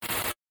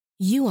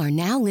You are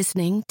now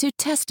listening to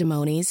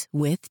Testimonies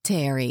with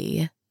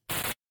Terry.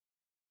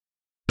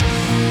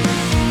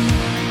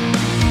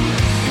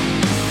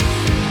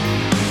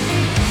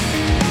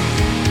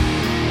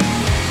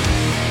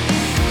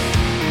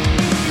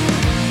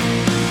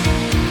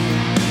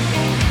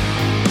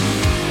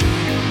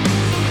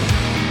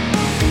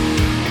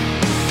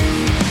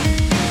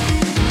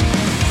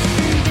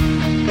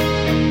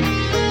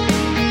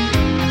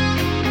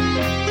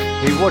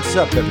 Hey, what's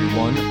up,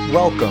 everyone?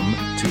 Welcome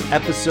to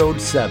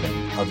episode 7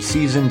 of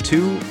season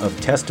 2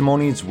 of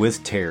Testimonies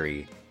with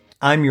Terry.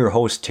 I'm your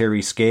host,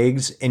 Terry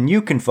Skaggs, and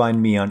you can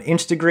find me on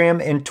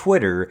Instagram and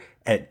Twitter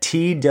at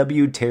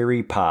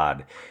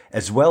TWTerryPod,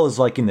 as well as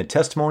liking the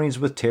Testimonies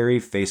with Terry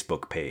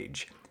Facebook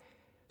page.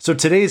 So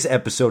today's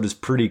episode is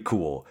pretty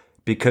cool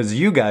because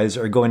you guys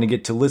are going to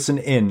get to listen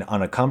in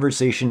on a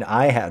conversation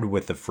I had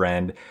with a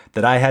friend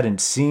that I hadn't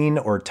seen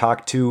or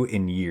talked to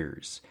in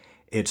years.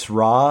 It's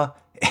raw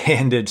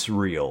and it's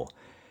real.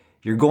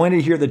 You're going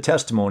to hear the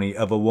testimony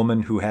of a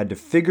woman who had to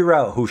figure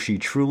out who she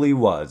truly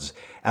was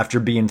after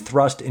being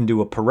thrust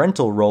into a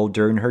parental role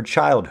during her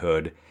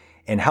childhood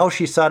and how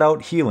she sought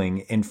out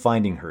healing and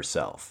finding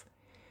herself.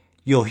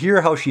 You'll hear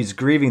how she's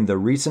grieving the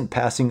recent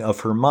passing of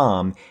her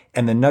mom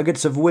and the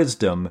nuggets of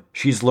wisdom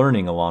she's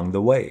learning along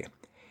the way.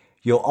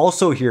 You'll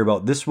also hear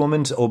about this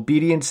woman's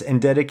obedience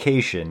and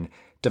dedication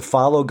to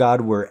follow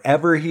God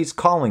wherever He's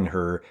calling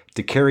her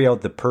to carry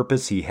out the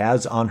purpose He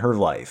has on her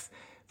life.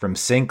 From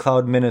St.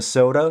 Cloud,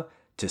 Minnesota,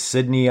 to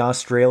Sydney,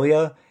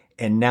 Australia,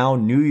 and now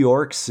New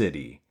York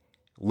City.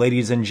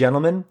 Ladies and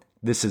gentlemen,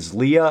 this is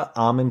Leah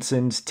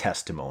Amundson's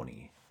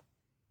testimony.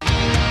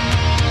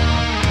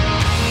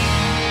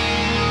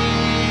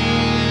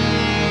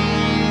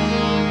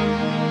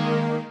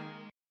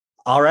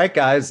 All right,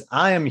 guys,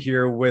 I am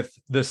here with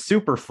the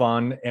super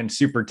fun and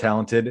super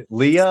talented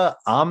Leah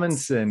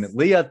Amundson.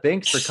 Leah,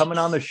 thanks for coming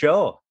on the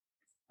show.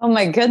 Oh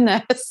my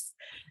goodness.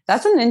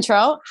 That's an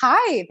intro.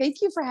 Hi,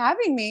 thank you for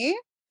having me.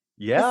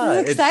 Yeah.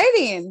 This is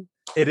exciting.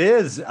 It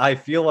is. I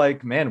feel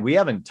like, man, we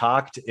haven't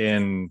talked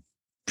in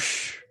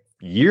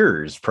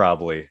years,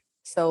 probably.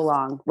 So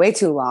long. Way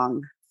too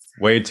long.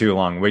 Way too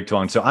long.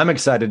 So I'm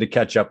excited to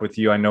catch up with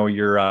you. I know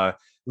you're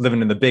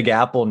living in the Big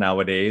Apple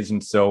nowadays.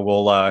 And so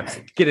we'll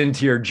get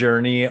into your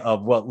journey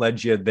of what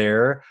led you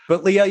there.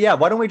 But Leah, yeah,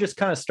 why don't we just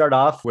kind of start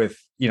off with,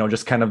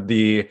 just kind of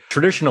the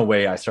traditional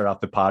way I start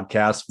off the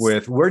podcast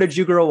with where did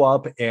you grow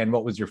up and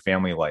what was your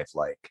family life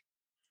like?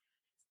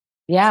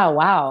 Yeah.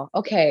 Wow.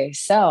 Okay.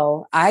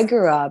 So I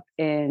grew up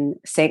in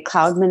St.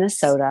 Cloud,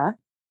 Minnesota,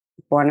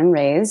 born and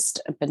raised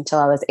up until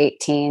I was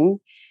 18.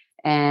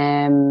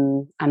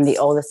 And I'm the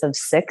oldest of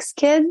 6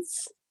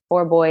 kids,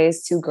 4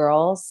 boys, 2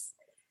 girls.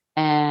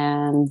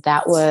 And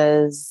that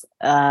was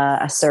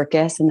a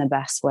circus in the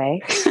best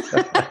way.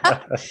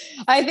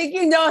 I think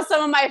you know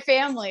some of my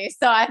family.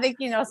 So I think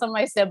you know some of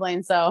my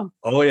siblings. So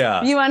oh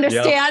yeah, you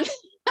understand.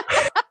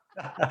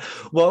 Yep.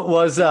 What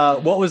was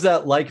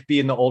that like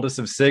being the oldest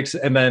of 6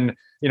 and then,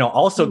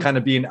 also kind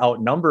of being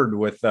outnumbered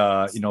with,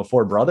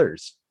 4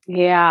 brothers?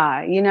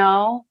 Yeah.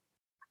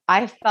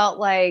 I felt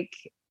like,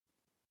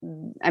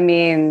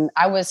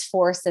 I was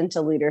forced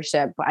into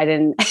leadership.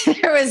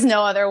 There was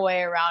no other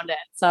way around it.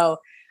 So,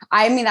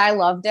 I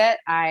loved it.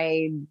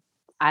 I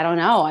don't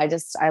know.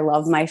 I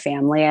love my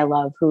family. I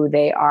love who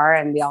they are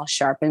and we all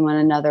sharpen one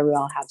another. We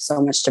all have so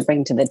much to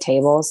bring to the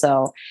table.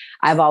 So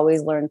I've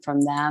always learned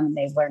from them.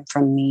 They've learned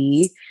from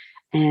me.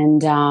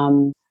 And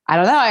I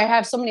don't know. I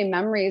have so many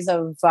memories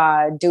of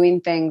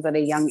doing things at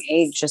a young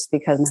age just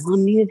because my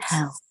mom needed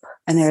help.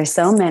 And there are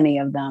so many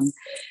of them.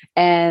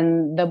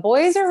 And the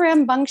boys are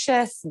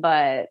rambunctious,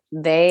 but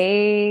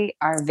they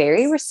are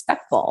very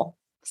respectful.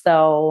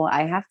 So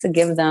I have to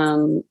give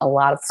them a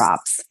lot of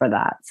props for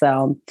that.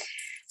 So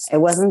it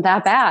wasn't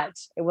that bad.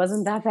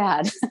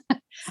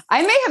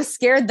 I may have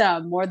scared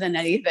them more than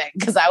anything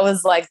because I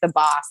was like the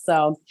boss.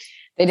 So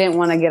they didn't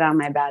want to get on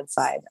my bad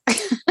side.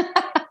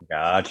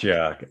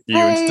 Gotcha. You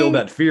instilled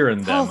that fear in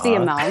them. Healthy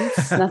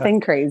amounts,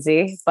 nothing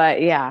crazy,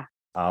 but yeah.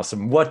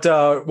 Awesome. What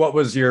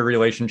was your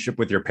relationship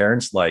with your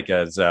parents like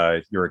as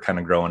you were kind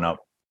of growing up?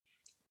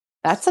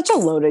 That's such a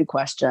loaded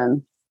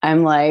question.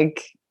 I'm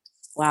like,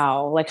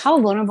 wow, like how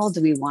vulnerable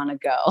do we want to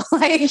go?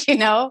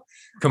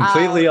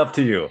 Completely up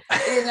to you.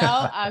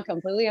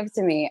 Completely up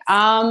to me.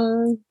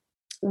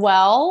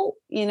 Well,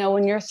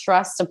 when you're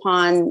thrust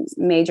upon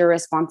major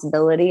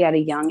responsibility at a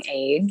young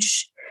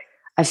age,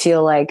 I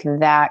feel like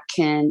that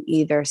can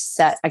either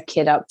set a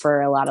kid up for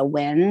a lot of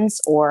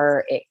wins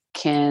or it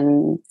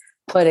can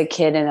put a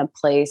kid in a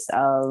place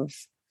of,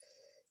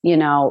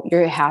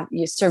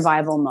 your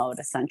survival mode,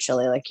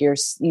 essentially. Like you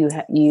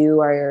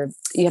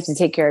have to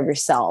take care of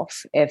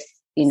yourself. If,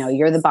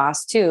 you're the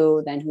boss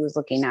too, then who's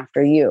looking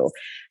after you?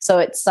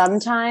 So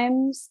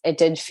sometimes it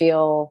did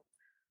feel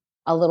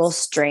a little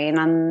strain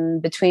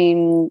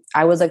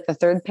I was like the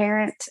 3rd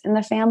parent in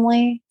the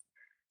family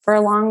for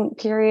a long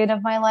period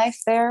of my life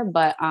there.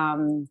 But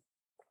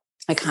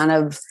I kind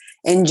of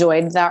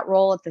enjoyed that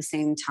role at the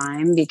same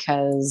time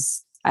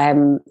because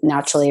I'm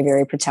naturally a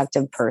very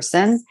protective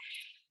person.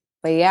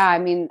 But yeah,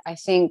 I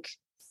think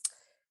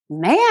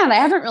Man, I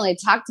haven't really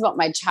talked about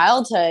my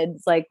childhood,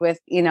 like with,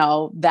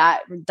 that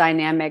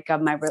dynamic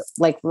of my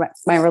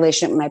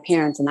relationship with my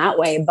parents in that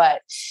way.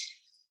 But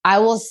I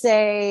will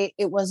say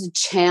it was a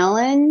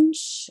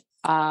challenge,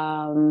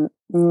 a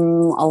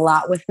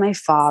lot with my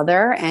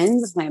father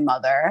and with my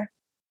mother.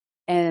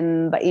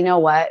 But you know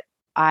what?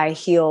 I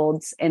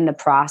healed in the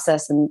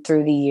process and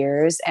through the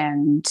years.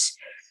 And,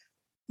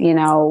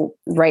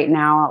 right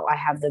now I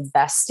have the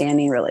best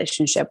standing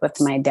relationship with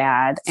my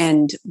dad.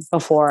 And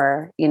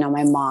before,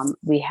 my mom,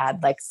 we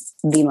had like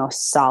the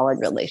most solid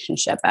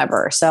relationship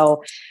ever.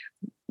 So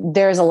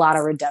there's a lot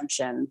of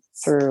redemption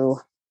through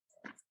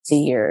the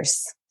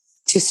years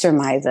to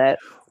surmise it.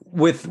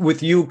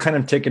 With you kind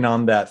of taking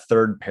on that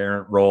third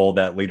parent role,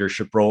 that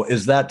leadership role,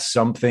 is that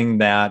something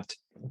that,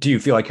 do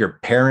you feel like your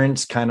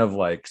parents kind of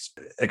like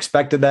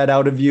expected that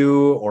out of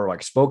you or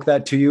like spoke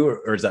that to you?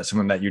 Or is that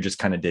something that you just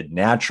kind of did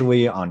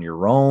naturally on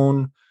your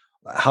own?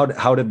 How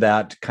did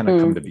that kind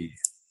of come to be?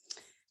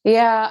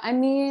 Yeah, I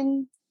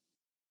mean,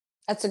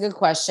 that's a good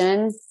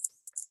question.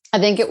 I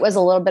think it was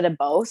a little bit of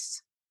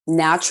both.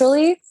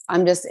 Naturally,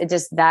 I'm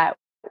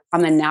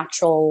a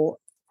natural,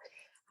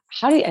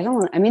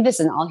 I mean this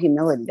in all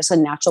humility, just a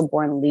natural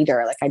born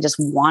leader. Like I just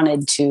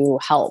wanted to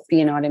help,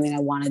 you know what I mean? I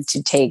wanted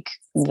to take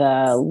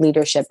the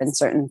leadership in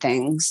certain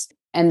things.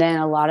 And then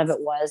a lot of it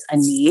was a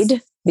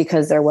need,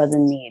 because there was a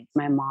need.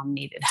 My mom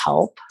needed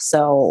help.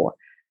 So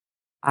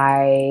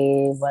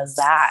I was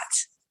that.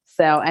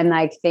 So, and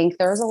I think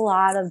there's a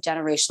lot of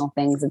generational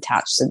things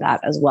attached to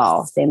that as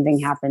well. Same thing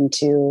happened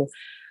to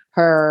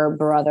her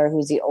brother,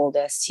 who's the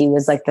oldest. He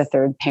was like the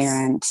third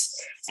parent.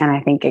 And I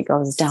think it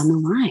goes down the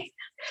line.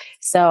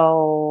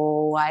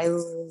 So I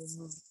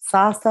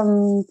saw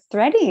some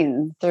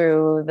threading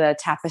through the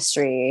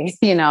tapestry,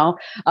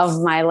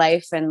 of my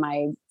life and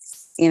my,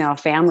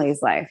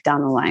 family's life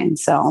down the line.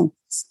 So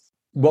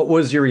what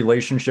was your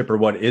relationship, or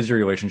what is your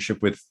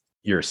relationship with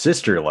your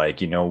sister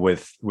like,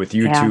 with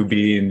you two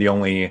being the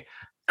only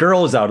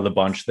girls out of the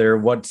bunch there?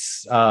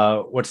 What's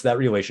that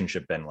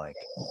relationship been like?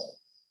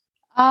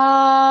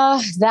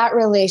 That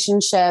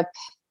relationship,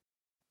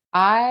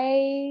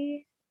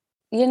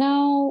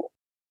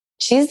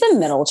 she's the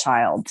middle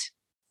child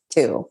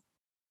too.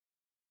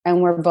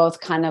 And we're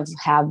both kind of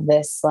have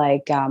this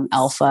like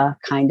alpha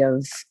kind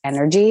of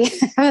energy,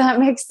 if that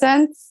makes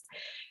sense.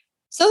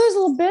 So there's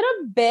a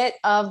bit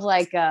of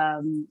like,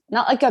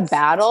 not like a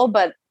battle,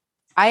 but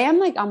I am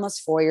like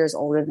almost 4 years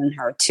older than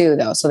her too,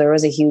 though. So there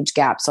was a huge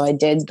gap. So I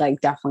did like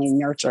definitely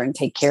nurture and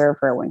take care of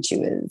her when she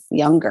was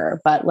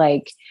younger, but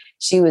like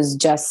she was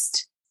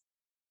just,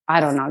 I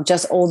don't know,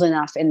 just old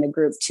enough in the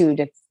group too,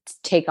 to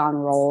take on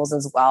roles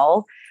as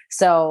well.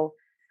 So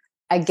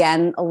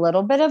again, a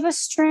little bit of a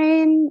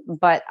strain,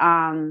 but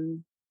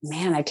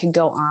man, I could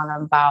go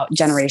on about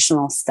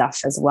generational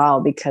stuff as well,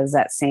 because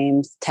that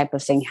same type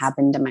of thing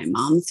happened to my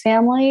mom's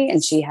family.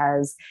 And she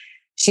was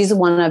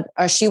one of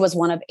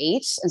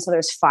 8. And so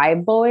there's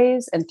 5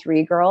 boys and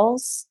 3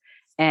 girls.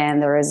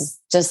 And there is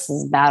just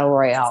this battle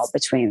royale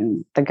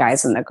between the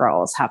guys and the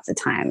girls half the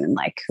time, and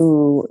like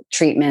who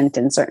treatment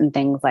and certain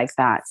things like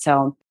that.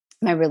 So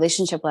my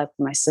relationship with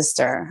my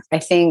sister, I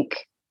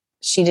think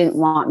she didn't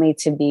want me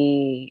to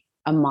be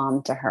a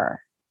mom to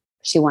her.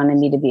 She wanted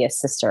me to be a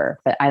sister,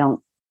 but I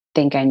don't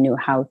think I knew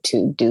how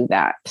to do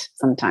that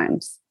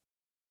sometimes.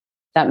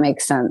 That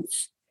makes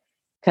sense.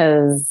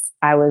 Because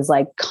I was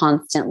like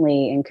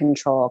constantly in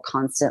control,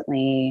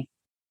 constantly,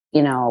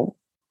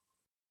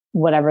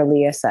 whatever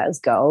Leah says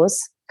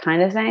goes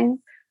kind of thing,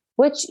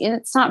 which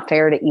it's not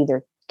fair to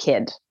either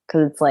kid,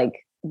 because it's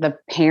like the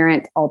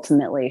parent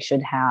ultimately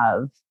should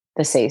have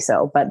the say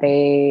so, but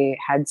they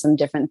had some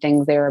different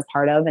things they were a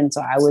part of. And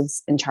so I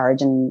was in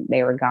charge and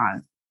they were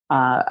gone.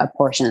 A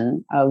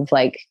portion of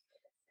like,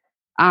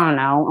 I don't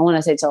know, I want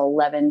to say till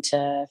 11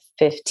 to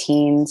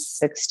 15,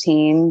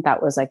 16.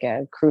 That was like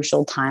a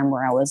crucial time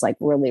where I was like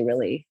really,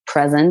 really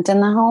present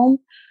in the home.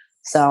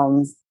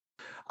 So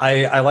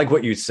I like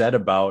what you said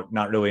about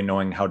not really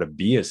knowing how to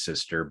be a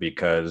sister,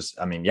 because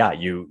I mean, yeah,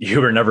 you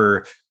were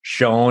never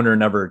shown or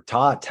never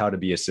taught how to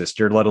be a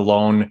sister, let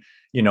alone,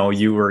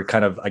 you were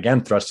kind of,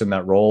 again, thrust in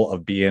that role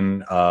of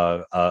being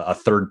a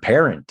third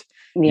parent,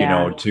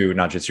 to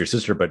not just your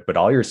sister, but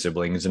all your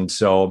siblings. And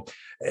so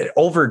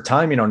over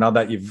time, now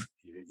that you've,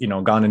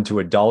 gone into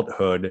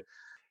adulthood,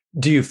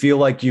 do you feel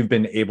like you've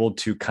been able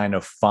to kind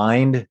of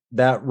find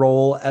that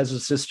role as a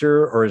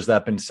sister, or has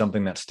that been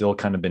something that's still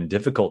kind of been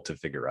difficult to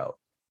figure out?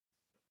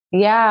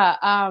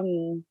 Yeah.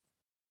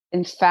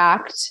 In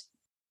fact,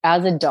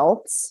 as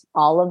adults,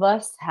 all of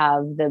us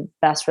have the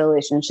best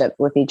relationship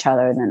with each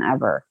other than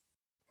ever.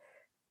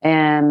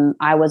 And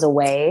I was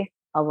away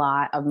a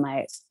lot of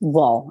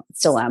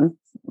still am,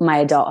 my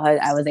adulthood.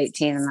 I was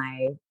 18 and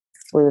I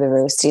flew the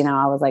roost,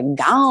 I was like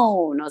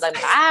gone. I was like,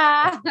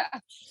 bye,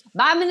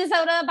 bye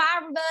Minnesota, bye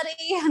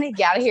everybody. I need to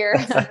get out of here.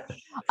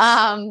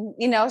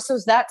 So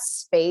that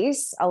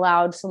space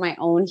allowed for my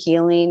own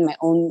healing, my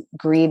own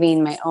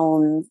grieving, my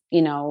own,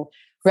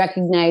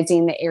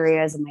 recognizing the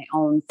areas of my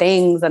own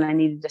things that I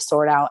needed to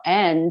sort out,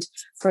 and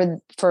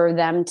for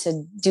them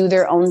to do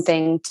their own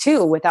thing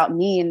too, without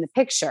me in the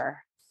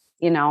picture,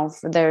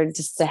 for their,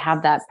 just to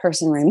have that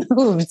person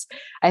removed,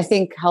 I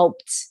think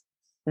helped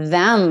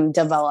them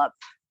develop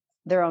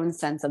their own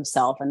sense of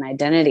self and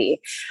identity.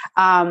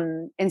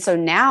 And so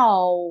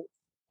now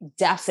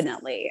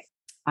definitely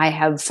I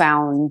have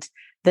found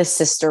the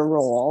sister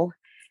role.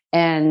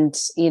 And,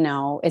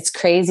 it's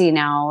crazy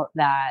now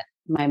that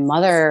my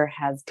mother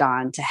has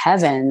gone to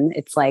heaven.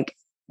 It's like,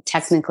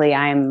 technically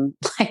I'm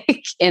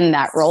like in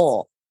that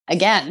role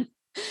again,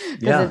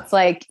 because it's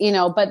like,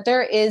 but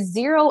there is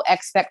zero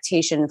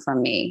expectation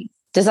from me.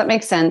 Does that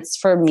make sense?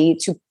 For me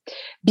to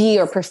be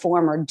or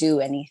perform or do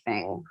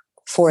anything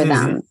for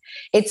them.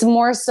 It's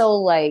more so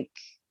like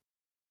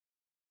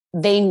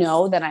they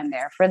know that I'm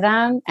there for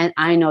them and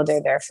I know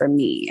they're there for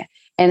me.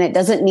 And it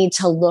doesn't need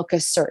to look a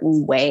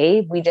certain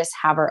way. We just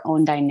have our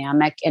own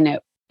dynamic, and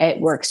it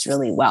works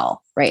really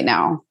well right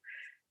now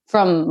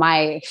from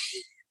my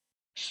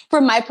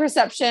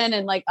perception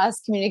and like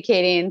us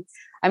communicating.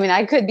 I mean,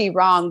 I could be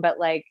wrong, but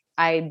like,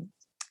 I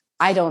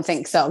don't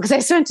think so, because I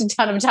spent a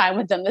ton of time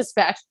with them this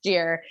past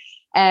year,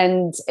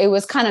 and it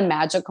was kind of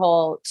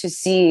magical to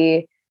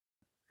see,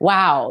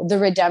 wow, the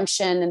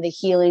redemption and the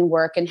healing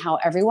work, and how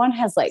everyone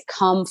has like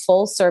come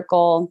full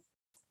circle,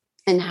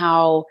 and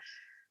how,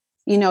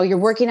 you're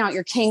working out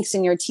your kinks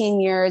in your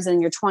teen years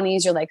and your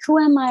 20s. You're like, who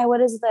am I?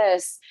 What is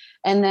this?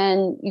 And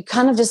then you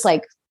kind of just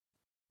like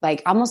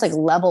almost like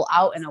level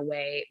out in a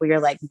way where you're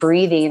like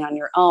breathing on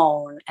your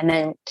own, and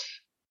then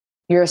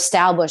you're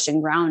established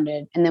and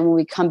grounded. And then when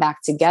we come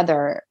back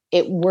together,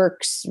 it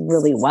works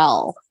really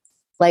well.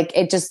 Like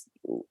it just,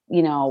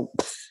 we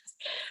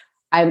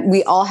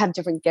all have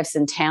different gifts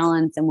and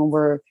talents. And when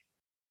we're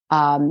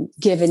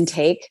give and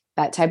take,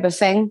 that type of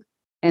thing,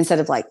 instead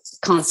of like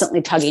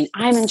constantly tugging,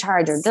 I'm in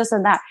charge or this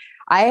and that.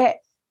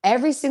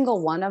 Every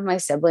single one of my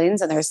siblings,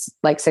 and there's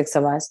like 6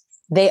 of us,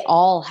 they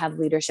all have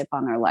leadership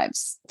on their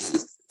lives.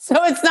 So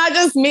it's not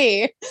just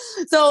me.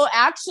 So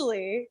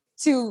actually,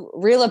 to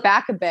reel it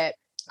back a bit,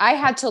 I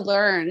had to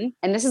learn,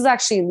 and this is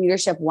actually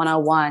leadership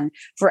 101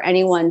 for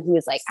anyone who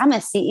is like, I'm a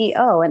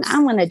CEO and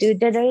I'm going to do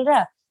da, da, da,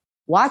 da.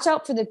 Watch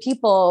out for the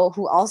people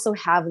who also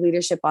have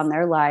leadership on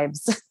their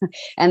lives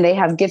and they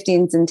have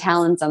giftings and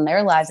talents on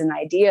their lives and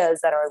ideas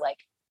that are like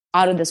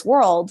out of this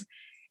world.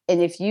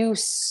 And if you,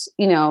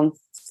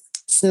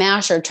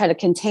 smash or try to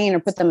contain or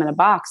put them in a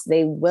box,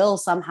 they will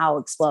somehow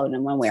explode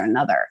in one way or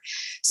another.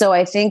 So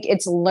I think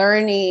it's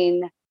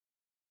learning,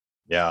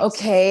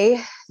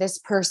 okay, this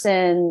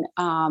person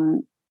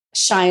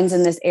shines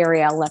in this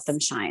area, let them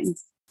shine.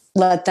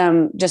 Let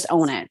them just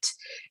own it.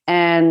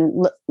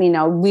 And,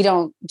 we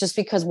don't, just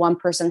because one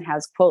person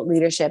has quote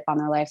leadership on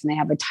their life and they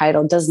have a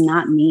title does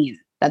not mean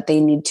that they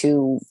need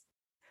to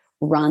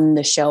run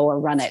the show or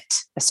run it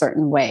a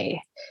certain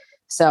way.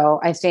 So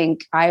I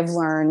think I've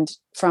learned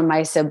from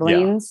my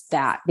siblings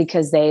that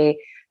because they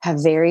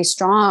have very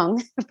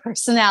strong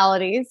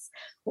personalities,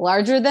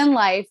 larger than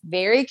life,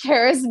 very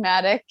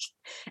charismatic.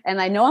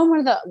 And I know I'm one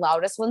of the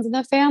loudest ones in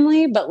the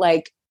family, but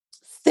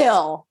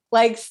still,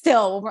 when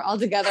we're all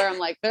together, I'm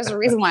like, there's a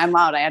reason why I'm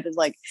loud. I had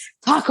to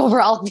talk over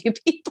all of you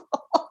people.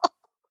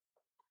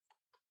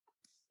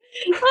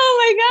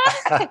 Oh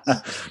my God.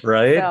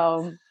 Right.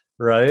 So,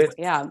 right.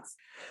 Yeah.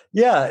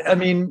 Yeah. I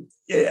mean,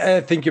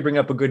 I think you bring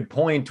up a good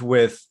point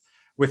with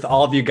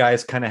all of you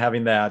guys kind of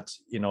having that,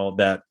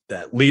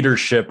 that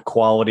leadership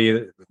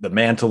quality, the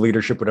mantle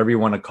leadership, whatever you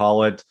want to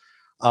call it.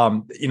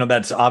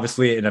 That's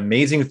obviously an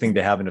amazing thing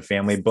to have in a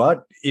family,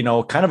 but,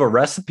 kind of a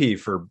recipe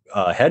for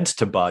heads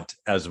to butt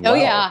as well. Oh,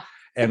 yeah.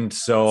 And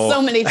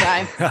so many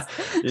times.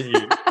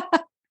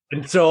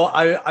 And so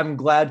I'm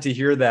glad to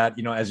hear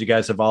that, as you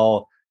guys have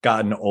all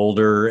gotten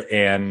older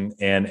and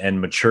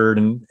matured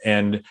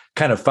and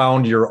kind of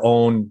found your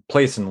own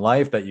place in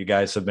life, that you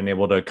guys have been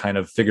able to kind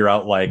of figure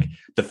out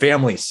the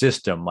family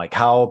system,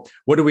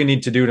 what do we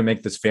need to do to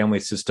make this family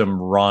system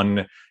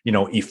run,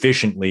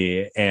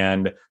 efficiently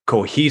and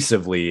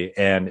cohesively.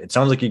 And it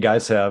sounds like you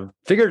guys have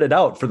figured it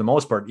out for the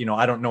most part.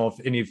 I don't know if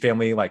any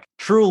family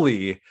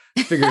truly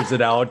figures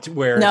it out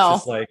where No.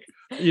 It's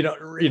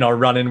just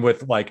running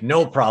with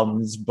no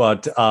problems,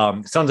 but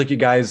sounds like you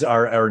guys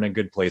are in a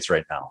good place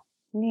right now.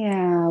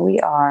 Yeah, we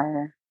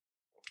are.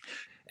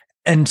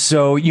 And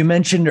so you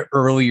mentioned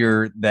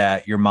earlier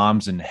that your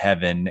mom's in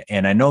heaven,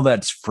 and I know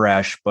that's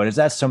fresh, but is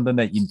that something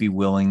that you'd be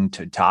willing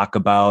to talk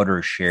about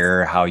or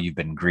share how you've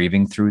been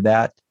grieving through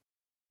that?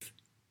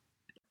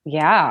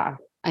 Yeah.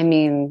 I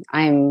mean,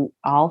 I'm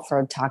all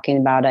for talking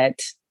about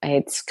it.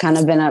 It's kind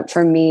of been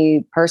for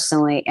me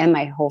personally and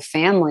my whole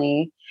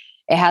family.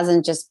 It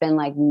hasn't just been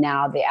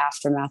now the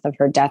aftermath of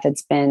her death.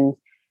 It's been,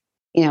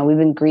 we've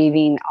been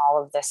grieving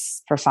all of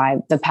this for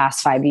the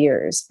past 5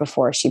 years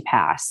before she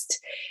passed.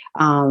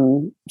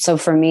 So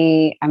for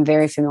me, I'm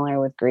very familiar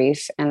with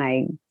grief, and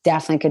I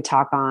definitely could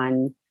talk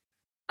on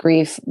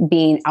grief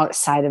being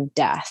outside of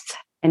death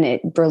and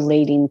it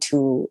relating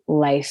to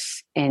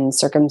life and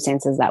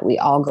circumstances that we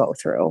all go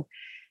through.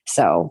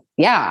 So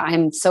yeah,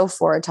 I'm so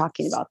for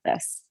talking about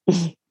this.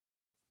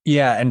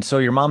 Yeah. And so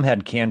your mom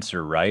had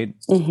cancer, right?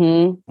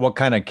 Hmm. What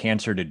kind of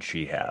cancer did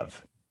she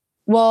have?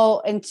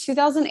 Well, in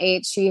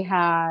 2008,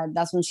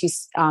 that's when she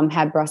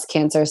had breast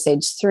cancer,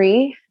 stage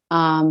 3.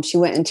 She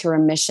went into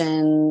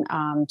remission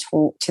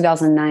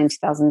 2009,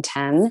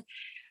 2010.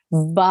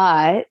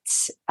 But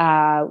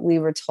we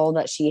were told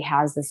that she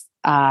had this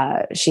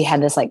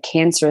like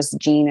cancerous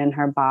gene in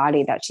her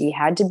body that she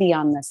had to be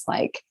on this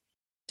like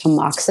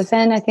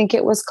tamoxifen, I think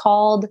it was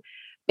called.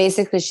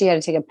 Basically, she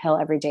had to take a pill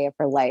every day of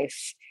her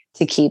life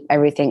to keep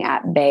everything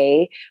at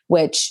bay,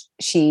 which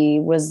she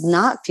was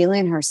not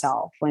feeling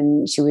herself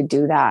when she would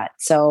do that.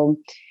 So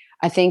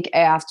I think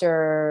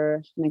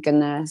after, my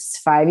goodness,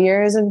 5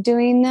 years of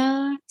doing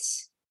that,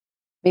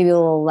 maybe a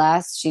little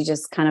less, she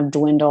just kind of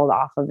dwindled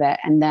off of it.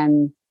 And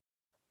then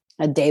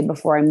a day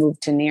before I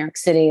moved to New York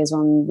City is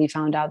when we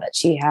found out that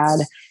she had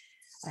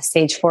a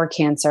stage 4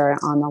 cancer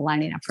on the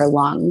lining of her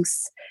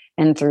lungs.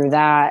 And through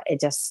that,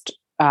 it just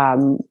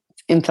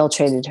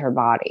infiltrated her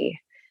body.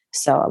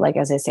 So, like,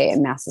 as I say, it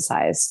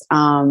metastasized.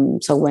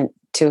 So went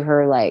to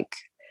her, like,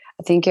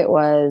 I think it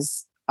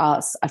was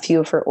a few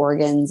of her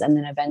organs. And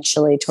then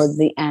eventually towards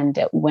the end,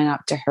 it went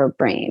up to her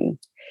brain.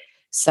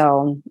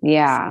 So,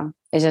 yeah,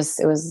 it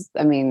was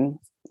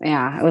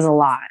a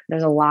lot.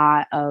 There's a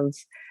lot of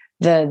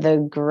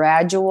the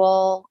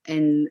gradual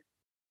and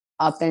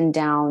up and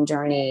down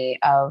journey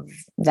of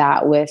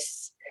that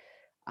with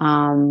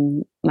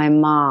my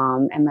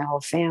mom and my whole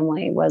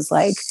family was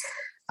like,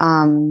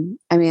 I'll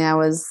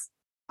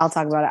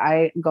talk about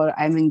it.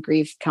 I'm in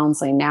grief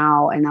counseling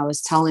now. And I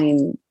was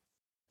telling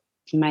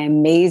my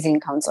amazing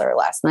counselor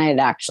last night,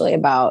 actually,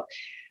 about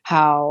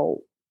how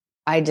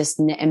I just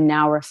am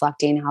now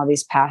reflecting how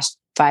these past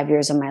 5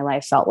 years of my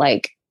life felt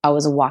like I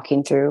was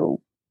walking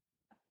through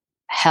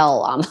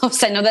hell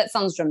almost. I know that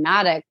sounds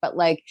dramatic, but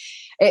like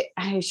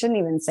I shouldn't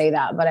even say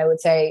that, but I would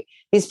say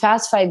these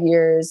past 5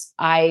 years,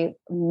 I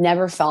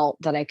never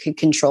felt that I could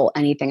control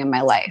anything in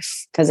my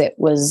life because it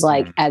was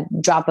like a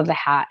drop of a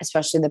hat,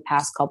 especially the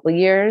past couple of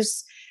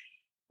years.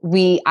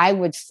 I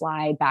would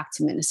fly back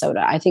to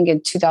Minnesota. I think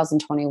in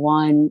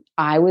 2021,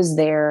 I was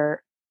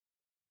there.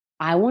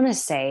 I want to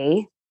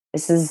say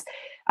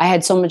I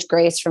had so much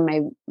grace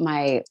from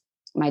my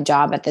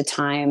job at the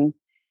time.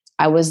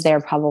 I was there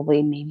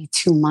probably maybe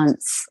 2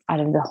 months out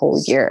of the whole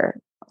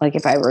year, like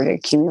if I were to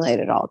accumulate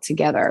it all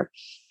together.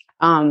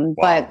 Wow.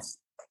 But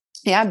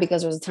yeah,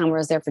 because there was a time where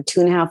I was there for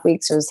 2.5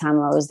 weeks. There was a time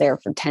where I was there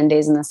for 10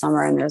 days in the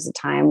summer. And there's a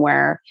time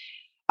where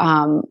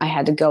I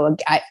had to go.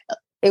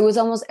 It was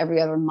almost every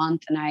other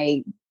month.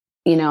 And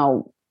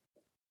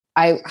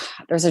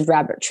there's a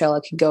rabbit trail.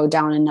 I could go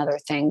down another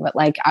thing, but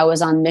like I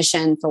was on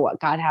mission for what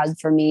God had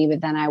for me.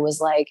 But then I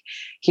was like,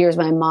 here's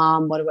my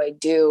mom. What do I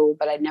do?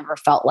 But I never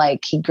felt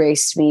like he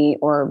graced me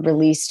or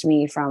released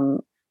me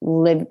from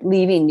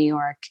leaving New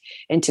York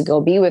and to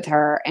go be with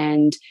her.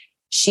 And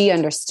she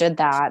understood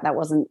that. That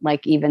wasn't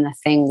like even a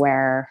thing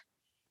where,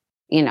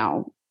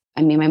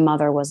 my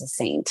mother was a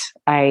saint.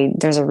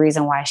 There's a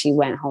reason why she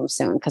went home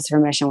soon, because her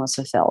mission was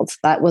fulfilled.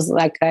 That was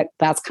like,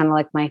 that's kind of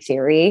like my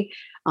theory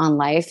on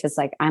life. It's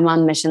like, I'm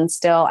on mission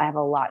still. I have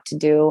a lot to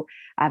do.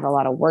 I have a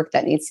lot of work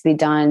that needs to be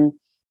done,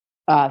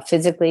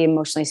 physically,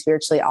 emotionally,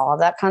 spiritually, all of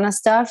that kind of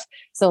stuff.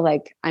 So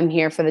like, I'm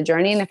here for the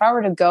journey. And if I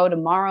were to go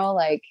tomorrow,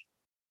 like,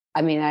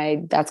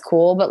 that's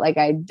cool. But like,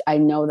 I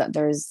know that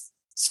there's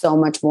so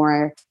much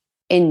more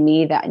in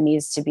me that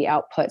needs to be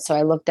output. So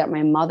I looked at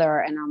my mother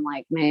and I'm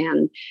like,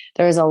 man,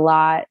 there's a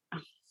lot.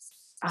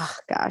 Oh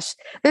gosh,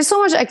 there's so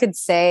much I could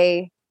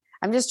say.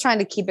 I'm just trying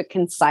to keep it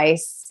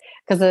concise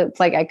because it's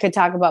like I could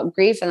talk about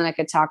grief and then I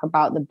could talk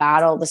about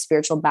the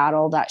spiritual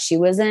battle that she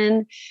was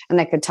in.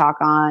 And I could talk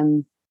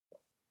on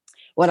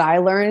what I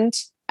learned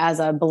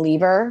as a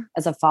believer,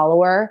 as a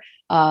follower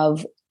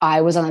of, I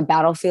was on a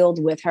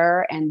battlefield with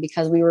her. And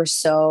because we were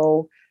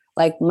so,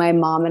 like, my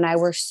mom and I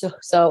were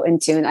so in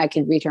tune, I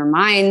could read her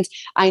mind.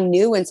 I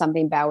knew when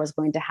something bad was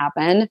going to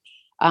happen.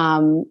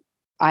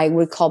 I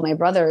would call my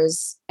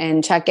brothers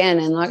and check in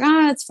and like,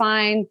 it's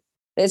fine.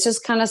 It's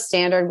just kind of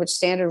standard, which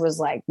standard was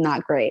like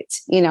not great,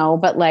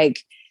 but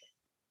like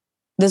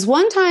this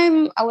one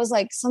time I was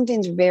like,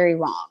 something's very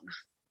wrong.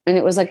 And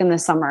it was like in the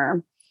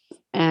summer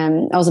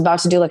and I was about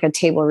to do like a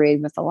table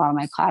read with a lot of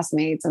my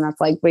classmates. And that's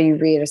like where you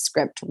read a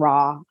script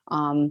raw.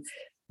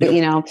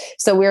 Yep.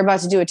 So we were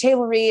about to do a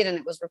table read and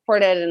it was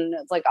recorded and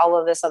it's like all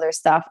of this other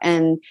stuff.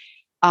 And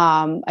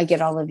I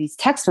get all of these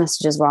text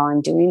messages while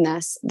I'm doing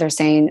this. They're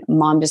saying,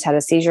 mom just had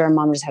a seizure.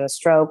 Mom just had a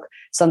stroke.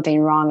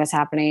 Something wrong is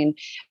happening.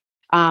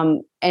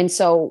 And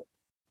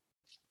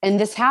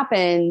this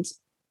happened.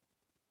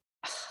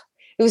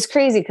 It was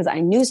crazy because I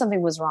knew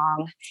something was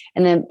wrong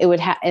and then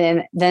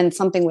and then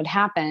something would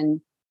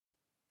happen.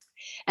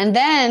 And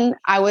then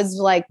I was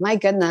like, my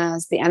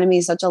goodness, the enemy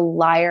is such a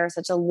liar,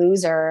 such a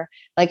loser.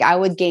 Like I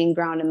would gain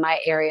ground in my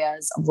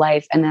areas of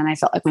life. And then I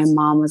felt like my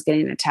mom was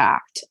getting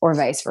attacked or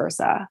vice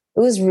versa. It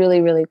was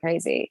really, really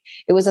crazy.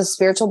 It was a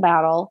spiritual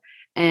battle.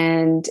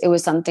 And it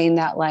was something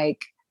that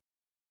like,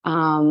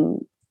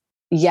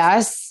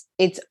 yes,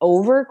 it's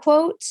over,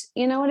 quote,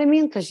 you know what I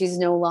mean? Because she's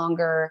no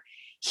longer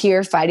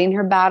here fighting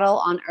her battle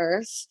on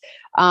earth.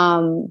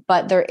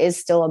 But there is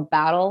still a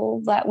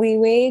battle that we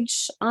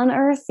wage on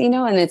earth, you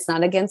know, and it's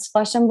not against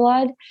flesh and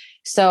blood.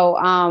 So,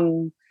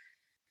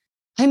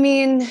 I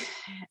mean,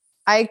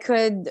 I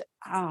could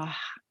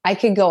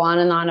go on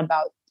and on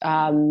about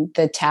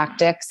the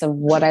tactics of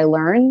what I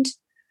learned,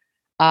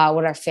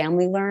 what our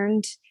family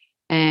learned,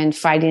 and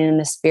fighting in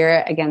the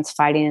spirit against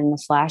fighting in the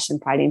flesh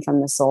and fighting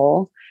from the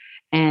soul.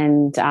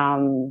 And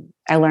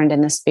I learned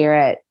in the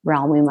spirit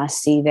realm, we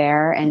must see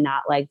there and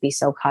not like be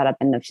so caught up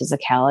in the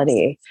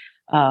physicality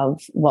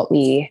of what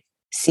we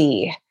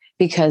see,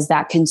 because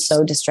that can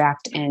so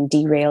distract and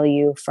derail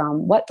you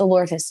from what the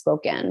Lord has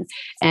spoken.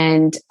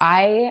 And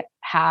I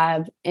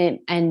have, and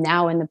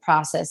now in the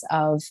process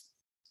of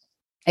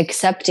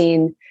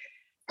accepting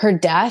her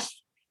death,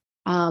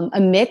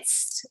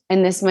 amidst,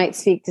 and this might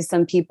speak to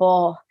some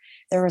people,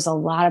 there was a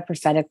lot of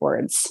prophetic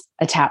words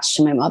attached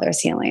to my mother's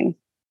healing.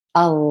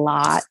 A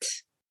lot.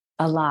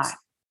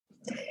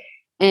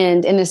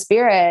 And in the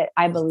spirit,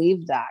 I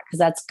believe that because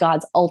that's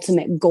God's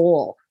ultimate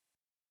goal.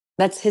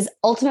 That's his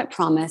ultimate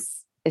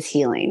promise is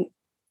healing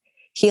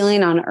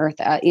on earth,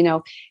 you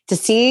know, to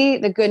see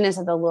the goodness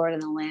of the Lord in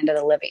the land of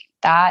the living.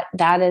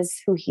 That is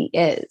who he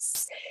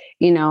is,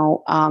 you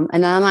know.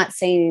 And I'm not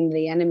saying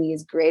the enemy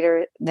is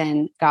greater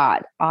than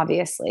God.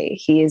 Obviously,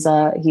 he is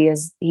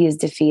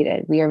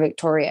defeated. We are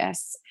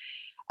victorious.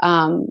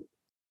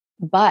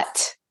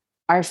 But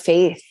our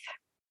faith,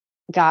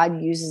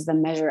 God uses the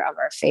measure of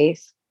our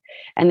faith.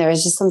 And there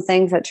was just some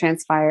things that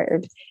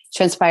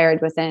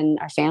transpired within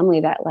our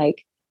family that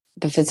like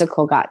the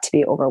physical got to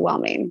be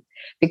overwhelming,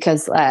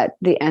 because at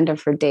the end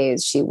of her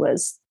days, she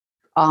was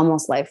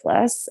almost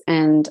lifeless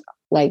and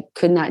like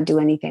could not do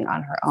anything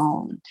on her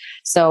own.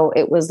 So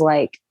it was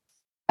like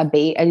a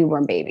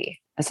newborn baby,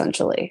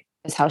 essentially,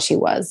 is how she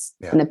was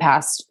in the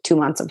past 2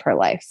 months of her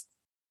life.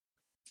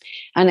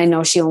 And I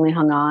know she only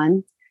hung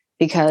on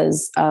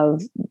because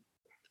of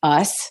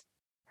us,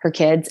 her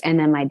kids, and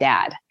then my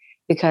dad,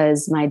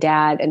 because my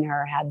dad and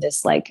her had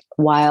this like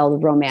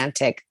wild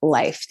romantic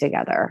life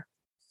together.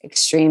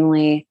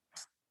 Extremely,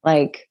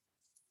 like,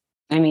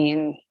 I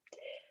mean,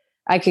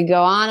 I could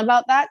go on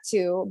about that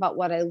too, about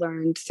what I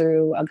learned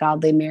through a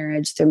godly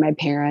marriage, through my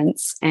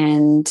parents,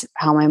 and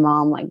how my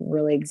mom like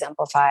really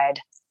exemplified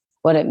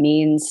what it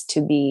means to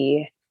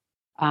be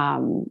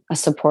a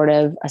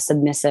supportive, a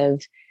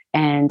submissive,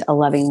 and a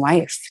loving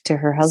wife to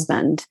her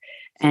husband.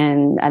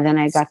 And then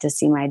I got to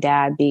see my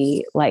dad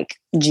be like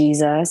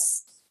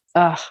Jesus.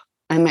 Ugh,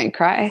 I might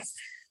cry.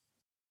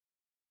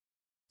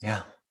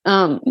 Yeah.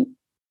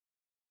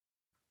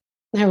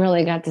 I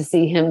really got to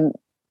see him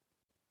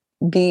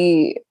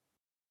be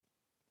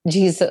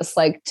Jesus,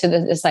 like to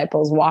the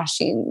disciples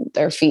washing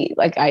their feet.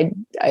 Like I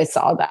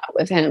saw that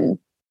with him.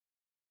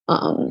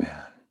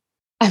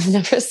 I've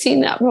never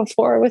seen that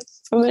before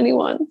from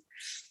anyone.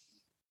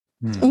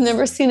 I've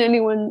never seen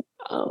anyone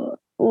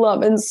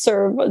love and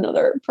serve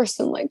another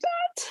person like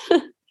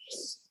that.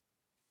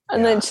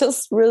 And I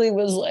just really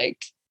was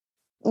like,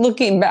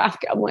 looking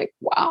back, I'm like,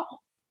 wow.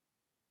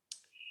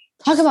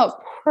 Talk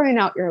about pouring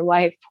out your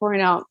life,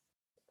 pouring out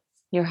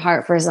your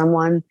heart for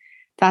someone.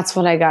 That's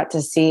what I got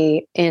to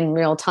see in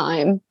real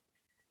time.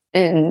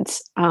 And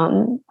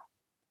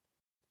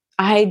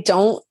I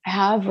don't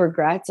have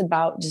regrets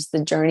about just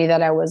the journey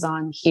that I was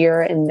on here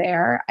and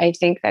there. I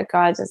think that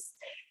God just,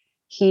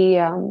 he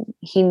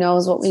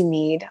knows what we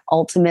need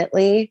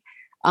ultimately.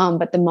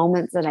 But the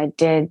moments that I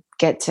did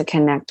get to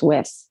connect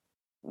with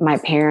my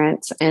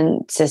parents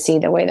and to see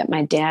the way that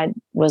my dad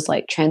was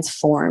like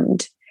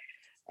transformed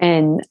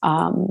in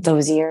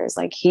those years,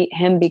 like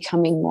him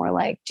becoming more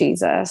like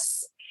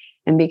Jesus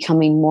and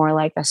becoming more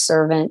like a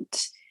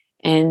servant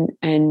and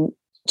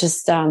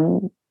just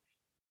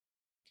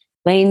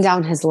laying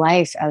down his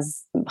life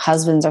as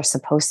husbands are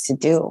supposed to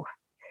do.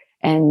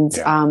 And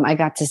I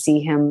got to see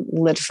him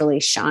literally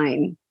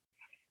shine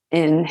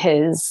in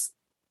his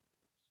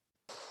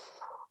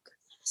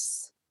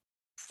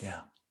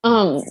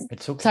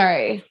it's okay.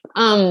 Sorry.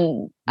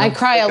 I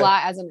cry a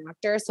lot as an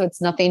actor, so it's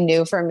nothing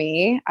new for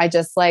me. I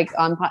just like,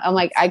 I'm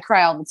like, I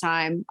cry all the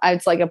time.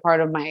 It's like a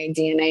part of my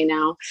DNA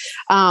now.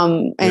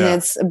 And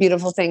it's a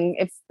beautiful thing.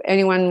 If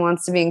anyone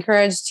wants to be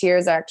encouraged,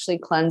 tears actually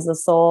cleanse the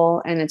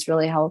soul and it's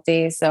really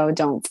healthy. So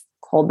don't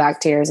hold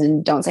back tears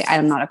and don't say,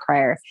 I'm not a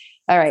crier.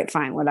 All right,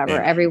 fine, whatever.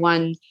 Yeah.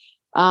 Everyone,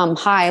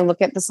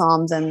 look at the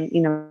Psalms, and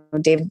you know,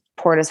 David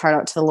poured his heart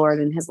out to the Lord,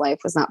 and his life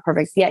was not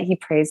perfect, yet he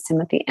praised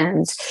him at the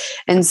end.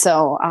 And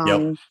so,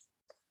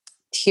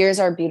 tears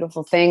are a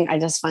beautiful thing. I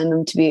just find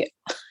them to be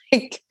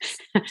like,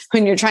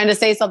 when you're trying to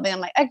say something,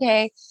 I'm like,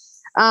 okay.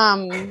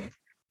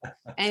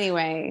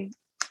 Anyway,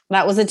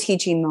 that was a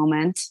teaching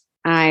moment.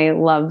 I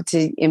love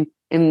to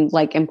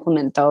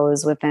implement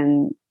those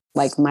within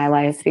like my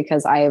life,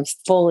 because I have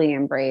fully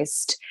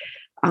embraced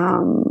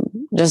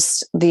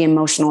just the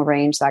emotional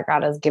range that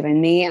God has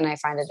given me. And I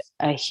find it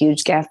a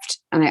huge gift.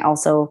 And I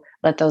also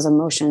let those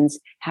emotions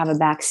have a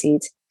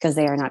backseat because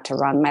they are not to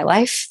run my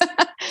life.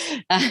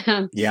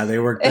 Yeah, they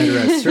work better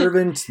as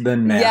servants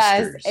than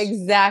masters. Yes,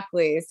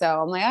 exactly.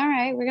 So I'm like, all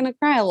right, we're gonna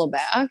cry a little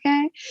bit.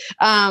 Okay.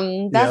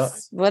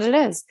 That's what it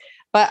is.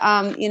 But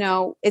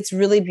it's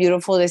really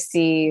beautiful to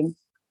see,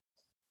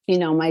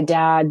 my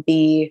dad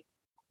be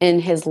in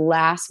his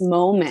last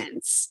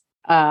moments,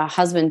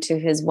 husband to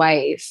his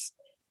wife,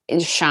 in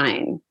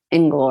shine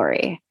in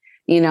glory,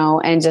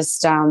 and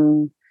just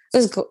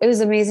it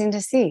was amazing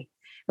to see.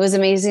 It was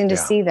amazing to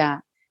see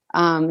that.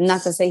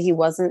 Not to say he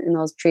wasn't in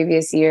those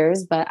previous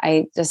years, but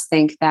I just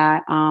think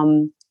that,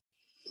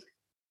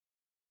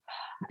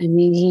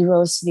 he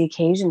rose to the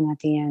occasion at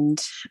the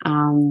end.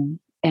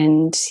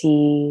 And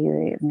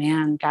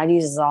God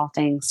uses all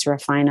things to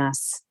refine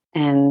us.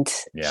 And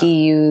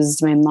he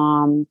used my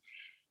mom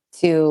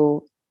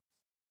to,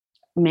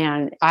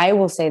 I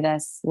will say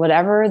this,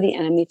 whatever the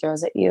enemy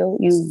throws at you,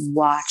 you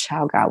watch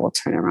how God will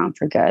turn around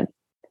for good.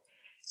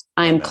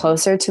 I'm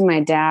closer to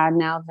my dad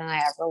now than I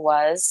ever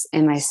was.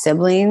 And my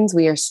siblings,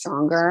 we are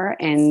stronger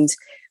and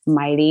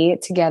mighty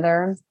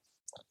together.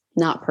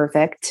 Not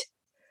perfect,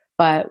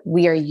 but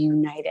we are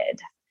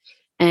united.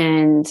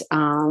 And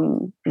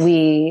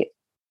my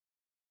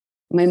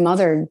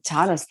mother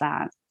taught us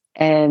that,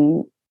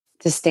 and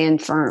to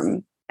stand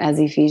firm, as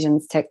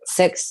Ephesians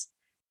 6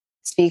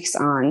 speaks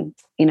on,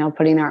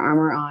 putting our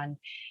armor on.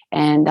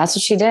 And that's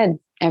what she did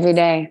every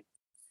day.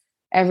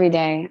 Every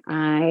day.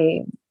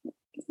 And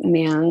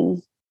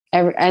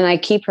I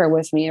keep her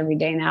with me every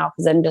day now,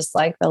 because I'm just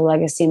like, the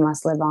legacy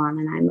must live on,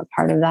 and I'm a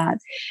part of that.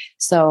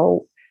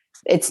 So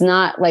it's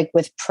not like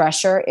with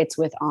pressure, it's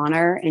with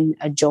honor and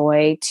a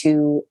joy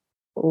to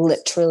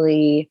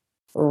literally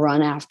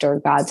run after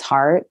God's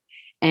heart.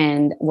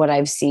 And what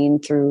I've seen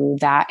through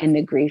that in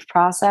the grief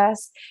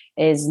process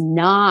is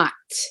not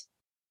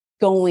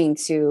going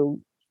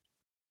to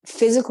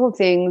physical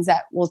things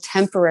that will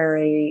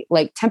temporarily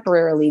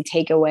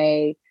take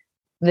away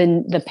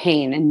the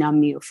pain and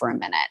numb you for a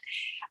minute.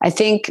 I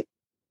think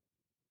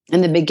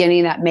in the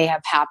beginning that may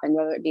have happened,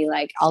 whether it be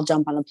like, I'll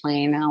jump on a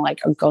plane and I'll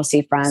go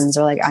see friends,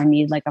 or I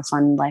need a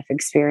fun life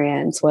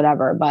experience,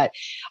 whatever. But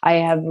I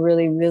have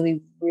really,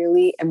 really,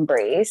 really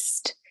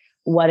embraced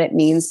what it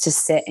means to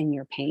sit in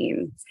your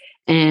pain,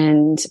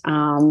 and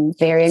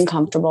very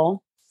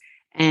uncomfortable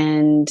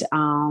and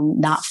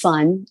not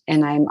fun.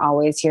 And I'm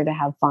always here to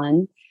have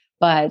fun,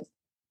 but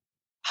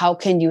how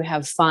can you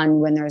have fun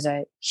when there's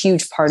a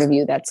huge part of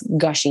you that's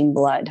gushing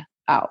blood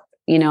out?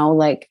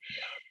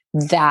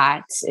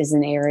 That is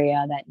an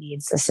area that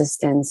needs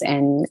assistance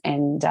and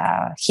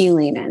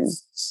healing. And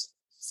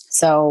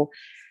so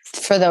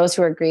for those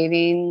who are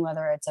grieving,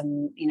 whether it's a,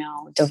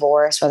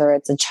 divorce, whether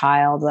it's a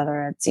child,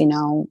 whether it's,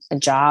 a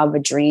job, a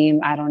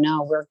dream, I don't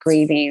know, we're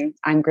grieving.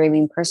 I'm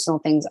grieving personal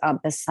things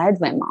up besides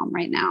my mom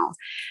right now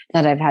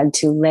that I've had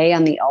to lay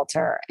on the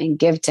altar and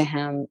give to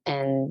him,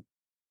 and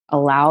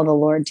allow the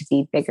Lord to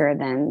be bigger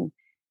than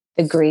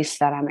the grief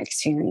that I'm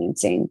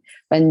experiencing,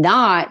 but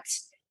not,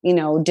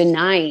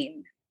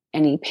 denying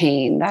any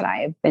pain that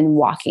I've been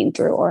walking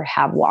through or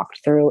have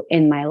walked through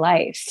in my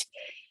life.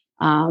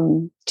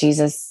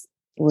 Jesus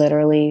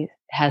literally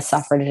has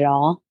suffered it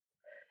all.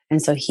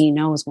 And so he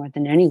knows more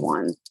than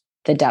anyone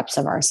the depths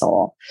of our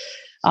soul.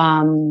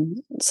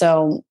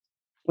 So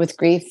with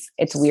grief,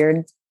 it's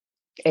weird.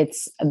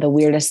 It's the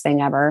weirdest thing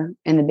ever.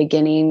 In the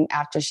beginning,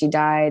 after she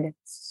died,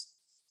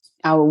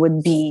 I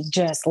would be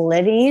just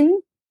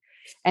living,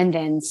 and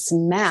then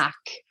smack,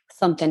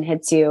 something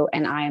hits you,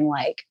 and I'm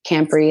like,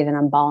 can't breathe, and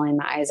I'm bawling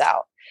my eyes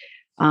out.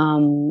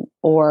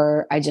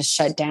 Or I just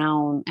shut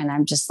down, and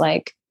I'm just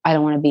like, I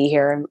don't want to be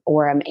here,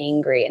 or I'm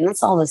angry. And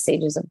that's all the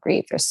stages of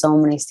grief. There's so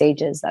many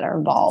stages that are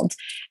involved.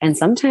 And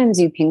sometimes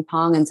you ping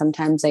pong, and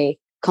sometimes they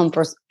come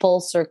for full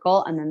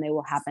circle, and then they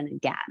will happen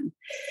again.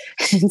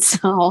 And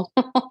so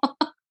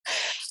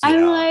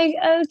I'm like,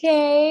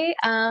 okay,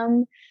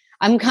 I'm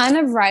kind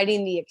of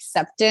riding the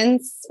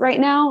acceptance right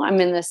now. I'm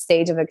in the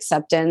stage of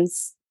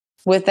acceptance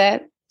with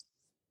it.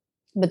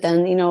 But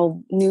then,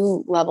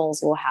 new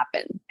levels will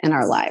happen in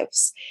our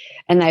lives.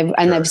 And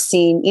I've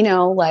seen,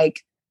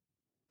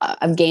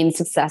 I've gained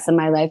success in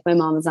my life. My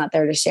mom is not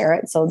there to share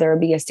it. So there'll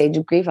be a stage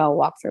of grief I'll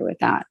walk through with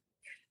that.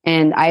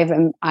 And I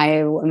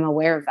am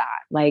aware of that.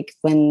 Like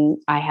when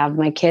I have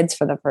my kids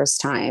for the first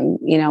time,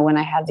 when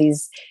I have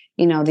these,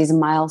 these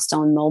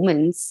milestone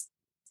moments,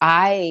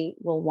 I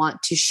will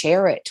want to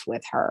share it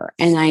with her.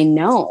 And I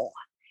know,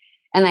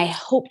 and I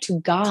hope to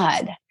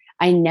God,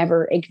 I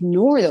never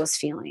ignore those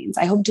feelings.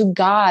 I hope to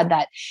God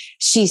that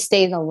she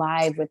stays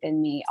alive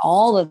within me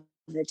all of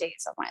the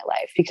days of my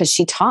life, because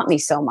she taught me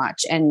so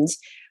much. And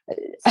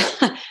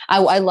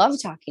I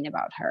love talking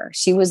about her.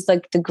 She was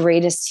like the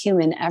greatest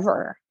human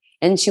ever.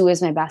 And she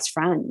was my best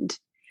friend.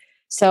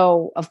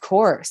 So of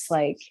course,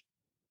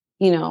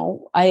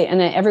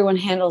 everyone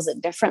handles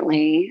it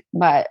differently.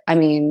 But I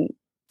mean,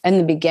 in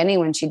the beginning,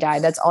 when she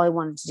died, that's all I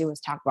wanted to do was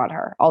talk about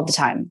her all the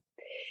time.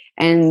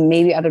 And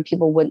maybe other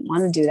people wouldn't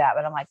want to do that,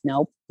 but I'm like,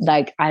 nope.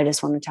 I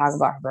just want to talk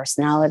about her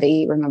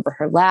personality, remember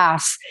her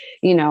laugh,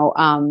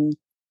 do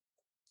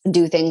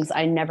things.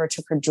 I never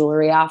took her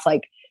jewelry off.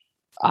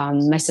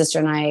 My sister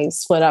and I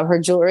split up her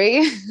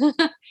jewelry.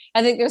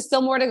 I think there's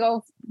still more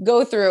to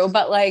go through,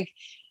 but like,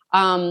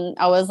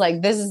 I was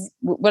like, this is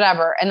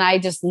whatever. And I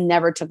just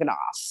never took it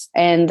off.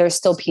 And there's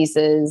still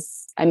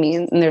pieces. I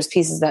mean, and there's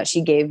pieces that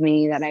she gave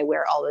me that I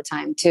wear all the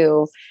time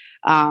too.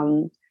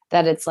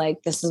 That it's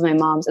like, this is my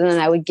mom's. And then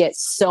I would get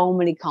so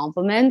many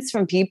compliments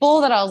from people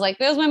that I was like,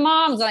 there's my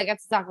mom's. And I got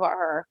to talk about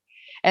her.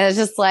 And it's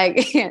just like,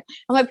 I'm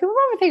like, people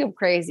probably think I'm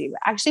crazy, but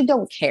I actually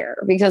don't care,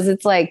 because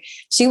it's like,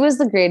 she was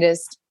the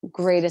greatest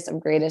of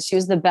greatest. She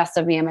was the best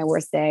of me on my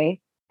worst day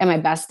and my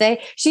best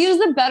day. She was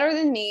the better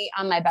than me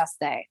on my best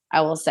day,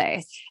 I will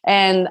say.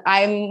 And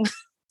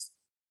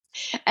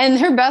and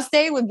her best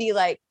day would be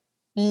like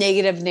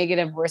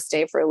negative worst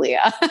day for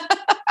Leah.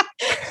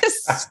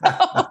 So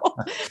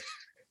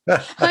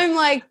I'm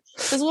like,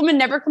 this woman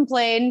never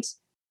complained,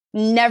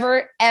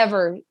 never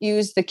ever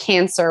used the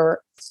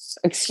cancer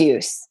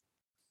excuse.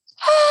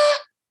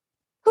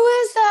 Who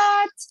is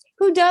that?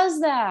 Who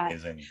does that?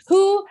 Amazing.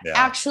 Who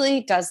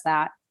actually does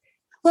that?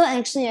 Well,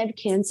 actually, I have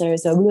cancer.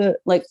 So,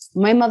 like,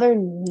 my mother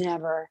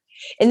never.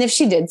 And if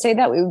she did say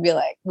that, we would be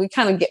like,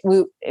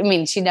 I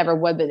mean, she never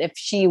would, but if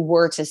she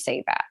were to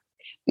say that,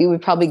 we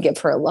would probably give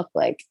her a look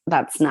like,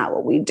 that's not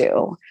what we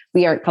do.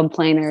 We aren't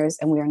complainers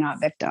and we are not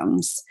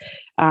victims.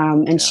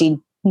 She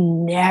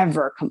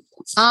never,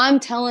 I'm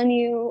telling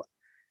you,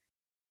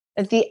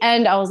 at the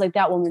end, I was like,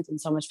 that woman's in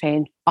so much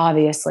pain,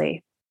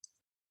 obviously.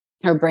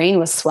 Her brain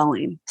was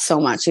swelling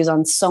so much. She was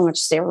on so much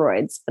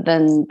steroids, but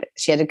then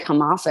she had to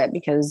come off it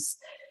because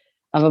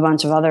of a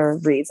bunch of other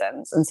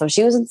reasons. And so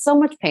she was in so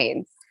much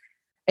pain,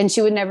 and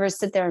she would never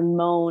sit there and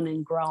moan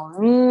and groan,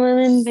 I'm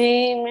in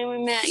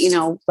pain,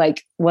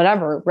 like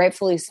whatever,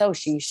 rightfully so.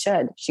 She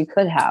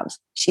could have,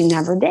 she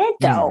never did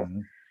though.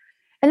 Mm-hmm.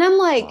 And I'm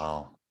like,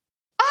 wow.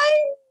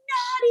 I'm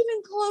not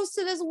even close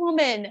to this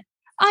woman.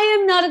 I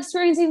am not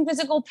experiencing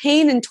physical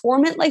pain and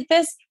torment like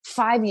this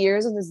 5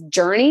 years of this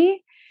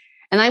journey.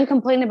 And I'm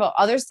complaining about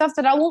other stuff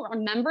that I won't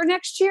remember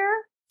next year.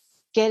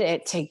 Get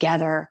it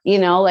together.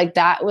 Like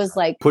that was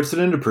like, puts it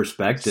into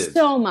perspective.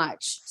 So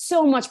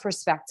much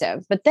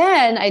perspective. But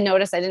then I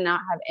noticed I did not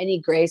have any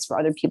grace for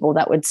other people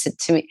that would sit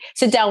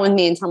down with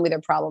me and tell me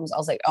their problems. I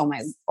was like, oh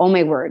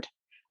my word.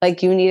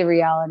 Like, you need a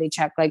reality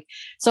check. Like,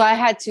 so I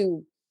had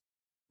to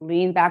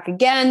lean back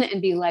again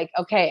and be like,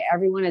 okay,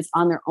 everyone is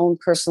on their own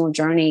personal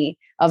journey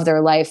of their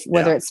life,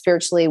 whether it's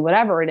spiritually,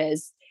 whatever it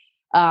is.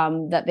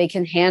 That they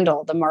can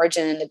handle the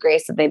margin and the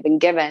grace that they've been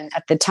given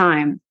at the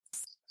time.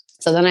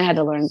 So then I had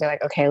to learn to be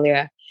like, okay,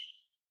 Leah,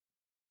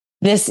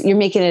 you're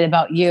making it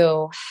about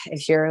you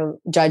if you're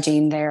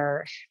judging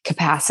their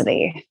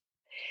capacity.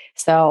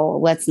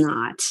 So let's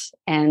not,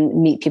 and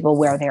meet people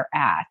where they're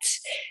at.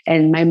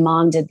 And my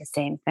mom did the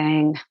same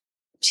thing.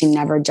 She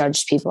never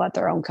judged people at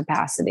their own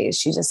capacities.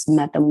 She just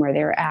met them where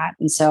they're at.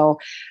 And so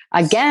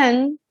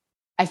again,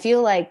 I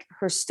feel like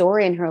her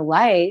story in her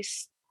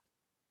life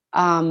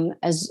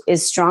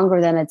is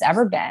stronger than it's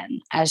ever been,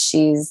 as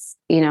she's,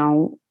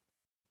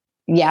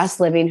 yes,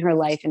 living her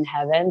life in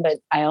heaven, but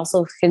I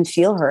also can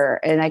feel her,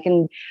 and I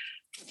can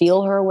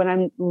feel her when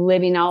I'm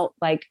living out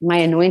like my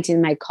anointing,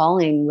 my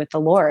calling with the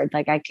Lord.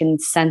 Like I can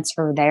sense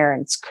her there,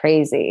 and it's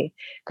crazy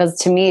because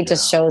to me, it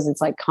just shows it's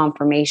like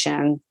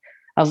confirmation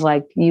of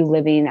like you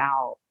living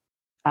out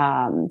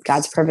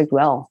God's perfect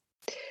will.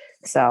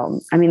 So,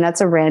 I mean,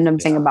 that's a random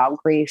thing about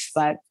grief,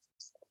 but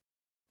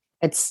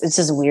it's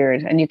just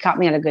weird. And you caught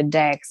me at a good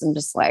day, because I'm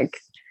just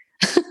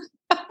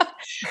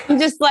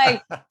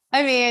like,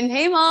 I mean,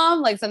 hey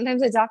mom, like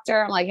sometimes I talk to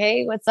her, I'm like,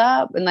 hey, what's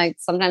up? And like,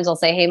 sometimes I'll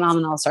say, hey mom,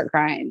 and I'll start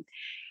crying,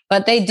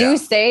 but they do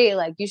say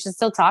like, you should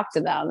still talk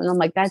to them. And I'm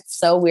like, that's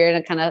so weird.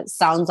 It kind of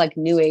sounds like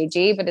new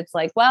agey, but it's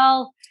like,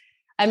 well,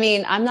 I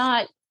mean, I'm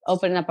not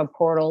opening up a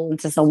portal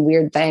into some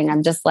weird thing.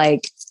 I'm just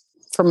like,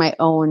 for my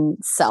own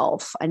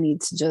self, I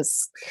need to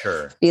just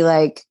be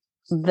like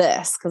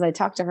this. Cause I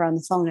talk to her on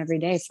the phone every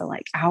day for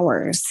like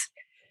hours.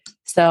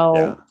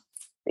 So,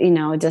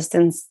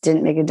 distance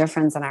didn't make a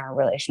difference in our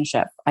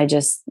relationship. I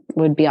just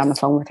would be on the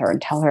phone with her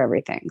and tell her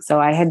everything. So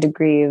I had to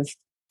grieve.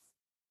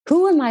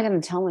 Who am I going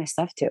to tell my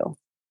stuff to?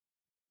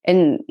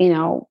 And,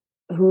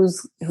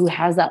 who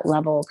has that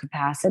level of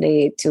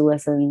capacity to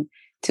listen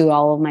to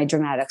all of my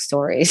dramatic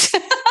stories?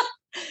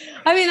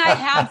 I mean, I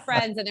have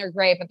friends and they're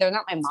great, but they're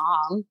not my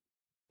mom,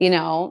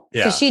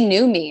 because she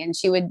knew me, and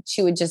she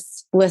would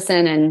just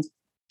listen and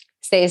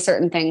say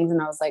certain things.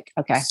 And I was like,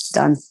 okay,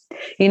 done.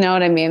 You know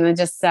what I mean? And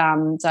just,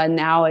 so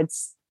now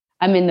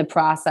I'm in the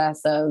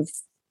process of,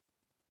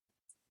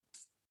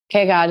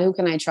 okay, God, who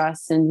can I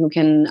trust and who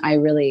can I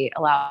really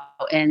allow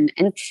in?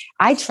 And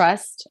I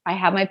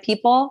have my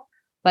people,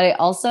 but I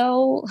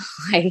also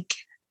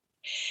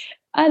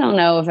I don't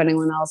know if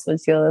anyone else would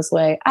feel this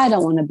way. I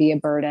don't want to be a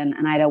burden,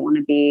 and I don't want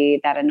to be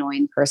that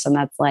annoying person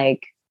that's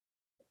like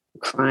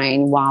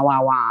crying wah,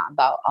 wah, wah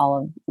about all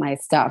of my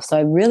stuff. So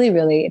I really,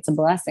 really, it's a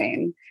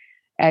blessing.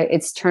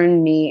 It's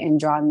turned me and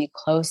drawn me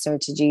closer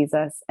to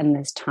Jesus in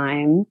this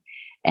time,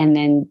 and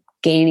then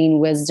gaining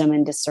wisdom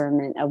and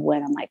discernment of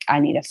when I'm like, I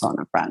need to phone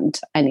a friend.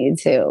 I need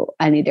to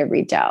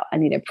reach out. I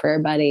need a prayer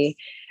buddy.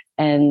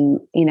 And,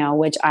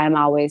 which I'm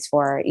always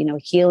for,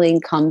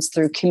 healing comes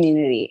through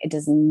community. It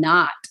does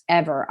not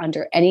ever,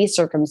 under any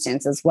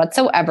circumstances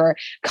whatsoever,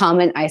 come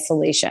in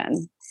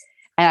isolation.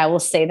 And I will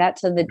say that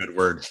to the good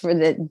word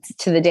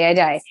to the day I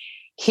die.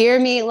 Hear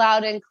me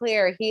loud and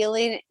clear.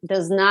 Healing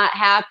does not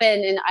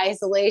happen in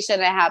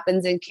isolation. It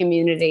happens in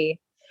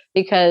community,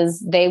 because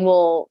they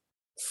will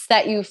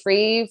set you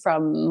free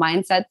from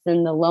mindsets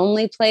in the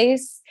lonely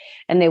place,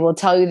 and they will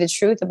tell you the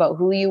truth about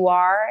who you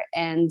are.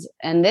 And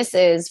this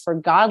is for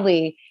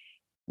godly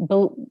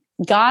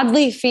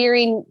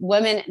fearing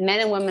women,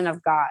 men and women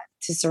of God,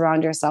 to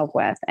surround yourself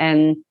with.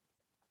 And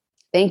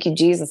thank you,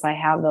 Jesus, I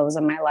have those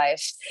in my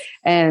life.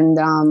 And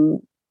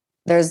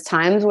there's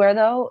times where,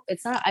 though,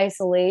 it's not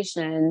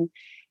isolation.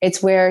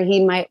 It's where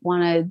he might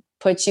want to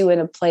put you in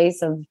a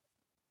place of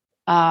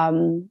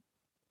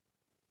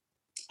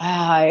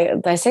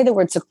I say the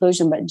word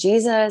seclusion, but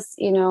Jesus,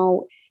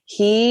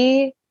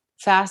 he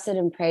fasted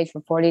and prayed for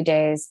 40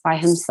 days by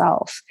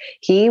himself.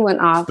 He went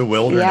off the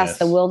wilderness. Yes,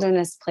 the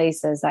wilderness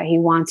places that he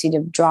wants you to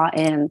draw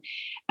in.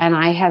 And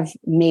I have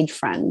made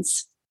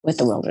friends with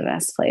the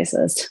wilderness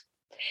places.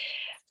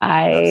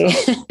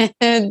 Awesome.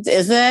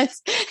 Is it?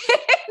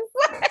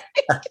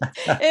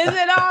 Is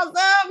it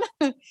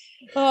awesome?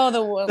 Oh,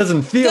 the world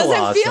doesn't feel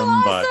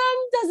awesome. But...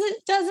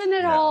 doesn't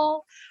it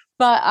all?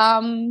 But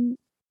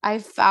I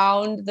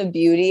found the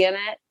beauty in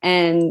it.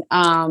 And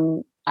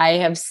I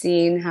have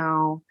seen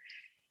how,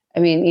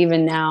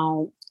 even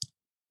now,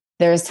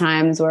 there's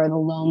times where the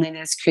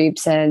loneliness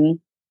creeps in.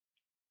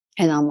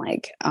 And I'm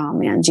like, oh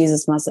man,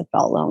 Jesus must have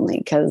felt lonely,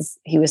 because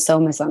he was so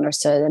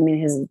misunderstood.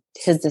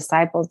 His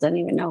disciples didn't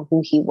even know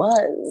who he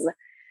was.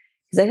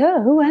 He's like,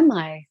 oh, who am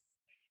I?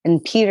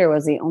 And Peter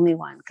was the only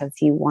one, because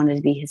he wanted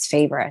to be his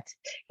favorite.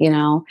 He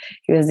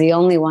was the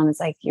only one that's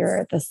like,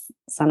 you're the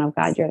Son of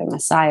God, you're the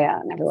Messiah.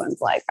 And everyone's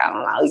like, I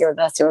don't know, you're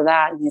this, you're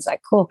that. And he's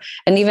like, cool.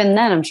 And even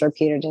then, I'm sure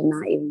Peter did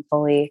not even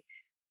fully,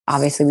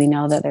 obviously we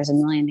know that there's a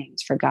million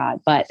names for God,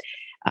 but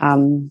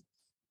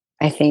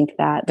I think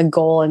that the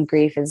goal in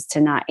grief is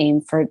to not aim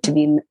for it to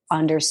be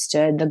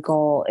understood. The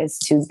goal is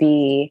to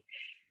be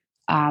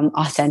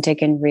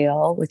authentic and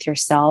real with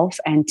yourself,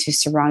 and to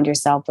surround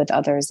yourself with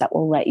others that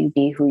will let you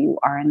be who you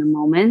are in the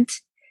moment,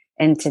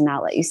 and to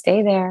not let you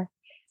stay there.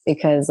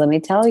 Because let me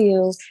tell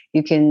you,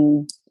 you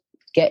can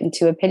get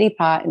into a pity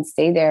pot and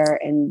stay there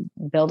and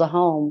build a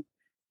home.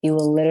 You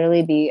will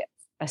literally be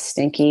a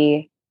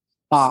stinky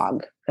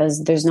bog,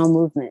 because there's no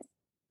movement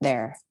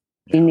there.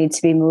 You need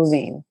to be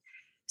moving.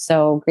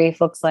 So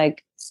grief looks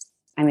like,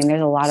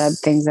 there's a lot of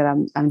things that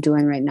I'm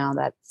doing right now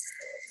that,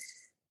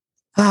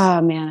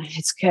 oh man,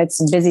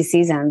 it's a busy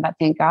season, but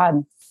thank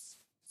God,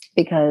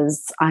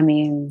 because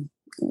my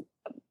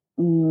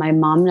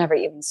mom never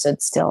even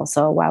stood still.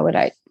 So why would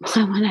I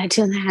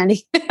do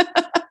that?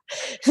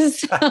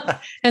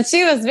 And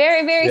she was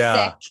very, very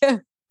sick.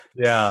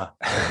 Yeah.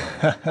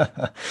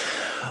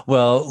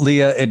 Well,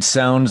 Leah, it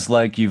sounds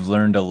like you've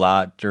learned a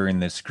lot during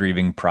this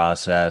grieving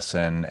process,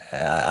 and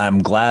I'm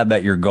glad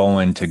that you're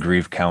going to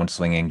grief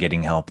counseling and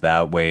getting help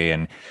that way.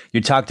 And you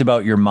talked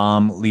about your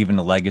mom leaving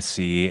a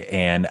legacy,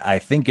 and I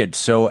think it's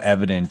so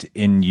evident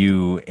in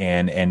you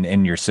and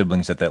in your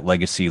siblings that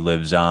legacy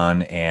lives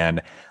on.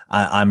 And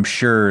I'm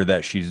sure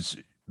that she's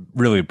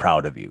really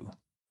proud of you.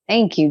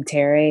 Thank you,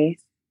 Terry.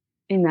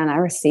 Amen. I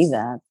receive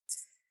that.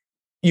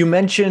 You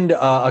mentioned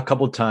a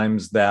couple of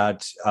times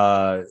that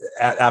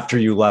after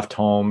you left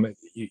home,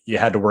 you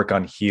had to work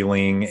on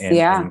healing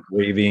and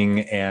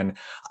grieving. And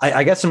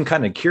I guess I'm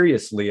kind of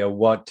curious, Leah,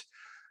 what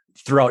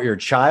throughout your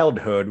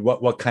childhood,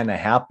 what kind of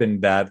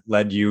happened that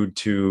led you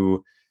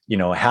to,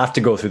 have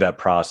to go through that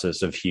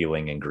process of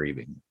healing and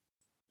grieving?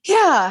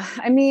 Yeah.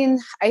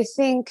 I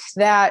think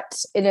that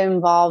it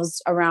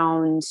involves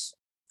around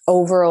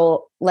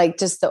overall, like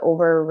just the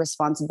over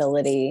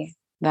responsibility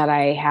that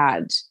I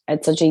had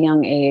at such a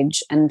young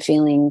age, and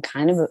feeling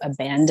kind of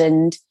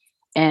abandoned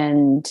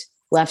and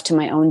left to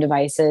my own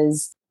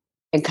devices,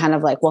 and kind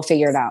of like, well,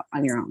 figure it out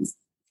on your own.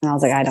 And I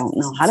was like, I don't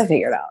know how to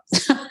figure it out.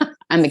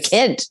 I'm a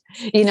kid,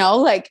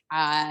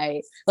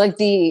 I like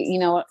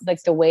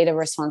the weight of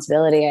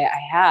responsibility I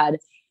had.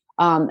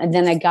 And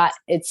then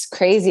it's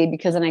crazy,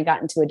 because then I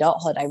got into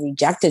adulthood. I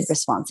rejected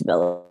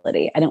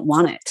responsibility. I didn't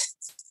want it.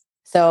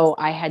 So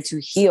I had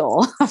to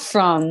heal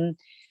from,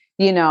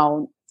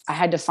 I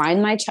had to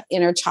find my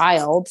inner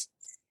child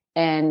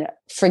and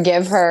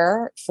forgive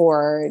her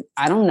for,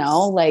 I don't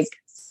know, I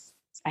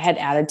had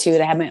attitude,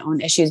 I had my own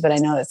issues, but I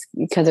know it's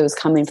because it was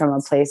coming from a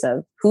place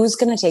of who's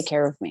going to take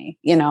care of me,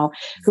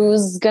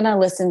 who's going to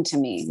listen to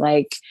me.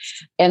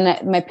 And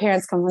that my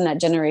parents come from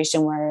that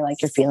generation where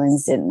your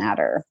feelings didn't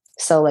matter.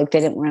 So they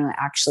didn't want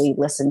to actually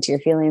listen to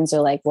your feelings,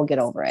 or we'll get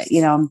over it,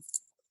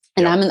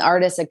 And I'm an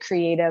artist, a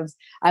creative.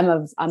 I'm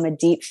a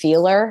deep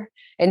feeler.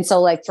 And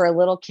so for a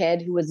little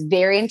kid who was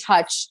very in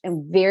touch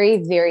and very,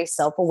 very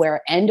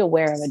self-aware and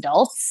aware of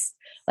adults,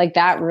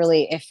 that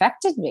really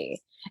affected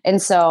me.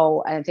 And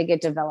so I think it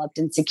developed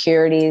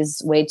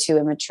insecurities way too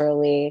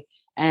immaturely.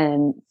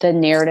 And the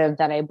narrative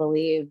that I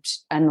believed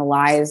and the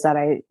lies that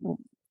I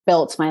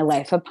built my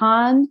life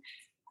upon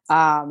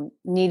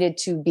needed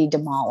to be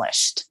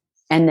demolished.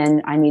 And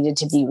then I needed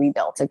to be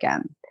rebuilt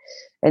again.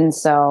 And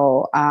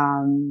so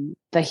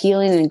the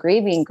healing and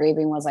grieving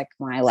was like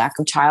my lack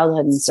of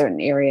childhood in certain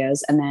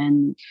areas. And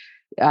then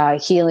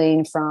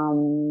healing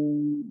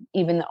from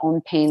even the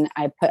own pain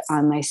I put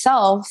on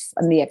myself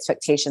and the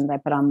expectations I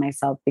put on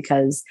myself,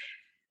 because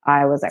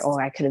I was like, oh,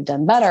 I could have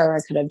done better. I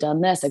could have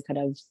done this. I could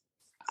have,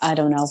 I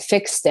don't know,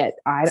 fixed it.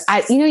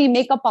 You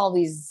make up all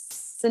these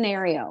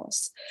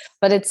scenarios,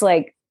 but it's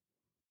like,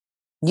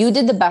 you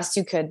did the best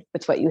you could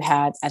with what you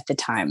had at the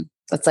time.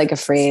 That's like a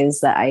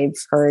phrase that I've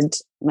heard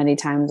many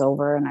times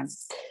over. And I've,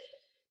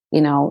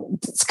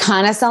 it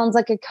kind of sounds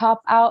like a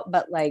cop out,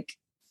 but like,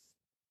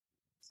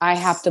 I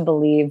have to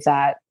believe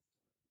that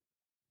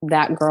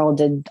that girl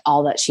did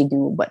all that she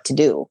knew what to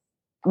do.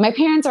 My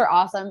parents are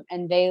awesome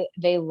and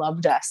they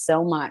loved us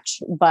so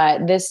much,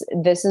 but this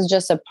is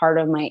just a part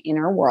of my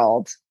inner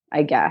world,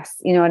 I guess.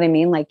 You know what I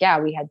mean? Like, yeah,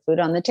 we had food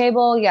on the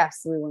table.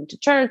 Yes, we went to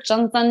church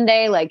on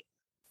Sunday. Like,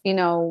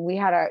 we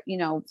had our,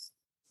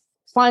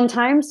 fun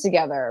times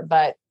together,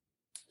 but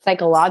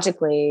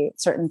psychologically,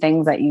 certain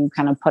things that you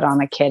kind of put on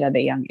a kid at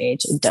a young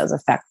age, it does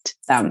affect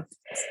them.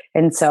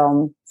 And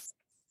so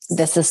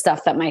this is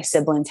stuff that my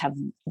siblings have,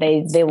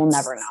 they will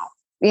never know.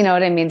 You know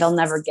what I mean? They'll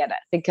never get it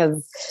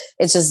because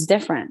it's just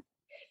different.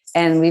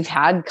 And we've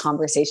had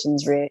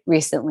conversations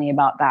recently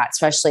about that,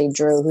 especially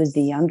Drew, who's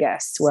the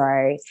youngest,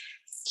 where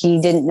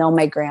he didn't know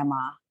my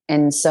grandma.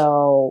 And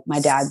so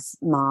my dad's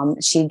mom,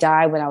 she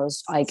died when I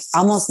was like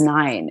almost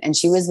 9, and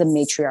she was the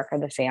matriarch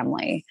of the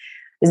family.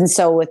 And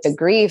so with the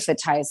grief, it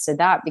ties to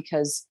that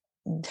because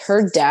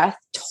her death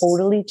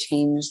totally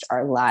changed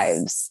our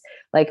lives.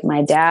 Like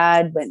my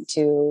dad went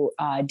to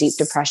deep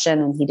depression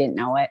and he didn't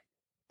know it.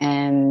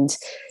 And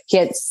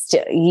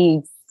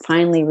he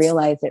finally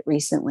realized it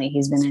recently.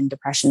 He's been in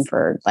depression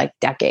for like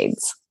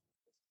decades.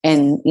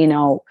 And,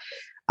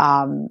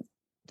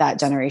 that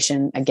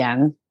generation,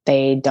 again,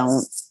 they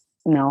don't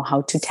know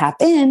how to tap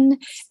in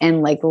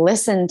and like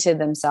listen to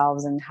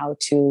themselves and how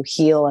to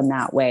heal in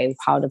that way,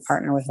 how to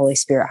partner with Holy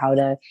Spirit, how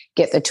to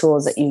get the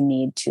tools that you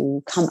need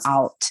to come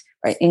out,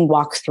 right, and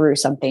walk through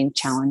something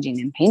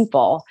challenging and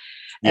painful.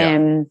 Yeah.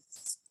 And,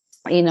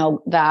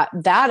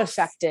 that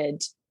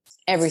affected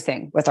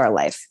everything with our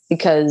life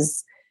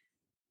because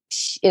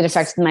it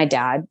affected my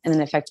dad and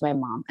then affected my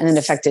mom and then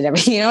affected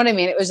everything. You know what I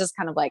mean? It was just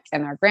kind of like,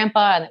 and our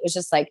grandpa, and it was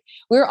just like,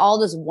 we were all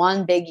just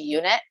one big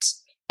unit.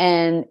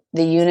 And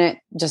the unit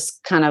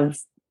just kind of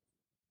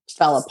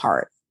fell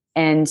apart.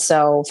 And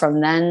so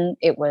from then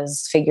it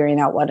was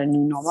figuring out what a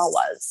new normal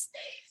was.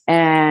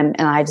 And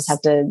I just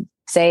have to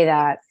say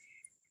that,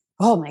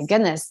 oh my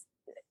goodness,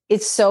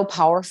 it's so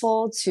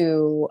powerful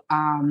to,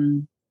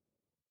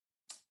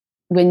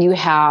 when you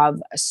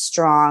have a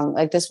strong,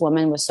 like this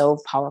woman was so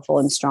powerful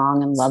and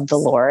strong and loved the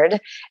Lord.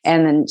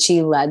 And then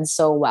she led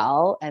so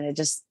well. And it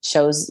just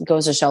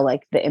goes to show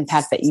like the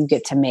impact that you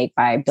get to make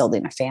by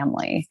building a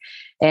family.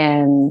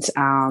 And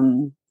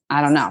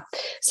I don't know.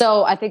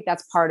 So I think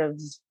that's part of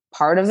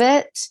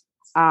it.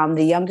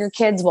 The younger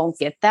kids won't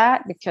get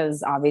that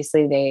because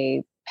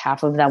obviously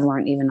half of them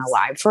weren't even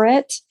alive for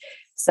it.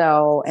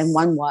 So, and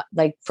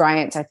like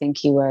Bryant, I think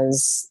he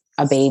was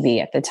a baby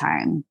at the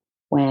time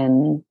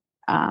when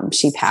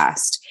she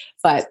passed.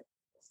 But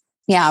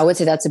yeah, I would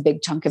say that's a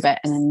big chunk of it.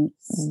 And then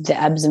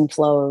the ebbs and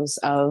flows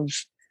of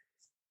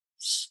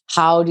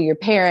how do your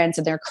parents,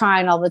 and they're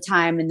crying all the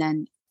time. And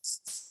then,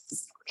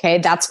 okay,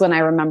 that's when I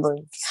remember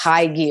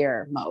high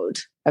gear mode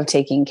of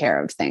taking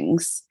care of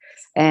things.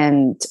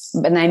 And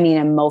I mean,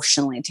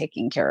 emotionally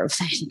taking care of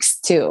things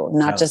too,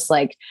 not just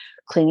like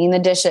cleaning the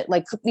dishes,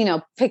 like,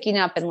 picking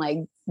up and like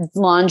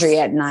laundry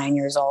at 9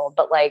 years old,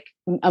 but like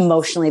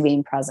emotionally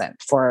being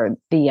present for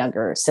the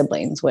younger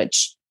siblings,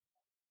 which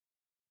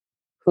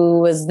who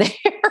was there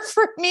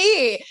for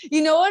me?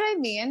 You know what I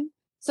mean?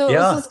 So it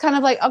was just kind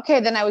of like, okay,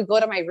 then I would go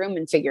to my room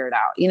and figure it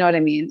out. You know what I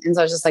mean? And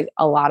so it's just like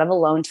a lot of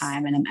alone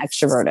time, and I'm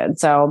extroverted.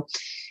 So,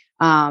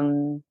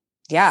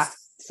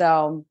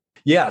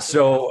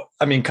 So,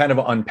 I mean, kind of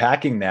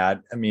unpacking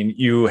that, I mean,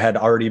 you had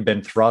already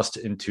been thrust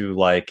into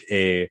like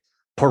a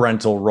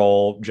parental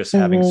role, just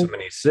having so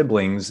many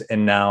siblings.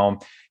 And now,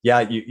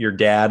 your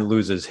dad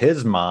loses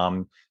his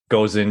mom,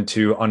 goes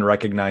into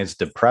unrecognized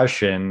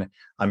depression.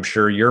 I'm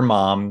sure your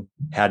mom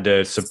had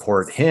to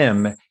support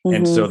him. Mm-hmm.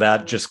 And so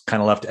that just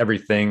kind of left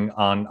everything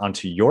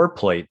onto your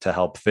plate to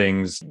help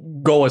things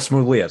go as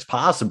smoothly as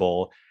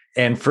possible.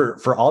 And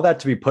for all that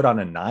to be put on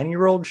a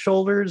 9-year-old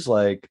shoulders,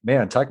 like,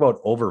 man, talk about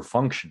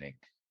over-functioning.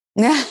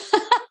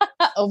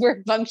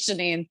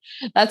 Over-functioning.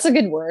 That's a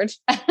good word.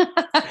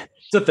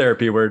 It's a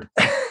therapy word.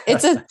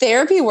 It's a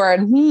therapy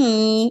word.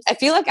 I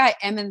feel like I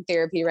am in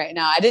therapy right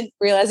now. I didn't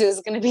realize it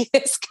was going to be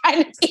this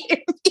kind of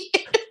interview.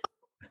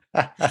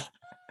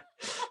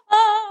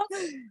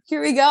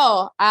 Here we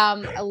go.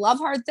 I love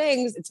hard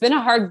things. It's been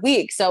a hard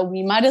week, so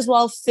we might as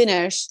well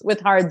finish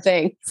with hard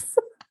things.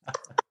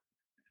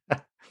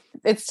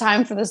 It's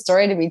time for the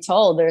story to be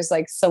told. There's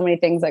like so many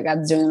things that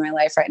God's doing in my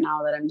life right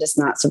now that I'm just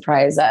not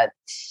surprised that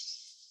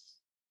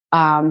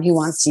he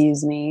wants to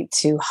use me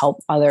to help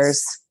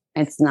others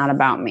It's not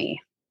about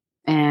me.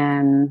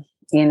 And,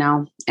 you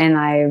know,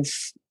 and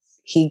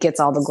he gets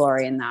all the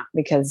glory in that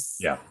because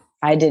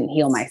I didn't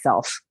heal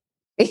myself.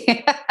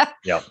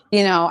 Yeah.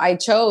 You know, I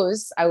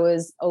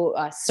was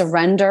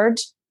surrendered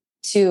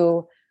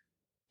to,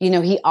 you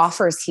know, he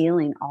offers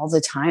healing all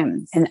the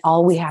time and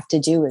all we have to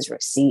do is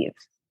receive.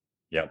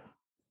 Yep.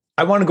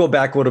 I want to go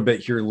back a little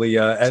bit here,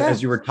 Leah. Sure.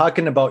 As you were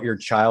talking about your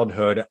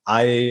childhood,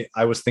 I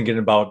was thinking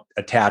about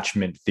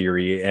attachment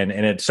theory, and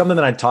it's something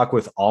that I talk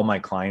with all my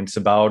clients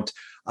about.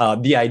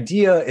 The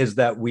idea is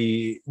that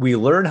we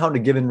learn how to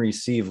give and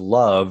receive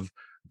love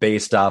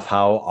based off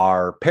how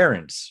our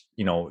parents,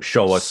 you know,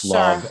 show us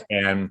love,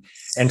 and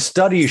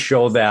studies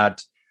show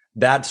that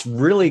that's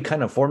really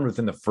kind of formed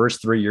within the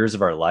first 3 years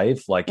of our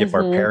life. Like if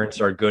our parents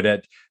are good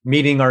at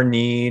meeting our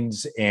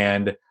needs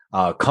and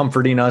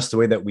comforting us the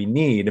way that we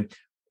need,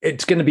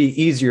 it's going to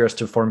be easier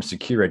to form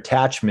secure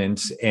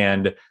attachments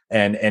and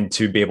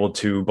to be able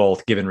to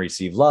both give and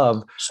receive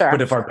love.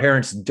 But if our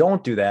parents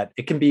don't do that,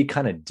 it can be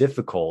kind of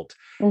difficult.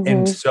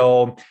 And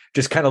so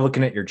just kind of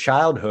looking at your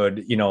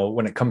childhood, you know,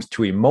 when it comes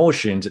to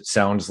emotions, it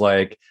sounds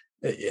like,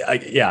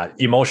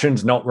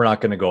 emotions, no, we're not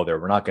going to go there.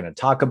 We're not going to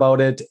talk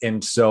about it.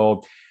 And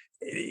so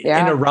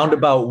in a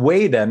roundabout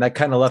way, then that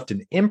kind of left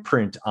an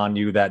imprint on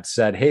you that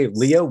said, hey,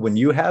 Leah, when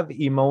you have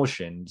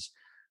emotions,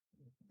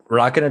 we're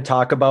not going to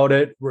talk about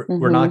it.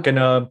 We're not going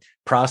to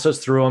process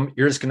through them.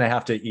 You're just going to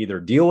have to either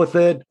deal with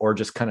it or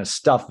just kind of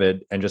stuff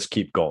it and just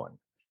keep going.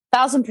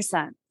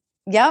 1,000%.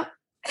 Yep.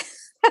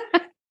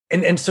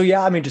 And so,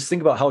 I mean, just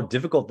think about how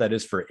difficult that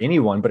is for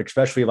anyone, but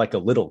especially like a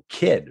little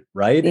kid,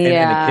 right? And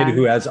a kid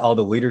who has all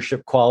the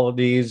leadership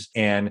qualities.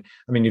 And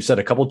I mean, you've said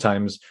a couple of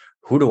times,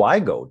 who do I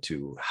go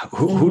to?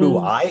 Who do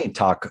I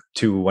talk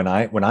to when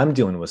I'm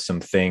dealing with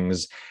some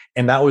things?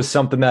 And that was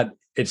something that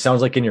it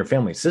sounds like in your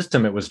family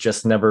system, it was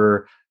just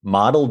never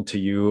modeled to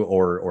you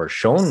or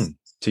shown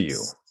to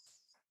you.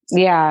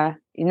 Yeah,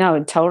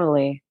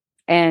 totally.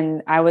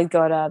 And I would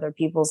go to other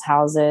people's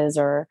houses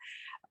or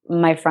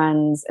my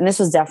friends, and this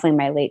was definitely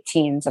my late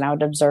teens, and I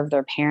would observe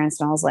their parents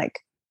and I was like,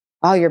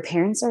 oh, your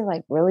parents are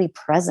like really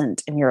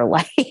present in your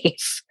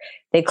life.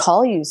 They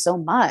call you so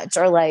much.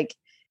 Or like,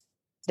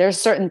 there's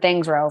certain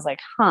things where I was like,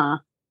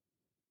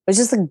 it's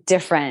just like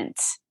different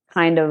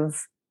kind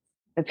of,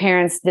 the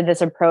parents did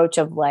this approach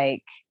of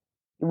like,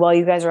 well,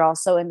 you guys are all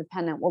so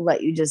independent. We'll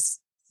let you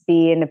just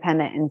be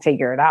independent and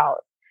figure it out.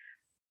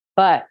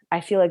 But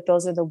I feel like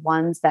those are the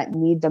ones that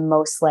need the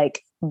most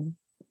like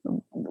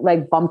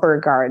bumper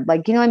guard,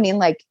 like, you know what I mean?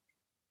 Like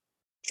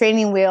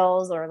training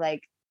wheels or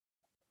like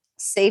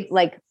safe,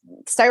 like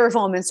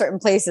styrofoam in certain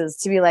places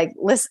to be like,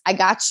 listen, I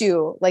got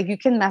you. Like you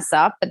can mess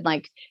up and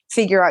like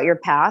figure out your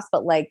path,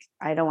 but like,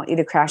 I don't want you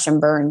to crash and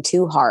burn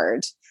too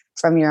hard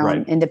from your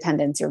own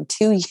independence. You're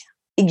too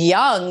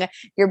young.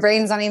 Your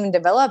brain's not even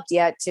developed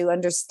yet to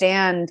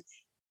understand,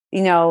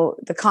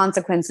 the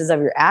consequences of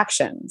your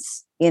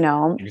actions,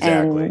 Exactly.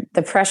 and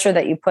the pressure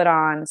that you put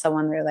on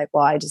someone where you're like,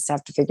 well, I just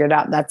have to figure it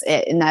out. That's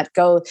it. And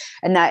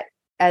that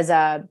as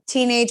a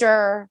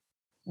teenager,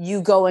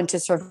 you go into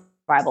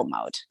survival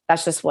mode.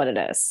 That's just what it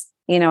is.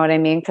 You know what I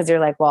mean? Because you're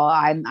like, well,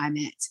 I'm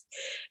it.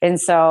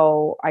 And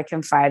so I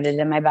confided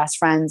in my best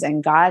friends,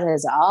 and God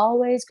has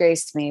always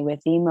graced me with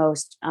the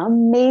most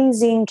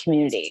amazing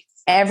community.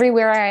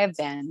 Everywhere I have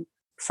been,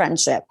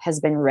 friendship has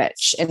been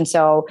rich. And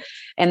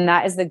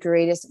that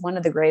is one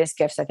of the greatest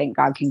gifts I think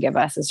God can give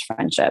us is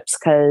friendships,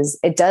 because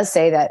it does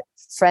say that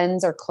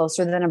friends are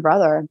closer than a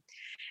brother.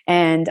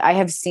 And I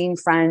have seen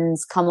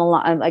friends come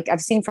along, like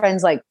I've seen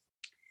friends like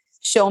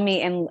show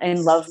me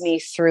and love me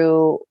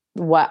through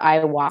what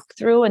I walk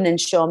through, and then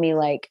show me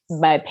like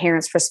my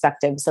parents'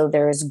 perspective. So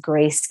there is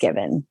grace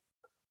given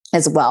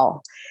as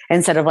well,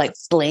 instead of like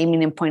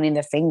blaming and pointing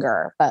the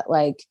finger. But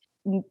like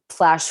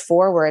flash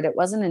forward, it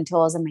wasn't until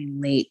I was in my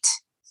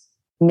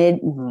mid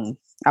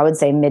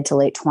to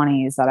late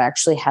 20s that I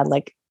actually had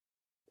like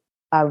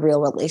a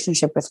real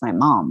relationship with my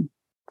mom.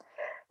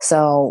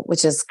 So,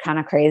 which is kind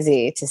of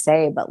crazy to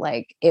say, but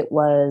like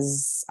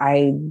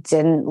I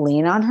didn't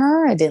lean on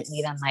her. I didn't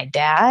lean on my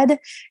dad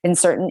in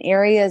certain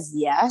areas.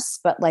 Yes.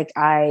 But like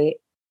I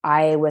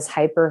was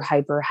hyper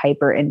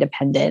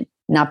independent,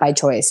 not by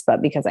choice,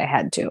 but because I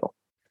had to.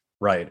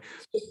 Right.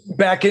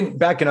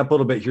 Backing up a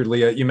little bit here,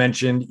 Leah, you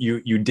mentioned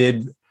you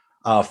did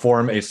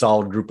form a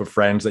solid group of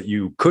friends that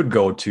you could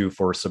go to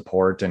for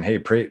support, and hey,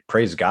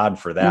 praise God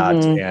for that.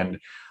 And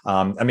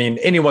I mean,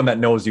 anyone that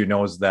knows you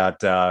knows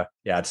that,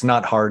 it's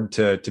not hard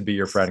to be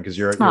your friend, because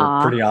you're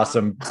a pretty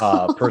awesome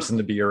person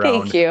to be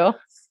around. Thank you.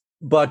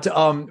 But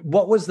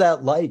what was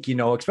that like,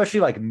 especially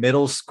like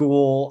middle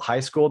school, high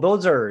school?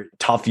 Those are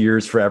tough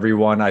years for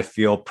everyone. I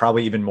feel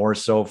probably even more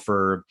so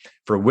for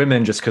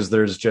women, just because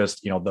there's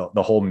just,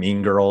 the whole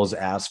Mean Girls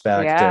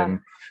aspect and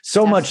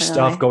so much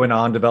stuff going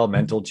on,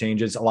 developmental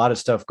changes, a lot of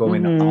stuff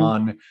going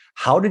on.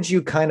 How did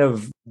you kind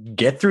of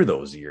get through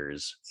those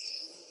years?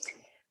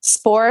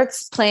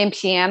 Sports, playing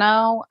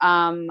piano.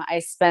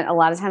 I spent a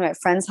lot of time at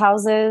friends'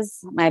 houses.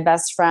 My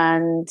best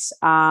friend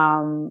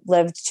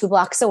lived 2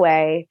 blocks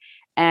away.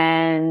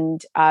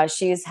 and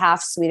she's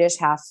half Swedish,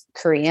 half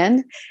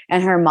Korean,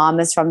 and her mom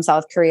is from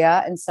South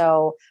Korea. And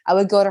so I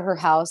would go to her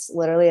house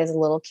literally as a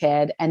little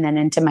kid and then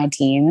into my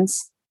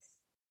teens,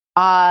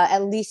 at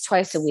least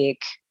twice a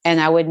week. And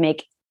I would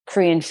make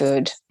Korean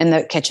food in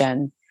the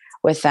kitchen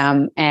with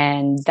them.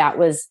 And that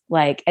was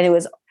like, and it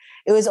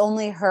was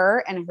only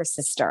her and her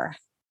sister,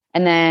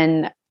 and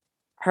then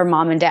her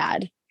mom and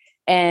dad.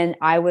 And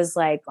I was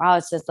like, wow,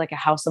 it's just like a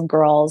house of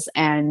girls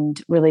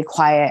and really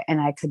quiet. And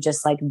I could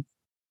just like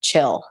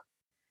chill,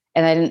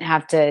 and I didn't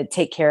have to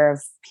take care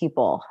of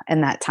people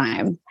in that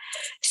time.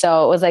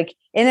 So it was like,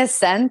 in a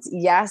sense,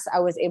 yes, I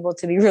was able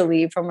to be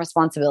relieved from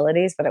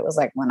responsibilities, but it was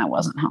like when I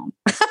wasn't home.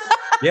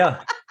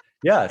 Yeah.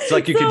 Yeah. It's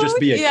like you could just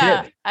be a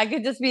kid. I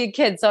could just be a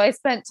kid. So I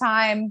spent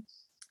time,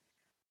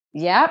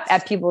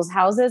 at people's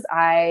houses.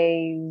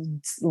 A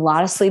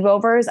lot of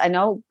sleepovers. I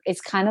know it's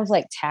kind of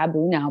like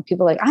taboo now.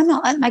 People are like, I'm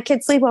not letting my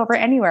kids sleep over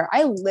anywhere.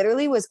 I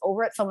literally was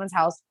over at someone's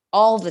house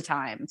all the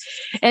time.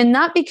 And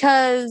not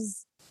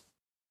because,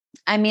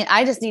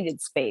 I just needed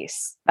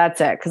space.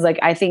 That's it. Cause like,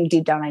 I think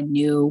deep down I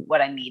knew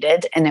what I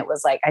needed. And it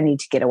was like, I need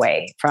to get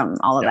away from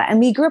all of that. And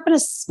we grew up in a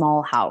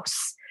small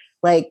house,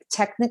 like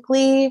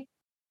technically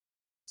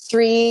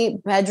 3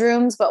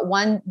 bedrooms, but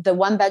the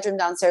one bedroom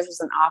downstairs was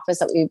an office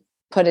that we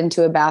put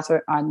into a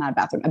bathroom, not a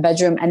bathroom, a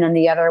bedroom. And then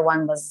the other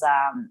one was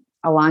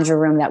a laundry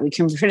room that we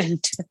converted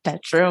into a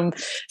bedroom.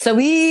 So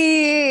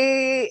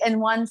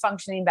and one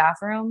functioning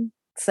bathroom.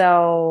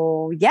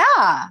 So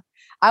yeah,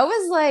 I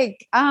was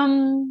like,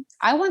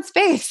 I want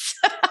space.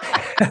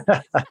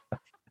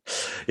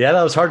 Yeah,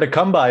 that was hard to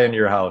come by in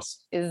your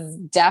house. Is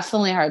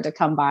definitely hard to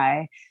come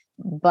by.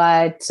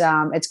 But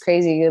it's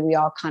crazy. We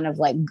all kind of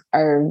like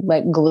are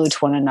like glued to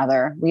one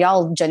another. We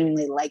all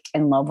genuinely like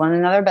and love one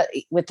another, but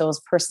with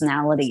those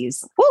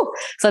personalities,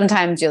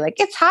 sometimes you're like,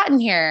 it's hot in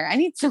here. I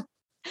need some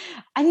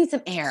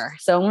air.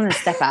 So I'm going to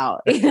step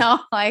out,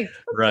 like,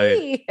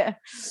 right. Right.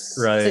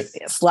 So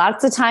it's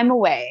lots of time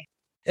away.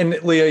 And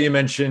Leah, you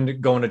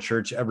mentioned going to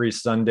church every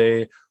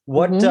Sunday.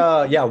 What,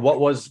 what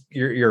was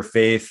your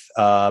faith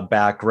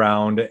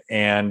background,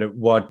 and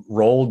what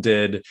role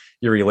did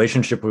your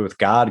relationship with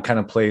God kind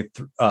of play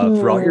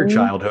throughout your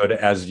childhood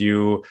as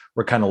you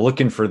were kind of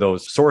looking for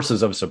those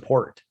sources of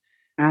support?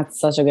 That's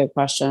such a good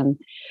question.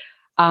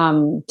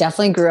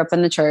 Definitely grew up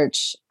in the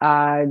church,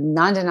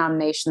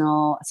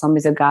 non-denominational,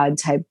 Assemblies of God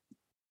type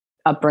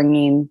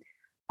upbringing,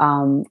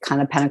 kind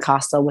of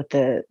Pentecostal with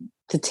the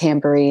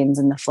tambourines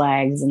and the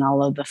flags and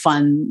all of the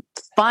fun,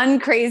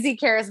 crazy,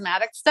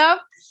 charismatic stuff.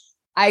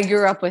 I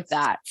grew up with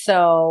that.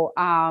 So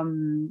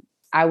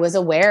I was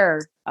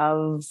aware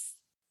of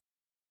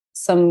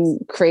some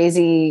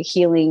crazy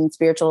healing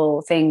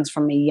spiritual things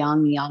from a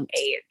young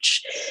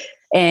age.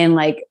 And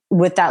like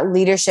with that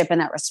leadership and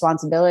that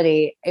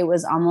responsibility, it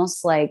was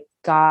almost like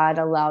God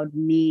allowed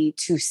me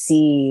to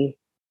see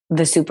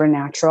the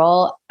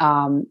supernatural,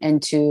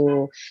 and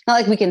to, not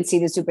like we can see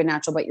the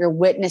supernatural, but you're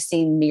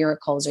witnessing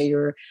miracles, or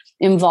you're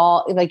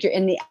involved, like you're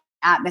in the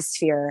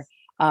atmosphere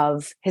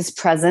of his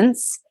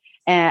presence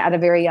at a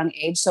very young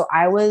age. So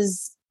I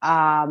was,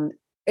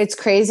 it's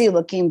crazy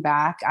looking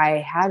back. I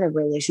had a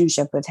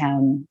relationship with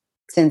him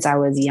since I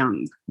was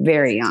young,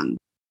 very young.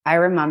 I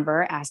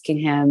remember asking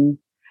him,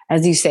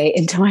 as you say,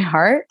 into my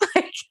heart.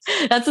 Like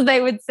that's what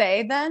they would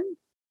say then.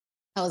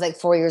 I was like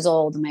 4 years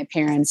old, and my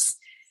parents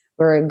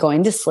were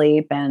going to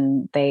sleep,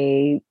 and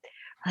they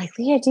were like,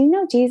 Leah, do you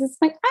know Jesus?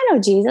 I'm like, I know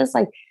Jesus.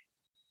 Like,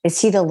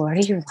 is he the Lord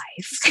of your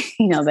life?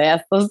 They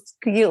ask those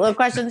cute little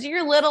questions.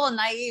 You're little and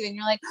naive, and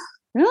you're like,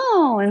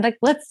 no. And like,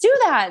 let's do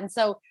that. And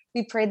so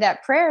we prayed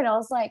that prayer, and I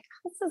was like,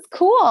 this is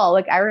cool.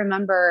 Like, I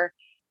remember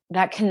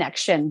that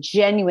connection,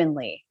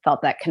 genuinely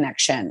felt that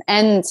connection.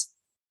 And,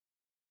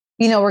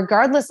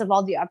 regardless of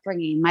all the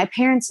upbringing, my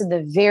parents did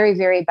the very,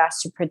 very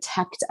best to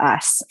protect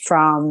us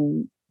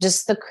from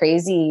just the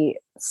crazy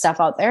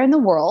stuff out there in the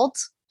world,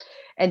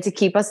 and to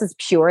keep us as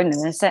pure and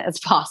innocent as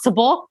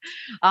possible.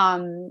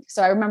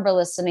 So I remember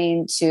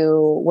listening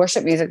to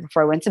worship music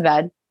before I went to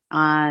bed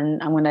on,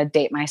 I'm going to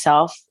date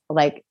myself,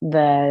 like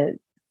the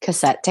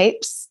cassette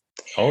tapes.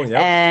 Oh,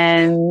 yeah.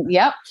 And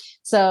yep.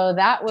 So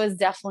that was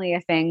definitely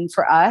a thing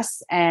for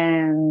us,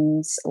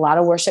 and a lot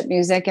of worship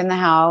music in the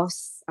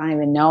house. I don't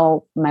even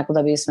know Michael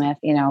W. Smith,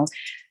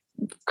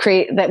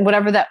 create that,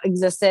 whatever that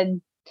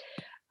existed.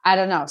 I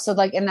don't know. So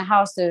like in the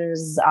house,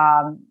 there's,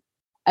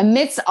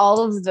 amidst all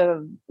of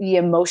the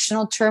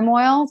emotional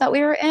turmoil that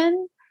we were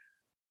in,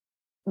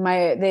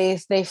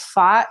 they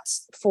fought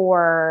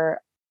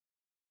for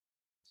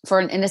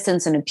an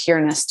innocence and a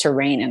pureness to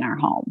reign in our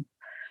home.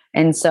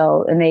 And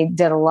they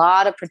did a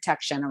lot of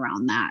protection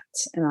around that.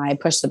 And I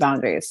pushed the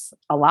boundaries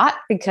a lot,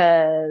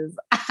 because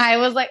I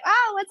was like,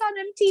 oh, what's on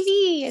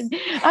MTV?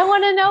 And I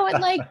want to know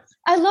what, like,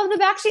 I love the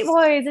Backstreet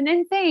Boys and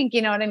NSYNC,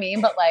 you know what I mean?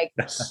 But like,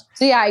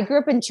 so yeah, I grew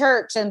up in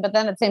church, but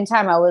then at the same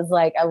time, I was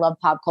like, I love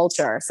pop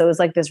culture. So it was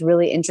like this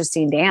really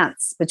interesting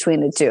dance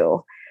between the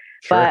two.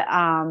 Sure. But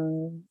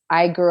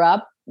I grew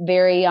up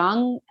very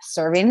young,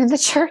 serving in the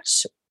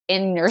church,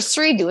 in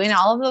nursery, doing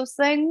all of those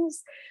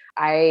things.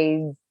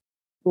 I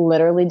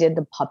literally did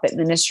the puppet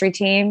ministry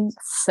team.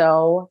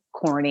 So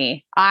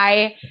corny.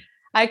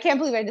 I can't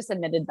believe I just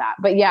admitted that.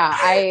 But yeah,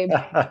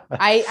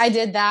 I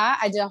did that.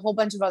 I did a whole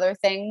bunch of other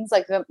things,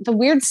 like the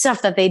weird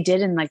stuff that they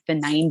did in like the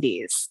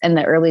 90s and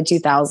the early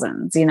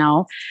 2000s, you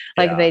know,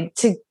 like they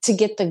to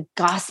get the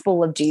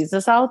gospel of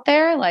Jesus out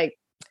there. Like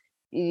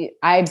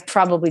I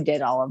probably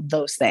did all of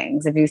those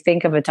things. If you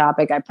think of a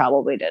topic, I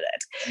probably did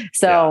it.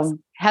 So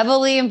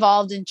heavily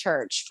involved in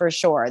church for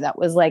sure. That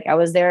was like, I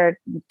was there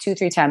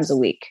 2-3 times a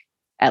week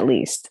at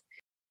least.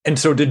 And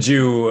so did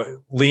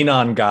you lean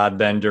on God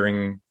then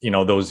during,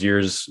 those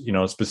years,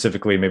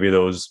 specifically maybe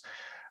those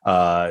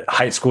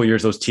high school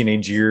years, those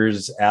teenage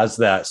years as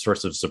that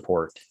source of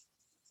support?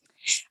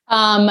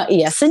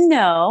 Yes and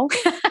no.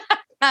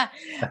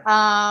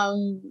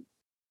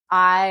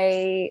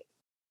 I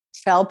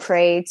fell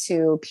prey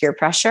to peer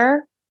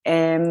pressure.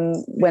 And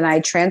when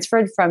I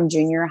transferred from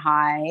junior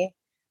high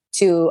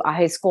to a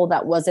high school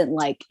that wasn't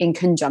like in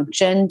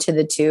conjunction to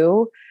the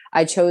two,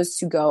 I chose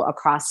to go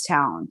across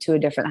town to a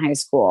different high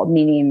school,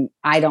 meaning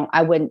I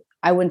wouldn't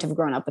have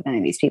grown up with any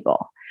of these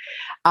people.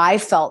 I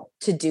felt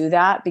to do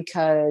that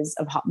because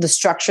of the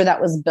structure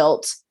that was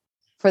built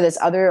for this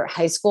other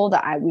high school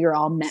that we were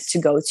all meant to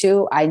go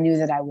to. I knew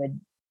that I would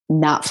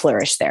not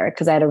flourish there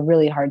because I had a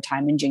really hard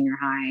time in junior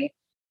high.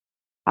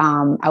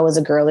 I was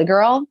a girly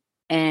girl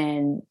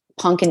and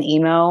punk and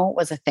emo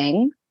was a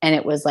thing. And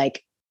it was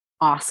like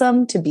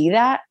awesome to be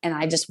that. And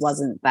I just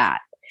wasn't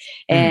that.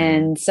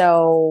 And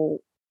so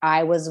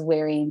I was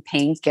wearing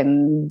pink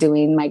and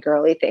doing my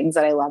girly things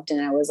that I loved.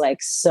 And I was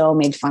like, so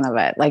made fun of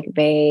it. Like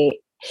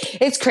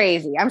it's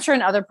crazy. I'm sure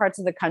in other parts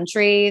of the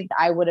country,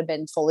 I would have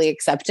been fully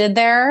accepted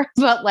there,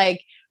 but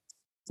like,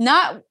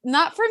 not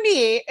for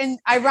me. And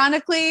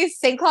ironically,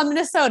 St. Cloud,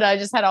 Minnesota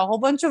just had a whole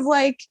bunch of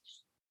like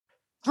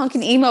punk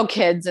and emo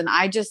kids. And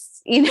I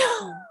just,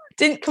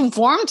 didn't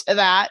conform to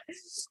that.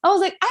 I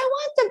was like, I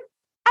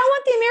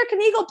want the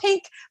American Eagle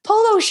pink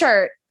polo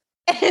shirt.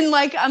 And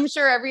like, I'm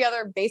sure every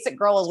other basic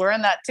girl was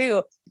wearing that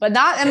too, but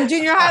not in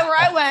junior high where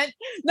I went.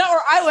 Not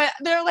where I went.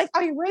 They're like,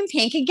 are you wearing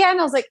pink again?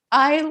 I was like,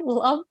 I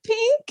love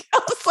pink. I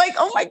was like,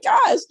 oh my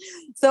gosh.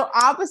 So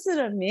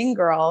opposite of Mean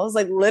Girls,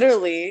 like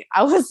literally,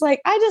 I was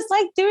like, I just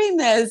like doing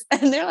this.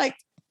 And they're like,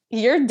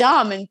 you're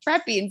dumb and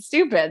preppy and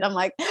stupid. I'm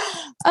like,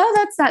 oh,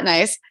 that's not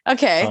nice.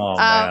 Okay.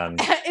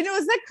 And it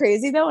was that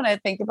crazy though when I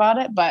think about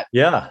it. But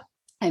yeah,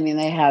 I mean,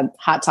 they had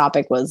Hot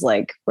Topic was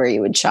like where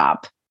you would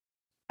shop.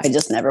 I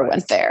just never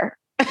went there.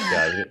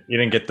 Yeah, you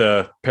didn't get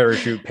the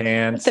parachute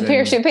pants.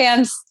 Parachute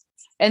pants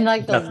and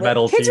like the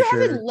metal kids t-shirt.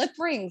 were having lip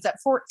rings at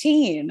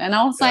 14. And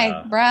I was like,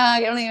 bruh,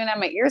 I don't even have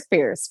my ears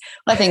pierced.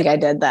 Well, I think I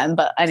did then,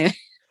 but anyway.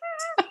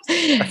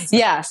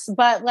 Yes.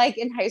 But like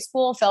in high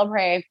school, fell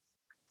prey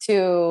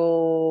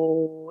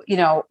to,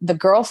 the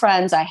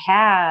girlfriends I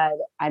had.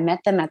 I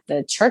met them at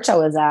the church I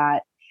was at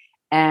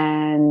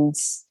and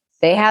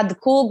they had the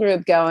cool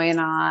group going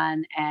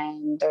on.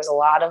 And there's a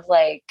lot of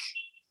like,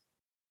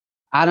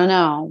 I don't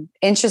know,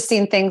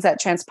 interesting things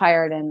that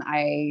transpired. And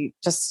I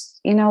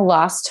just,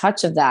 lost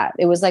touch of that.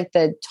 It was like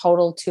the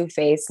total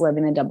two-faced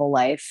living a double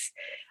life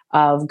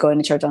of going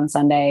to church on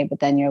Sunday, but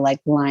then you're like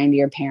lying to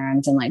your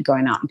parents and like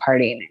going out and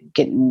partying and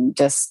getting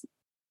just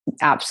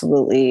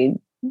absolutely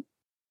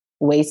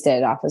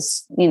wasted off of,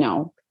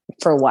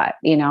 for what,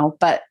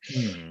 but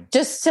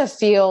just to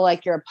feel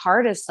like you're a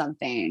part of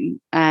something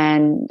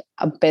and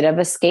a bit of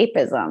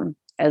escapism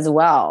as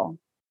well.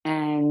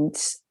 And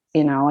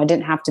I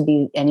didn't have to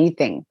be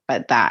anything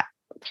but that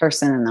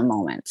person in the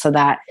moment.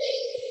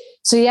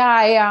 So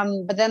yeah,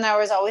 but then there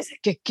was always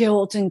like a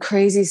guilt and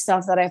crazy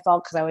stuff that I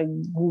felt because I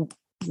would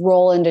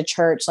roll into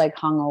church like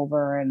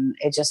hungover. And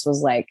it just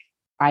was like,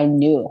 I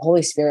knew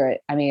Holy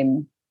Spirit. I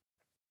mean,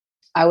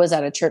 I was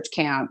at a church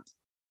camp.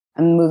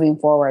 I'm moving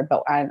forward,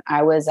 but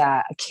I was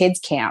at a kids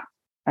camp.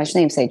 I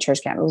shouldn't even say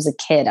church camp. It was a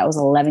kid. I was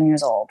 11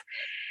 years old.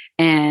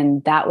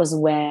 And that was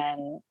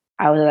when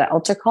I was at an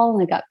altar call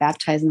and I got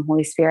baptized in the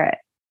Holy Spirit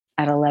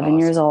at 11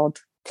 years old.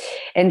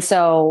 And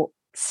so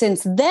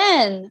since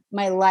then,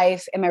 my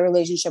life and my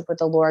relationship with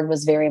the Lord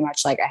was very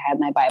much like I had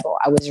my Bible.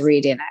 I was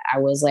reading it. I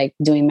was like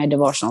doing my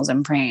devotionals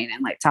and praying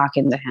and like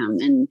talking to him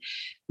and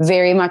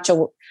very much it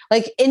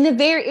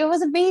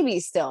was a baby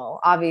still,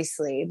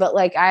 obviously, but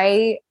like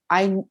I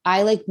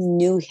like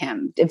knew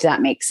him, if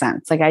that makes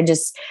sense. Like I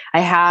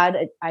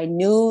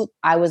knew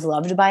I was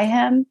loved by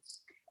him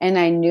and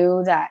I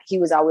knew that he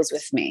was always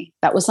with me.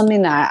 That was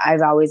something that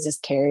I've always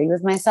just carried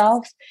with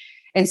myself.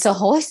 And so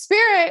Holy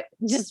Spirit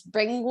just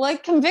bring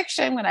like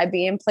conviction when I'd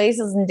be in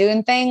places and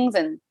doing things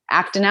and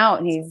acting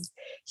out. And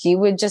he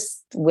would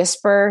just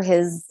whisper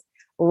his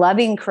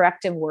loving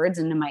corrective words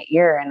into my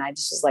ear. And I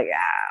just was like,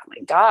 oh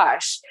my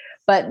gosh.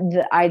 But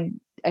I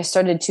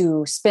started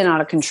to spin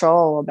out of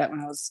control a little bit when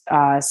I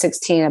was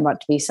 16,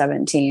 about to be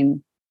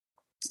 17.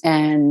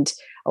 And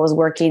I was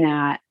working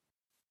at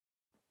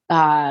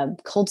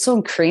Cold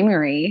Stone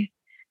Creamery.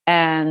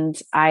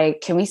 And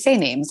can we say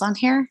names on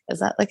here? Is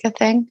that like a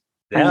thing?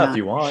 Yeah, if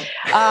you want.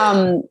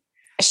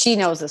 She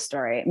knows the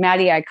story.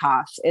 Maddie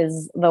Eichhoff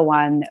is the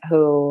one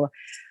who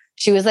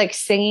she was like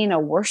singing a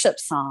worship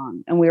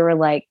song, and we were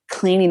like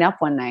cleaning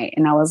up one night,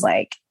 and I was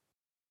like,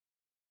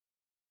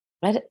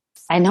 what?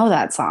 I know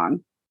that song.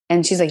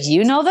 And she's like,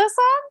 you know this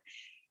song?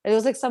 It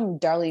was like some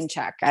Darlene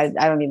Check. I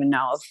don't even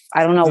know.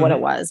 I don't know what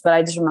it was, but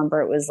I just remember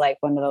it was like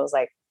one of those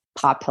like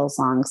pop hill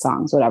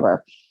songs,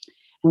 whatever.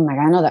 I'm like,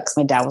 I know that because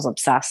my dad was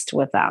obsessed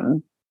with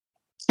them.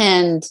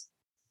 And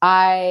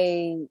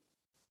I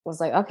was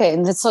like, okay.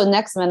 And so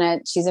next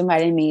minute she's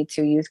inviting me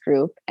to youth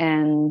group,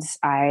 and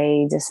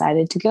I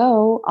decided to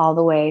go all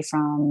the way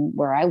from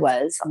where I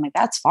was. I'm like,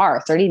 that's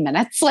far, 30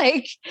 minutes,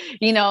 like,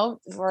 you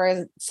know, for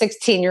a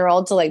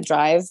 16-year-old to like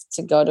drive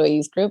to go to a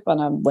youth group on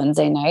a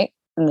Wednesday night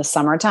in the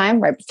summertime,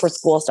 right before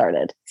school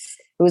started.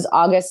 It was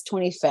August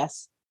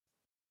 25th,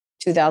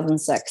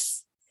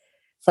 2006.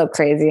 So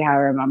crazy how I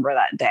remember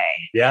that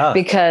day. Yeah.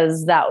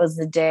 Because that was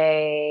the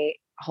day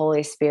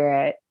Holy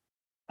Spirit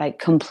like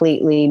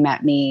completely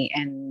met me,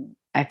 and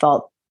I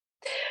felt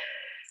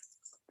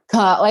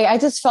like I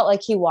just felt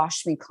like he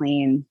washed me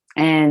clean,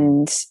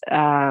 and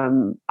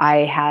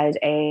I had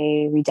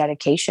a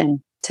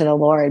rededication to the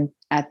Lord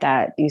at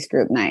that youth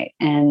group night,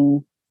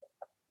 and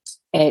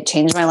it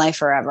changed my life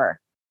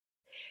forever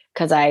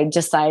because I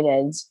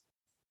decided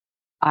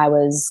I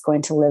was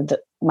going to live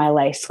my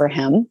life for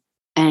him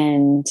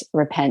and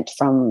repent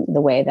from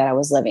the way that I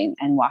was living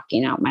and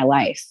walking out my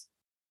life.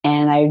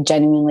 And I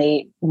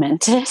genuinely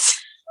meant it.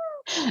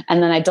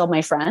 And then I told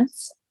my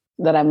friends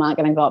that I'm not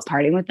going to go out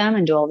partying with them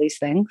and do all these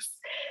things.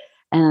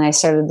 And then I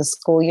started the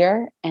school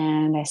year,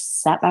 and I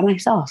sat by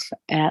myself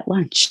at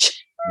lunch.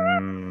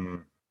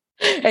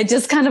 It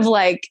just kind of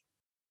like,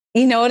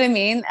 you know what I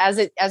mean? As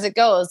it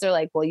goes, they're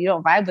like, well, you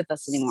don't vibe with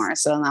us anymore.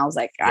 So then I was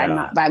like, I'm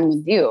not vibing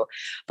with you.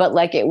 But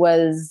like, it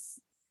was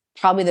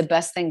probably the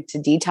best thing to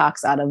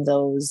detox out of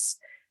those,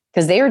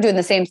 because they were doing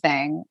the same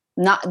thing.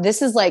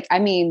 This is like, I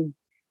mean,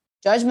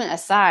 judgment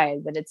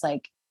aside, but it's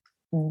like,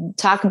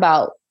 talk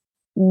about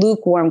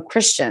lukewarm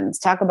Christians,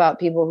 talk about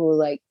people who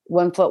like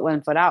 1 foot,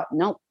 1 foot out.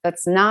 Nope,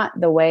 that's not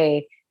the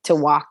way to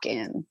walk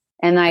in.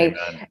 And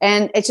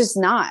and it's just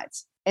not.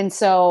 And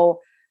so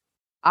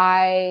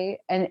and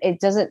it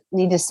doesn't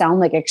need to sound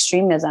like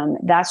extremism.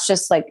 That's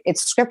just like,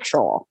 it's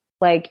scriptural.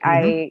 Like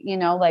and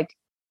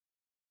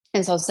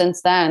so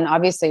since then,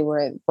 obviously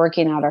we're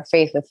working out our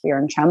faith with fear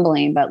and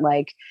trembling, but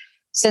like,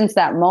 since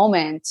that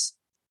moment,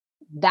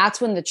 that's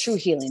when the true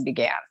healing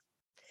began,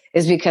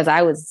 is because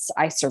I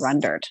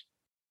surrendered,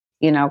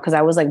 you know, because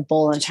I was like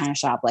bull in a china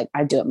shop. Like,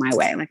 I do it my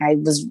way. Like I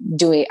was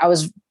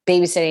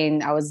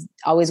babysitting. I was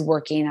always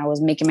working. I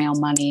was making my own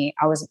money.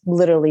 I was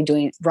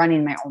literally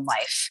running my own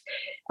life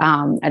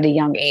at a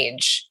young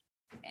age.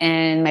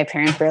 And my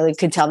parents barely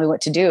could tell me what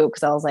to do,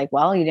 because I was like,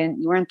 well, you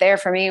weren't there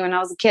for me when I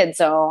was a kid.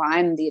 So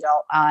I'm the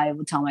adult. I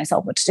will tell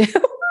myself what to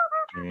do.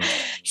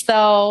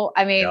 So,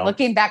 I mean,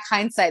 looking back,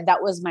 hindsight,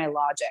 that was my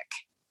logic.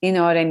 You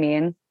know what I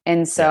mean?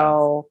 And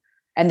so,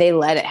 and they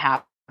let it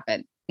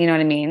happen. You know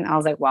what I mean? I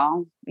was like,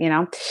 well, you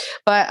know,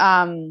 but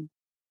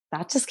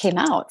that just came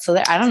out. So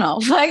I don't know.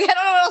 Like, I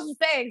don't know what else to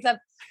say, except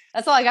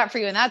that's all I got for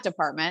you in that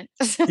department.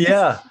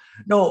 Yeah.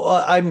 No,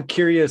 I'm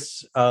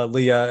curious,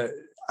 Leah.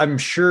 I'm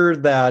sure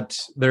that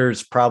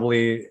there's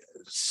probably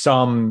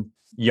some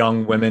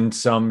young women,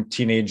 some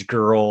teenage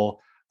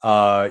girl,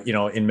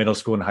 in middle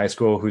school and high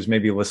school who's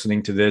maybe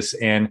listening to this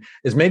and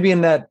is maybe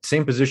in that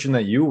same position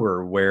that you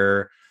were,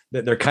 where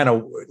they're kind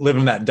of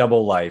living that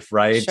double life,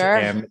 right? Sure.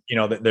 And,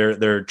 that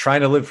they're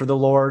trying to live for the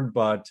Lord,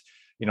 but,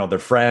 their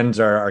friends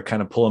are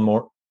kind of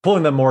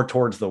pulling them more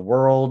towards the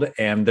world.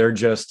 And they're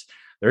just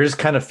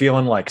kind of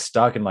feeling like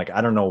stuck and like, I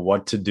don't know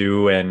what to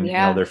do. And,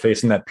 they're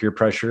facing that peer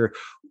pressure.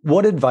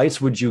 What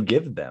advice would you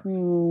give them?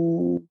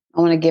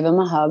 I want to give them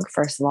a hug,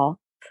 first of all.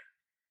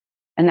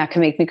 And that can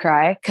make me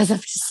cry, because I'm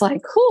just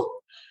like, whew,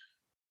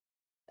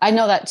 I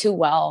know that too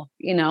well,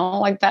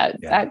 like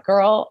that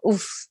girl,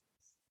 oof,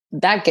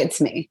 that gets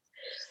me.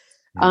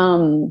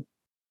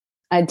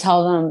 I'd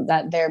tell them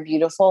that they're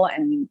beautiful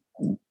and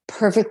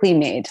perfectly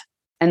made,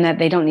 and that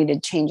they don't need to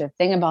change a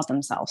thing about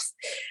themselves.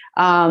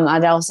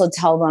 I'd also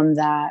tell them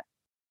that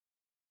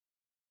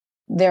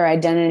their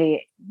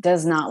identity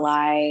does not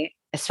lie,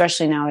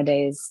 especially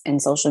nowadays, in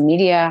social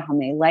media, how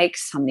many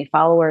likes, how many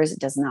followers. It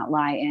does not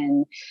lie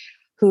in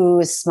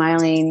who is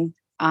smiling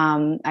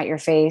at your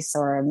face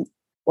or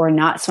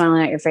not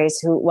smiling at your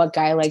face, what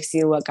guy likes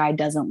you, what guy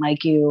doesn't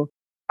like you.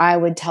 I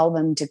would tell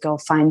them to go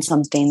find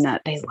something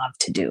that they love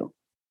to do,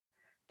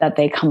 that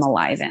they come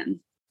alive in,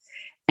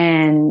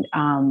 and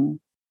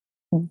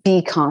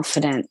be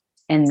confident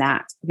in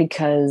that,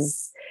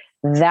 because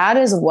that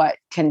is what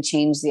can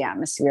change the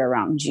atmosphere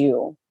around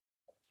you.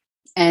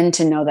 And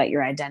to know that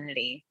your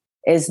identity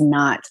is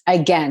not,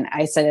 again,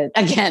 I said it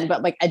again,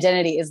 but like,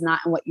 identity is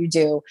not in what you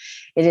do.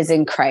 It is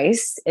in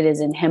Christ. It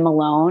is in him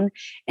alone.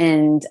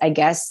 And I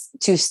guess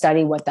to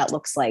study what that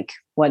looks like.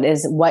 What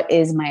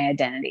is my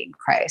identity in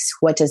Christ?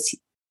 What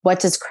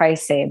does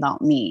Christ say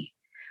about me?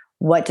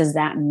 What does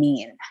that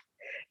mean?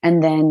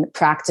 And then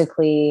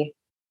practically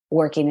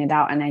working it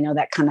out. And I know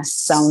that kind of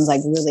sounds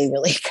like really,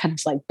 really kind of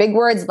like big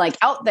words, like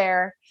out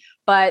there,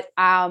 but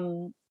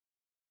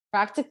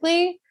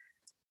practically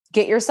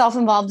get yourself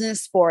involved in a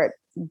sport,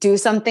 do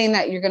something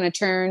that you're going to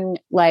turn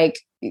like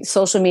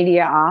social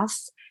media off.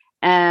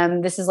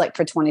 And this is like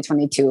for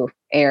 2022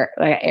 era,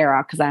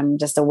 because I'm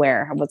just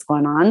aware of what's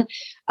going on.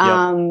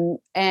 Yep.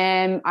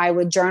 And I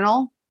would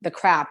journal the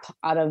crap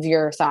out of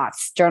your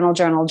thoughts. Journal.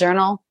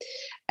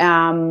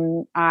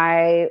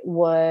 I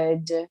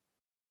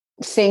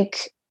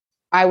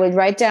would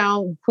write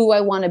down who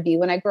I want to be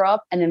when I grow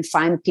up, and then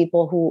find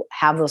people who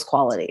have those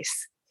qualities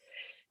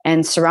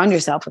and surround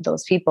yourself with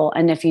those people.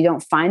 And if you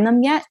don't find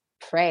them yet,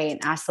 pray and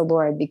ask the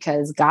Lord,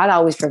 because God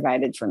always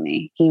provided for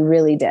me. He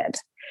really did.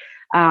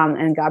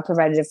 And God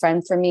provided a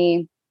friend for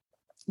me,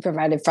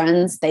 provided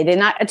friends. They did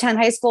not attend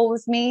high school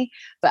with me,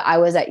 but I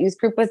was at youth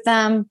group with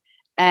them.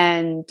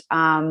 And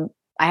I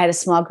had a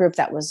small group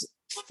that was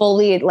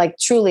fully, like,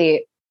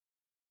 truly,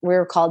 we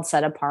were called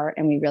set apart,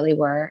 and we really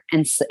were.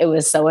 And it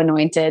was so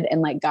anointed,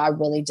 and like God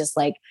really just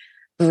like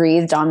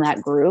breathed on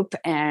that group,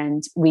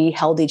 and we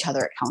held each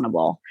other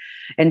accountable.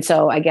 And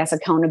so I guess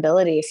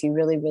accountability, if you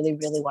really, really,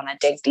 really want to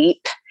dig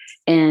deep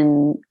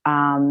in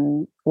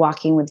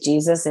walking with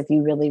Jesus, if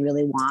you really,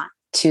 really want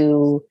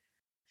to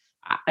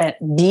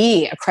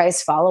be a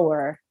Christ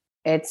follower,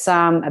 it's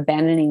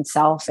abandoning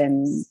self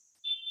and,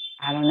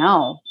 I don't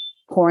know,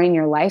 pouring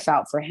your life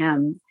out for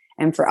him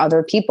and for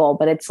other people.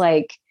 But it's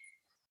like,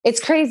 it's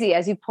crazy.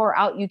 As you pour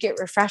out, you get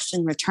refreshed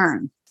in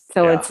return.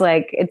 So it's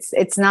like,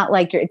 it's not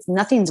like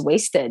nothing's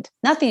wasted.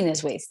 Nothing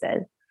is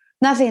wasted.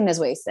 Nothing is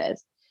wasted.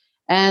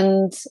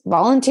 And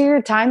volunteer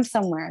your time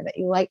somewhere that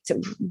you like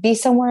to be,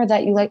 somewhere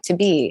that you like to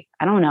be.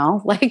 I don't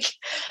know. Like,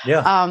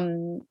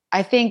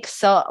 I think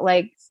so.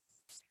 Like,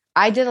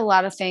 I did a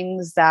lot of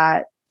things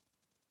that,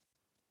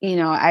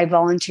 I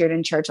volunteered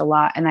in church a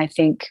lot. And I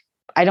think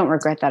I don't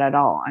regret that at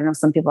all. I know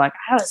some people are like,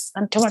 I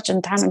spent too much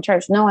time in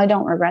church. No, I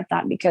don't regret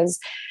that, because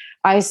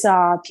I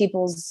saw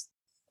people's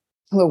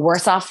who are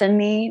worse off than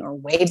me or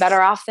way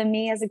better off than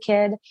me as a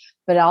kid.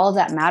 But all of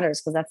that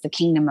matters, because that's the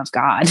kingdom of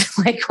God.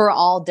 Like, we're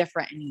all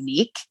different and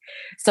unique.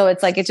 So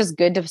it's like, it's just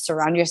good to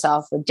surround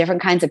yourself with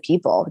different kinds of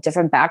people,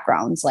 different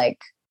backgrounds. Like,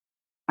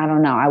 I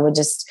don't know. I would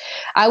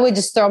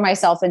just throw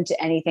myself into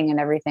anything and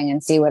everything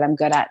and see what I'm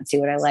good at and see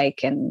what I like.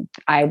 And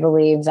I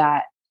believe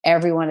that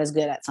everyone is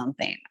good at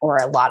something or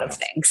a lot of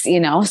things,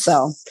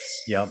 so.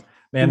 Yep.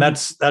 Man,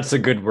 that's a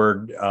good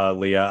word,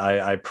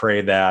 Leah. I pray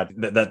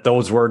that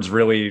those words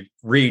really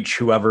reach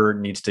whoever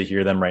needs to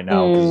hear them right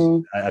now,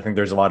 because I think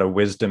there's a lot of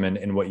wisdom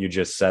in what you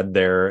just said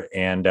there.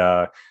 And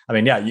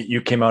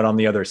you came out on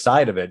the other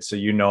side of it, so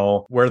you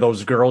know where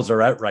those girls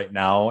are at right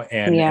now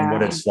and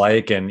what it's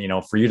like. And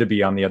for you to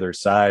be on the other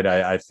side,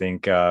 I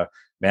think,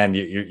 man,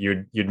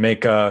 you'd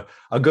make a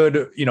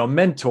good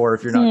mentor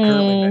if you're not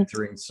currently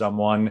mentoring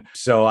someone.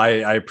 So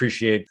I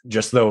appreciate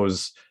just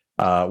those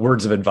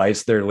words of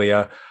advice there,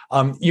 Leah.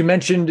 You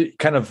mentioned,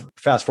 kind of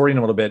fast forwarding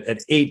a little bit, at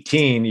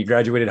 18, you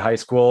graduated high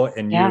school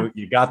and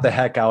you got the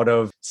heck out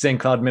of St.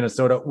 Cloud,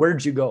 Minnesota.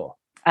 Where'd you go?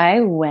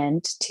 I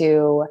went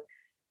to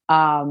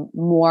I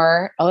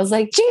was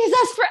like,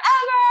 Jesus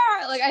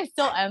forever. Like, I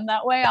still am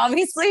that way,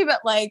 obviously,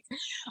 but like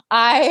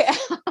I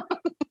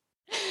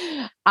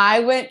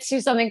went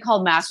to something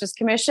called Master's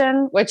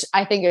Commission, which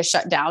I think is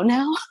shut down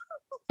now.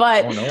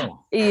 But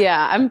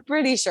yeah, I'm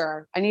pretty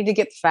sure. I need to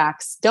get the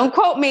facts. Don't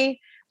quote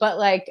me. But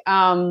like,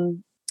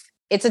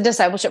 it's a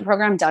discipleship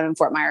program down in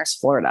Fort Myers,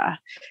 Florida.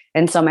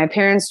 And so my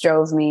parents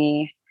drove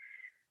me.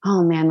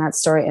 Oh man, that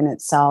story in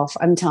itself.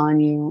 I'm telling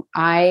you,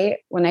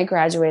 when I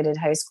graduated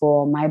high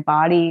school, my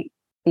body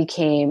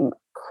became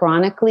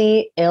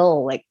chronically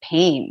ill, like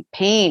pain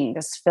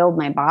just filled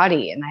my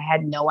body. And I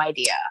had no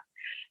idea.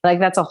 Like,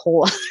 that's a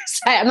whole other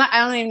side. I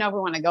don't even know if we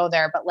want to go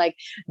there, but like,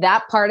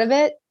 that part of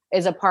it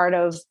is a part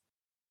of,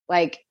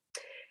 like,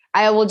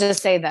 I will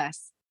just say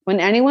this. When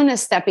anyone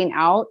is stepping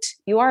out,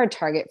 you are a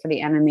target for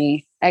the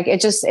enemy. Like, it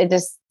just, and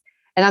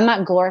I'm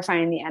not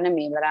glorifying the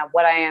enemy, but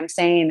what I am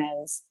saying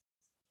is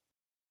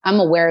I'm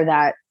aware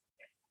that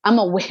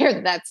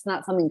that's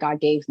not something God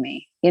gave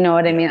me. You know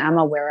what I mean? I'm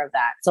aware of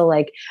that. So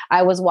like,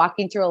 I was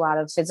walking through a lot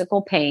of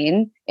physical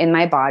pain in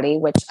my body,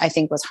 which I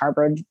think was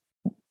harbored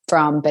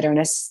from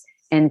bitterness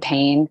and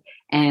pain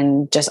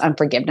and just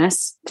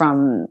unforgiveness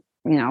from,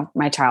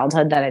 my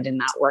childhood that I did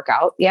not work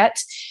out yet.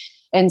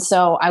 And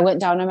so I went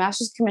down to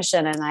Master's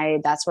Commission,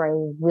 and that's where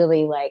I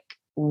really like,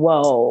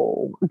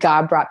 whoa,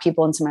 God brought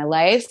people into my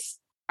life.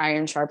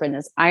 Iron sharpened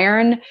as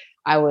iron.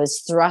 I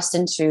was thrust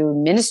into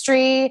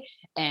ministry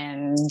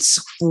and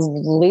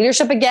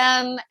leadership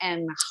again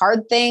and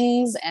hard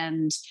things.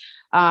 And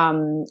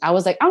I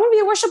was like, I want to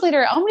be a worship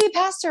leader. I want to be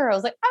a pastor. I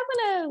was like, I'm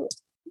going to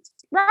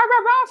rah, rah,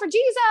 rah for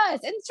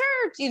Jesus in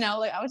church.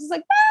 Like, I was just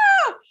like,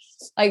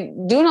 like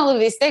doing all of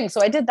these things.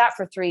 So I did that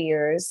for 3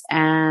 years,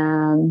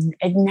 and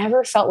it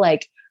never felt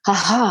like,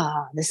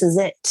 haha, this is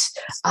it.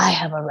 I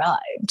have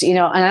arrived, and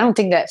I don't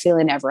think that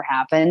feeling ever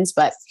happens,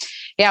 but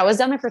yeah, I was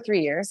down there for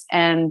 3 years,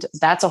 and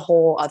that's a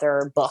whole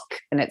other book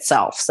in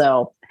itself.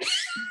 So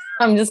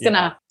I'm just going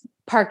to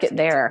park it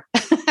there.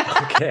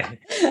 Okay.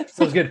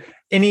 Sounds good.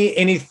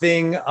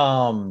 Anything,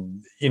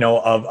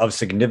 of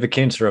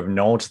significance or of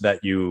note that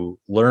you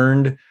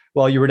learned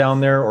while you were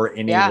down there, or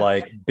any Yeah.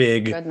 like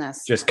big,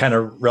 Goodness. just kind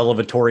of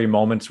revelatory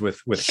moments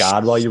with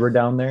God while you were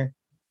down there?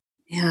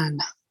 Man,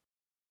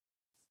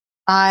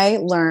 I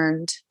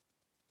learned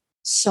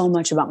so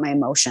much about my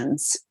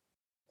emotions,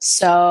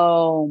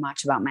 and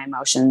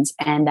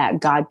that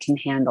God can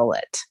handle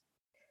it,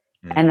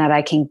 and that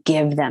I can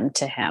give them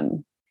to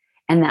him,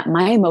 and that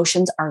my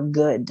emotions are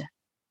good.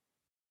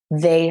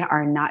 They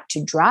are not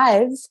to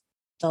drive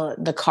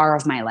the car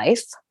of my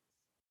life,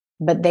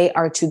 but they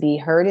are to be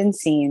heard and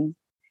seen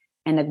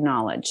and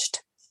acknowledged.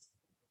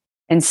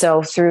 And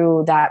so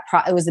through that,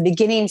 it was the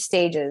beginning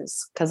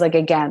stages, because like,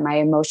 again, my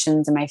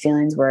emotions and my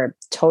feelings were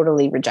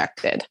totally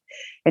rejected.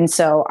 And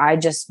so I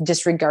just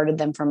disregarded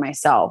them for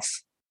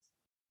myself.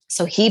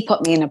 So he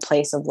put me in a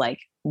place of like,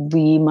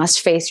 we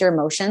must face your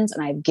emotions.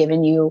 And I've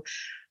given you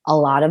a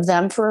lot of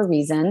them for a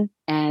reason.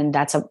 And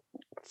that's a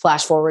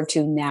flash forward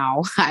to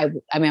now. I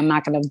mean, I'm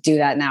not going to do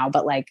that now,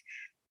 but like,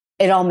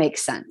 it all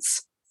makes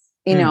sense,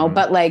 you know,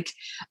 but like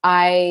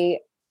I,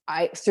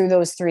 through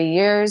those 3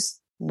 years,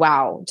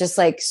 wow, just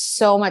like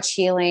so much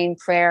healing,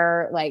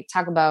 prayer, like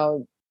talk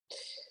about,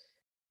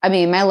 I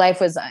mean, my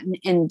life was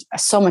in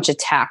so much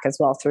attack as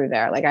well through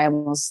there. Like I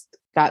almost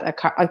got I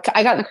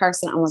got in a car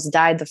accident, almost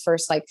died the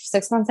first like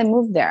 6 months I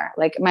moved there.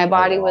 Like my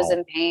body was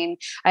in pain.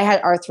 I had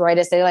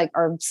arthritis. They like,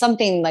 or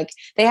something like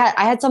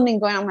I had something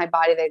going on in my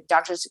body that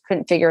doctors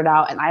couldn't figure it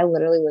out. And I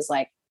literally was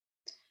like,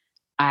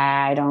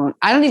 I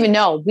don't even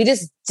know. We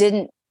just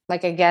didn't,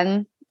 like,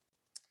 again,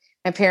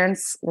 my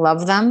parents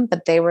loved them,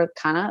 but they were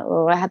kind of,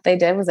 what they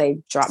did was they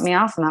dropped me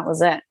off and that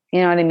was it. You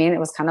know what I mean? It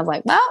was kind of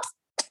like, well,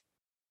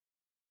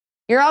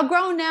 you're all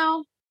grown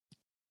now.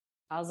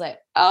 I was like,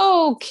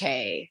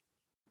 okay,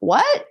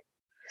 what?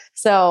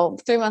 So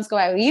 3 months go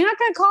by. You're not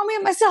going to call me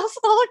on my cell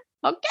phone?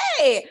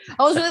 Okay.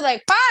 I was really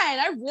like, fine.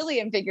 I really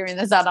am figuring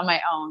this out on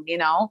my own, you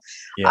know?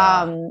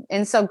 Yeah.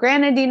 And so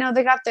granted, you know,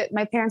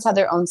 my parents had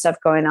their own stuff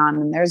going on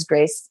and there's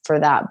grace for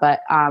that. But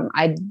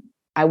I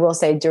will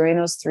say during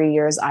those 3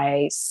 years,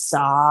 I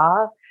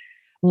saw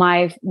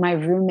my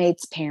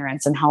roommates'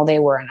 parents and how they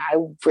were. And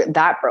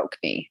that broke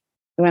me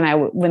when I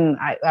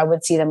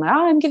would see them, like,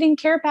 oh, I'm getting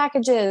care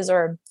packages,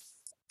 or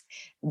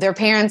their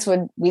parents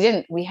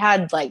we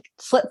had like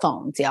flip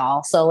phones,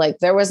 y'all. So like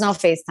there was no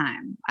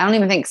FaceTime. I don't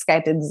even think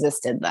Skype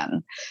existed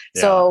then.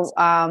 Yeah. So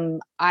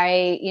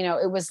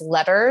it was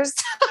letters.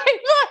 I'm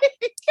like,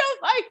 oh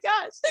my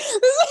gosh, this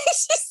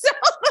makes you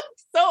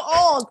so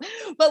old.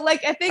 But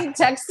like, I think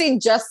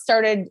texting just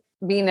started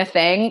being a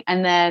thing.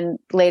 And then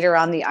later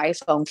on the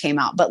iPhone came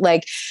out, but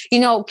like, you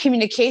know,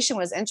 communication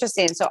was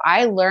interesting. So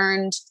I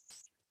learned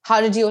how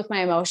to deal with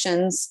my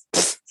emotions,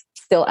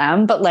 still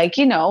am, but like,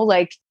 you know,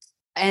 like,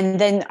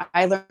 and then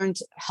I learned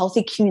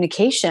healthy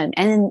communication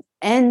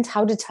and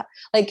how to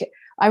like,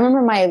 I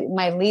remember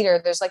my leader,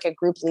 there's like a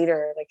group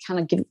leader, like kind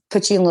of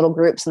put you in little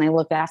groups and they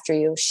look after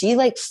you. She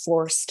like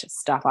forced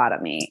stuff out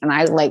of me. And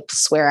I like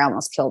swear I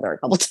almost killed her a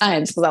couple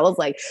times because I was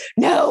like,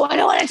 no, I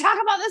don't want to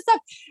talk about this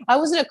stuff. I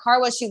was in a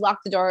car while she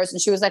locked the doors and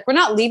she was like, we're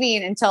not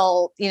leaving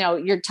until, you know,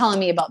 you're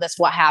telling me about this,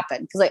 what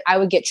happened. Cause like I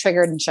would get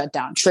triggered and shut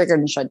down.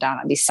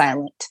 I'd be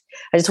silent.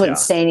 I just wouldn't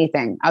say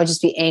anything. I would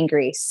just be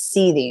angry,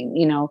 seething,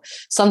 you know,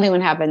 something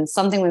would happen.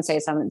 Something would say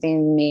something to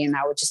me and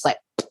I would just like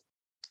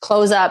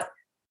close up,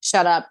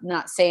 shut up,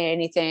 not say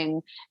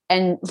anything.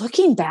 And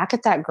looking back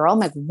at that girl, I'm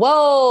like,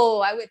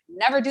 whoa, I would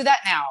never do that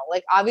now.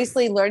 Like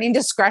obviously learning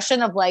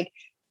discretion of like,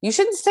 you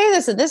shouldn't say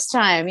this at this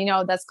time, you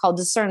know, that's called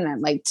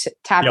discernment, like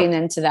tapping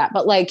into that.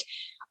 But like,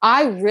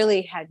 I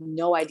really had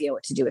no idea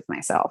what to do with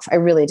myself. I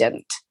really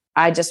didn't.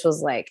 I just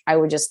was like, I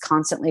would just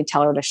constantly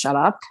tell her to shut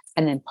up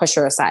and then push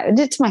her aside. I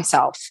did it to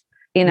myself,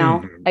 you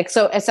know, like,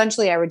 so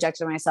essentially I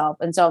rejected myself.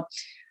 And so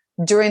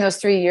during those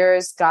 3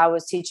 years, God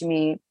was teaching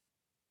me,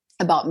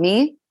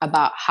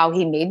 about how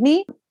he made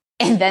me,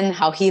 and then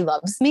how he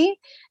loves me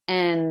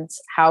and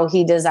how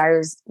he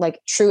desires like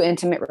true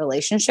intimate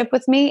relationship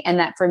with me. And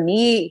that for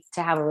me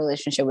to have a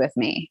relationship with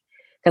me,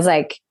 because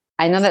like,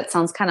 I know that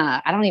sounds kind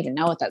of, I don't even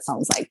know what that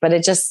sounds like, but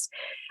it just,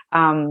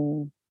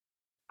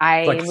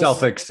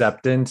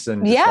 self-acceptance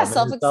and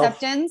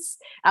self-acceptance.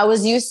 I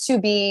was used to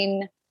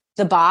being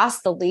the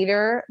boss, the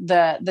leader,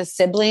 the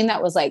sibling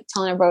that was like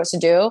telling everybody what to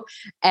do.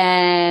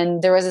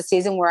 And there was a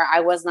season where I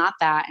was not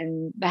that.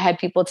 And I had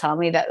people tell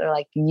me that they're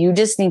like, you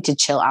just need to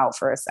chill out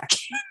for a second.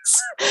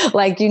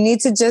 Like you need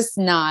to just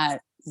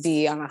not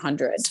be on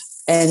 100.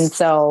 And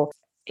so,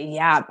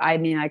 yeah, I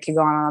mean, I could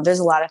go on. There's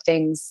a lot of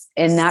things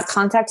in that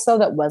context though,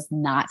 that was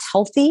not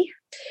healthy.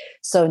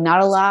 So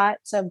not a lot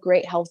of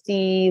great,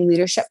 healthy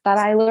leadership that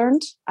I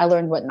learned. I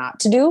learned what not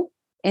to do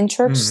in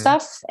church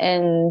stuff.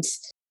 And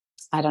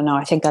I don't know.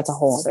 I think that's a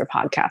whole other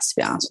podcast, to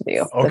be honest with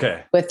you.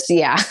 Okay.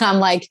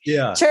 I'm like,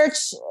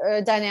 church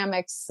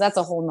dynamics, that's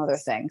a whole nother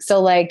thing. So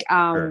like,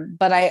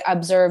 but I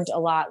observed a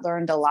lot,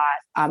 learned a lot.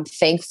 I'm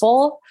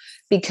thankful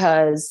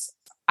because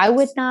I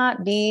would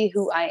not be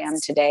who I am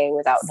today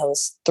without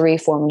those 3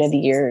 formative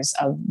years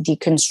of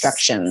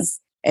deconstruction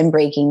and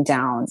breaking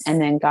down.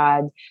 And then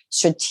God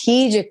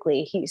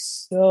strategically, he's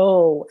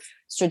so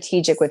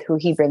strategic with who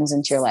he brings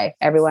into your life.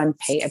 Everyone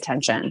pay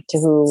attention to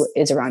who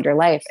is around your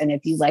life. And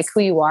if you like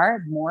who you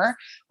are more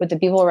with the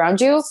people around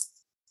you,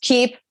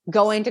 keep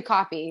going to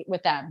coffee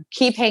with them,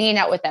 keep hanging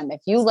out with them.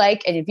 If you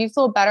like, and if you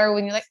feel better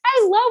when you're like,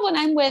 I love when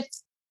I'm with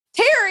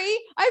Terry,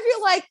 I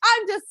feel like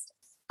I'm just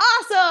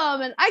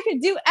awesome and I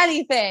could do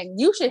anything.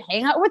 You should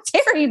hang out with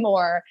Terry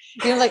more.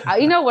 Like,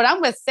 when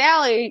I'm with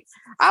Sally,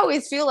 I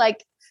always feel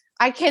like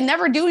I can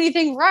never do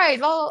anything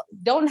right. Well,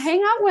 don't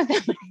hang out with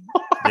him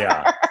anymore.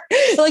 Yeah.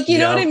 Like, you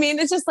know what I mean?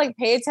 It's just like,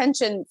 pay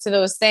attention to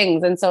those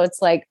things. And so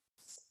it's like,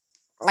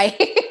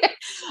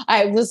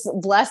 I was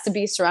blessed to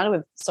be surrounded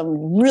with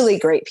some really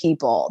great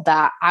people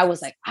that I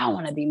was like, I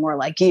want to be more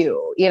like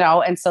you,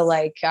 And so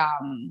like,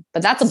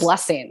 but that's a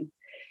blessing.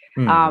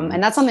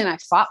 And that's something I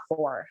fought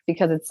for,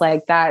 because it's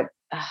like that,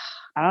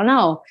 I don't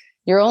know.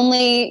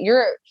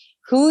 You're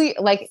who,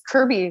 like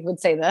Kirby would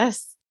say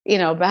this,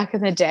 back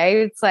in the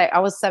day. It's like, I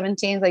was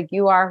 17, like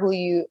you are who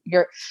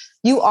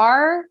you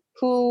are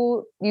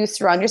who you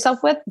surround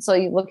yourself with. So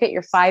you look at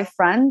your 5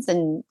 friends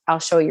and I'll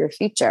show you your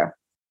future.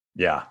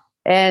 Yeah.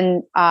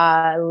 And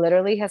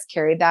literally has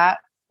carried that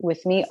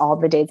with me all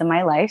the days of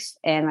my life.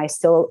 And I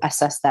still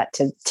assess that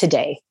to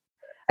today.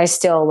 I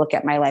still look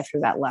at my life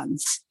through that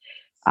lens.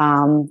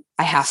 I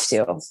have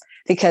to,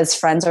 because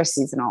friends are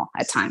seasonal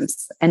at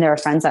times, and there are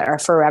friends that are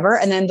forever.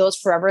 And then those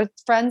forever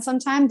friends,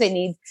 sometimes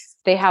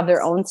they have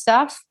their own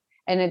stuff,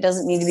 and it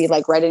doesn't need to be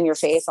like right in your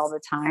face all the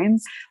time.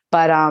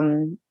 But,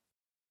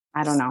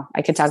 I don't know.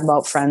 I could talk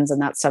about friends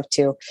and that stuff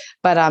too,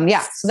 but,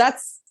 yeah, so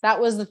that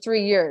was the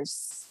 3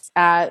 years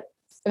at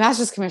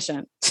Master's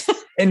Commission.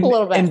 And, a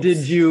little bit. And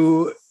did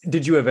you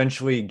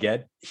eventually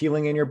get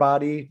healing in your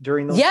body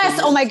during those?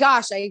 Yes. Oh my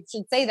gosh. I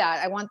should say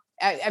that.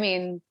 I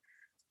mean,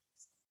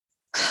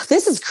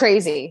 this is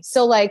crazy.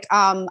 So like,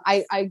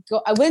 I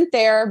went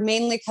there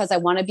mainly because I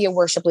want to be a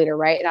worship leader.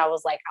 Right. And I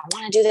was like, I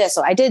want to do this.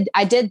 So I did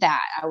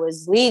that. I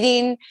was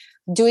leading,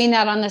 doing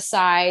that on the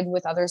side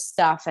with other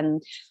stuff.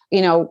 And,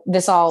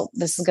 this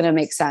is going to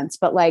make sense.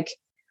 But like,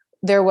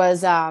 there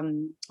was,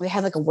 we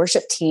had like a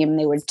worship team.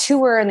 They would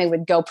tour and they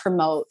would go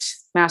promote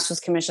Master's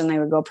Commission. They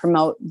would go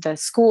promote the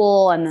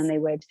school, and then they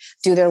would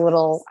do their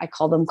little, I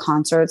call them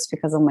concerts,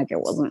 because I'm like,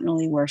 it wasn't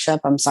really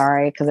worship. I'm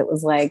sorry. Cause it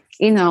was like,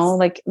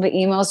 like the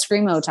emo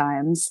screamo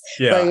times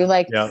where you're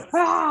like,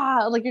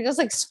 like you're just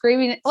like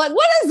screaming, like,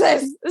 what is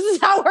this? This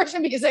is not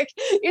worship music.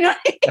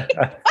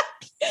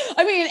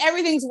 I mean,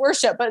 everything's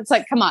worship, but it's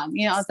like, come on,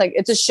 it's like,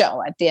 it's a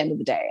show at the end of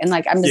the day. And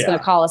like, I'm just going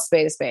to call a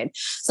spade a spade.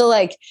 So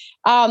like,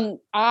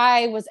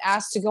 I was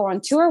asked to go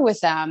on tour with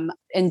them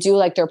and do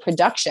like their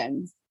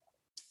production.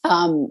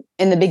 In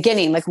the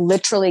beginning, like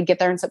literally get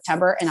there in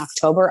September. In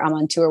October, I'm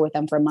on tour with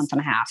them for a month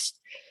and a half.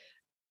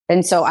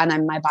 And so,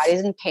 my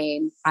body's in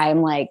pain.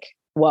 I'm like,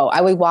 whoa,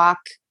 I would walk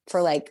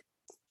for like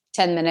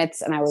 10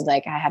 minutes and I was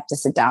like, I have to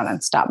sit down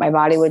and stop. My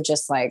body would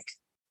just like,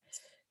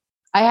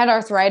 I had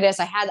arthritis.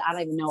 I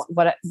don't even know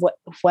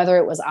whether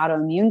it was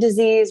autoimmune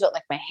disease, but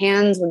like my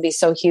hands would be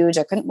so huge.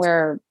 I couldn't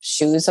wear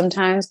shoes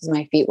sometimes because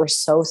my feet were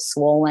so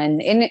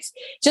swollen, and it's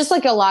just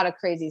like a lot of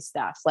crazy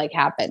stuff like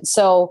happened.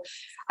 So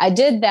I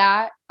did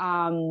that.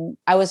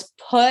 I was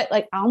put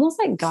like almost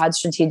like God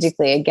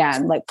strategically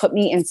again, like put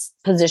me in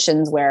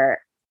positions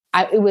where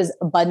it was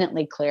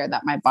abundantly clear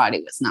that my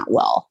body was not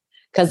well.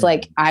 Cause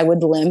like I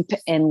would limp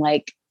and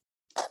like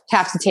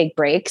have to take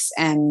breaks,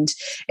 and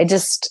it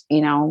just,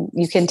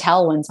 you can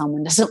tell when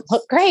someone doesn't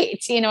look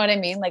great. You know what I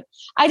mean? Like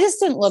I just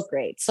didn't look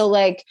great. So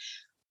like,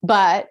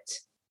 but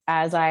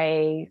as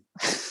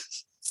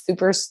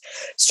super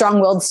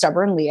strong-willed,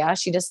 stubborn Leah,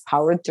 she just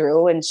powered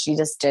through and she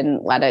just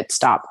didn't let it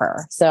stop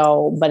her.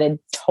 So, but it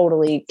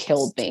totally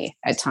killed me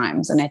at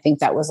times. And I think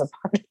that was a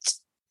part of it.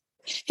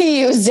 He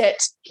used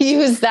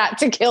that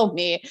to kill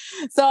me.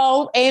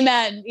 So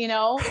amen,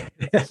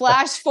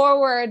 flash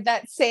forward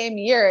that same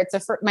year.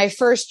 It's my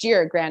first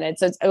year, granted.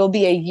 So it will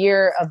be a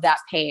year of that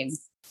pain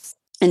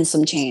and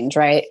some change.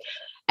 Right.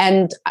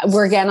 And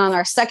we're again on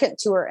our second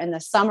tour in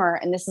the summer.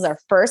 And this is our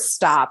first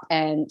stop,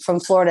 and from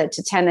Florida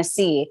to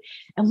Tennessee.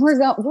 And we're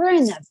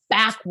in the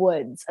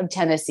backwoods of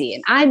Tennessee.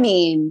 And I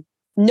mean,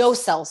 no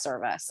cell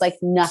service, like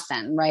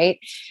nothing. Right.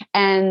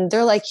 And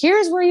they're like,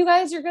 here's where you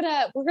guys we're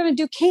going to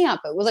do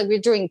camp. It was like, we're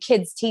doing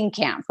kids teen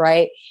camp.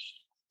 Right.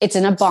 It's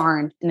in a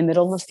barn in the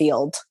middle of the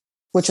field,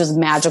 which was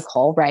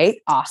magical.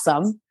 Right.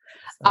 Awesome.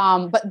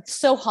 But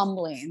so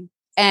humbling.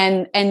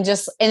 And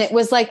it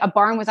was like a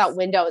barn without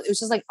windows. It was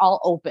just like all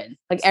open.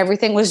 Like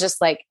everything was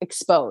just like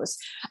exposed.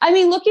 I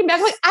mean, looking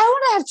back, like I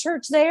want to have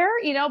church there,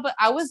 but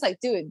I was like,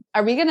 dude,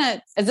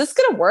 is this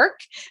going to work?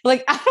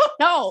 Like, I don't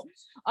know.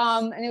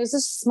 And it was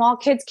a small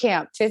kids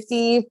camp,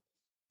 50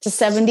 to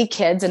 70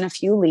 kids and a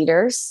few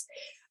leaders.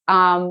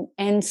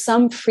 And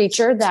some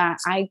preacher that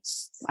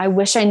I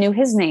wish I knew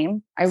his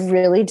name. I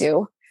really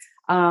do.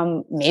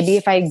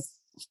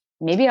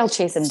 Maybe I'll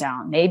chase him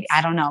down. Maybe,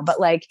 I don't know. But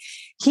like,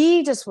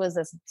 he just was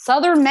this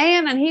Southern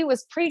man and he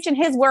was preaching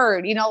his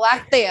word,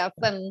 like this.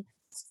 And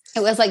it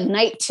was like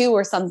night 2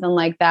 or something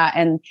like that.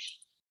 And,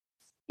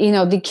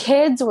 the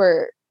kids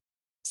were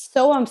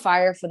so on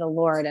fire for the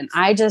Lord. And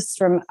I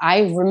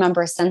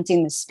remember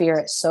sensing the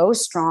Spirit so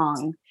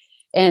strong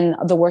in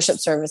the worship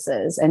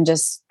services and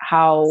just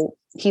how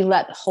he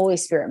let the Holy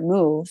Spirit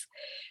move.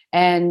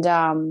 And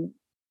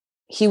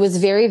he was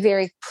very,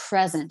 very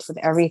present with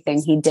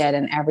everything he did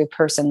and every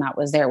person that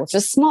was there, which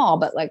was small,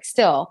 but like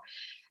still.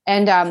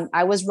 And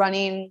I was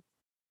running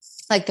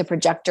like the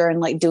projector and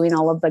like doing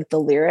all of like the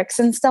lyrics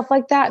and stuff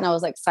like that. And I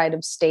was like side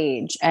of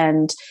stage.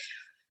 And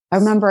I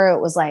remember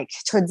it was like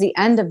towards the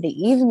end of the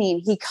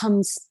evening, he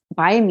comes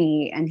by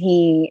me and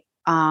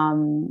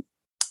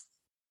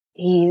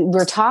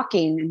we're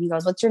talking and he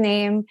goes, "What's your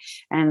name?"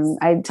 And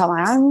I tell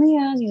him, "I'm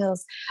Leah." And he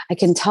goes, "I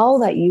can tell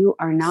that you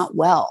are not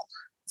well."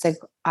 It's like,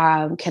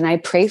 "Can I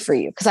pray for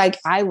you?" Cause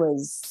I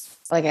was,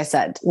 like I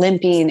said,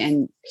 limping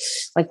and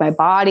like my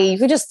body, you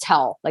could just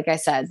tell, like I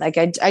said, like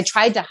I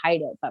tried to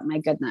hide it, but my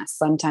goodness,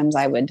 sometimes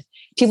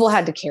people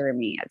had to carry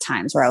me at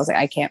times where I was like,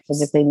 I can't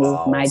physically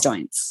move my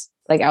joints.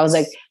 Like I was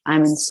like,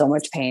 I'm in so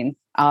much pain.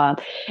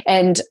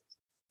 And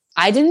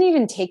I didn't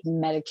even take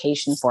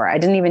medication for it. I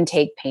didn't even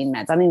take pain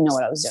meds. I didn't even know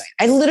what I was doing.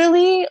 I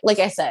literally, like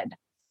I said,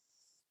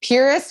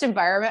 purest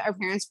environment our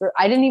parents were.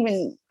 I don't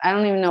even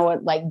know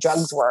what like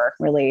drugs were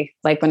really.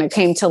 Like when it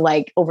came to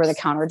like over the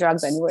counter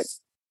drugs, I knew what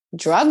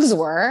drugs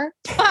were,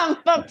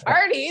 but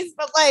parties,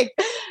 but like,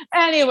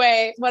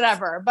 anyway,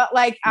 whatever. But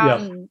like,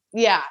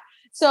 yeah.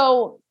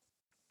 So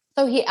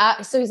he's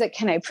like,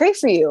 "Can I pray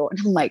for you?" And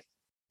I'm like,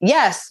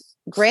 yes.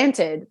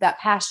 Granted, that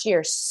past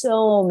year,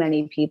 so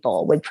many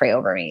people would pray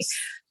over me.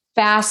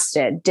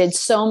 Fasted, did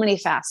so many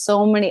fasts, I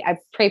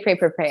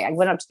pray. I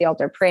went up to the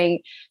altar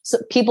praying. So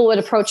people would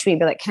approach me and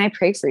be like, "Can I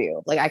pray for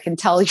you? Like, I can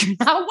tell you're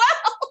not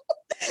well."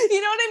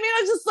 You know what I mean?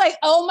 I was just like,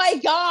 oh my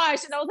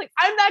gosh. And I was like,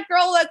 I'm that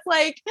girl that's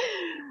like,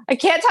 I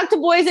can't talk to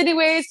boys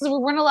anyways because we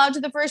weren't allowed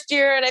to the first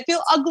year. And I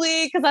feel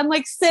ugly because I'm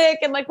like sick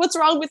and like, what's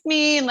wrong with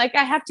me? And like,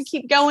 I have to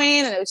keep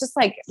going. And it was just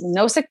like,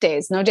 no sick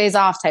days, no days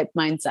off type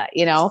mindset,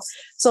 you know?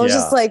 So I was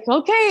just like,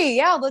 okay,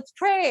 yeah, let's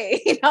pray.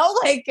 You know,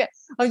 like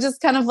I was just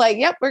kind of like,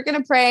 yep, we're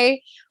going to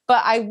pray.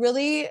 But I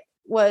really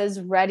was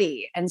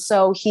ready. And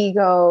so he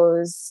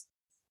goes,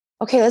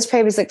 "Okay, let's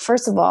pray." He's like,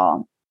 "First of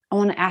all, I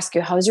want to ask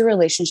you, how's your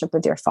relationship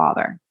with your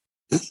father?"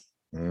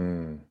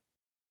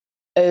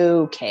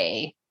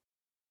 Okay.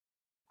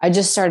 I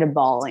just started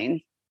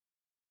bawling.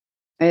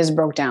 I just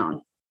broke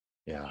down.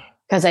 Yeah.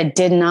 Because I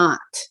did not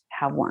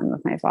have one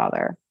with my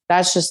father.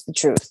 That's just the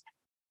truth.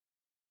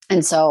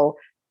 And so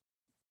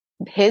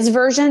his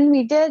version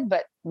we did,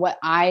 but what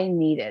I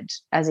needed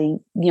as a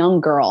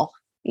young girl,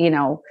 you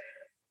know,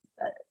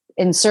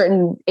 in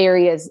certain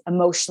areas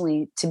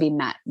emotionally to be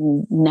met,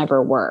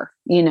 never were,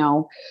 you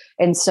know?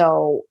 And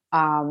so,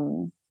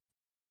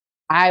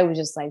 I was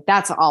just like,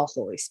 that's all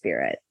Holy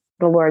Spirit.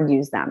 The Lord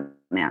used them,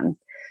 man.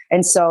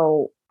 And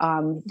so,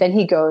 then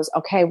he goes,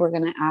 "Okay, we're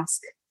going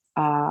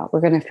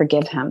to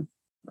forgive him.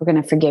 We're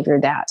going to forgive your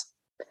dad."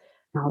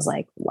 And I was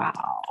like,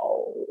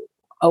 wow,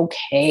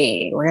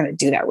 okay, we're going to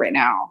do that right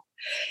now.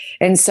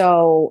 And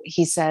so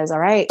he says, "All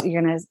right,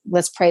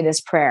 let's pray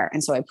this prayer."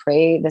 And so I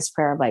pray this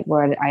prayer of like,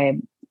 "Lord, I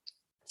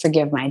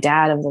forgive my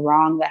dad of the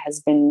wrong that has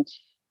been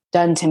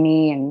done to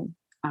me." And,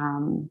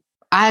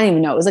 I don't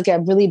even know. It was like a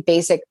really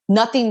basic,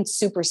 nothing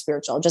super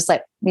spiritual, just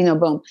like, you know,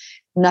 boom,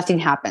 nothing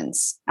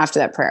happens after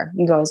that prayer.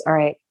 He goes, "All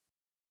right,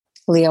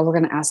 Leah, we're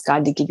going to ask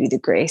God to give you the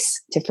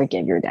grace to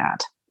forgive your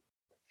dad."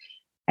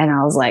 And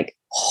I was like,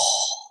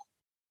 oh,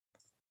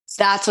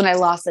 that's when I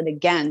lost it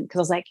again. Cause I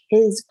was like,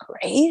 his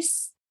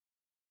grace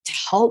to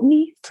help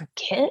me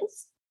forgive.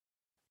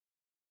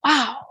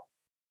 Wow.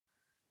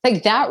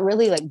 Like that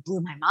really like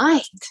blew my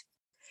mind.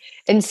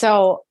 And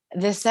so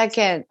the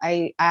second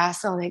I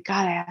asked, I'm like,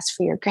 "God, I asked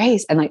for your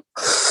grace." And like,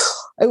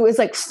 it was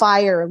like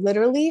fire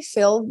literally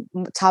filled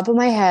top of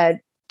my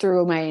head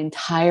through my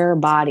entire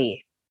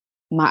body.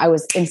 I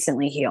was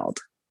instantly healed.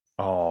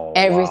 Oh,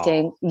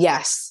 everything. Wow.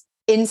 Yes.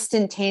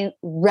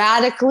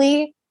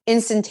 Radically,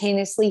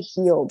 instantaneously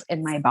healed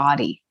in my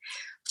body.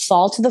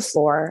 Fall to the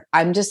floor.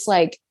 I'm just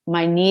like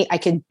I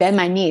could bend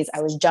my knees.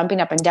 I was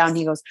jumping up and down.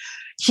 He's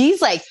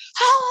like,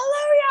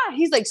 "Hallelujah."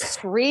 He's like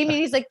screaming.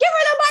 He's like, "Give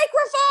her the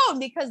microphone."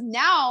 Because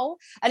now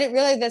I didn't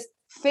realize this.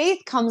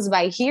 Faith comes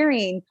by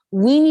hearing.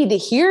 We need to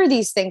hear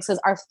these things because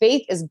our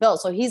faith is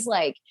built. So he's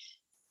like,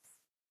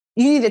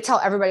 "You need to tell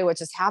everybody what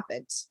just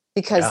happened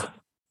because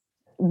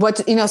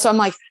so I'm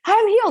like,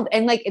 "I'm healed."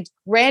 And like, it's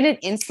granted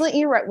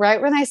instantly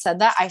right when I said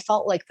that, I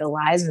felt like the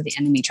lies of the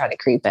enemy try to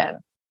creep in.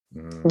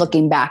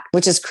 Looking back,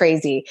 which is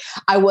crazy.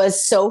 I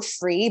was so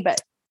free,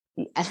 but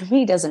the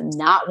enemy does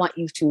not want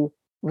you to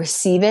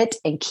receive it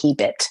and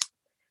keep it.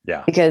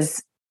 Yeah.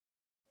 Because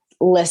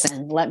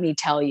listen, let me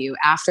tell you,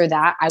 after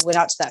that, I went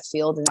out to that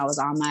field and I was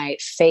on my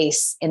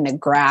face in the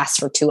grass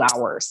for 2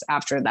 hours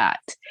after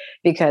that,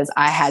 because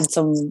I had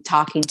some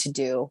talking to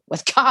do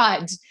with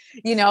God,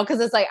 because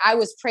it's like, I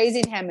was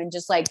praising him and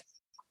just like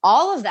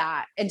all of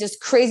that and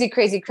just crazy,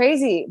 crazy,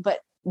 crazy.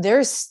 But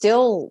there's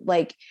still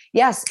like,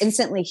 yes,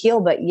 instantly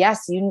heal, but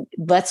yes,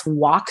 let's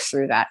walk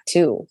through that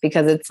too,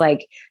 because it's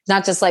like,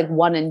 not just like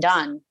one and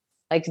done.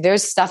 Like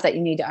there's stuff that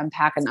you need to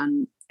unpack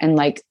and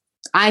like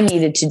I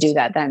needed to do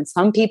that then.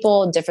 Some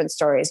people, different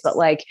stories, but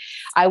like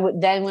I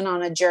would then went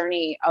on a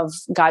journey of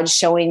God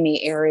showing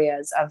me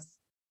areas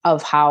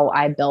of how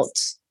I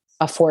built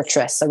a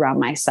fortress around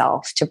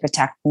myself to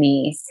protect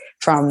me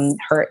from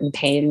hurt and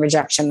pain,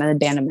 rejection and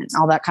abandonment,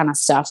 all that kind of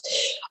stuff.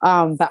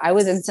 But I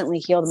was instantly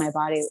healed. My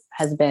body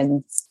has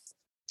been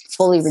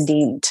fully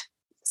redeemed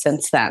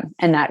since then.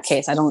 In that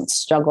case, I don't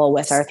struggle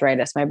with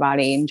arthritis, my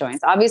body and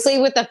joints. Obviously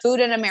with the food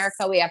in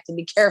America, we have to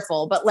be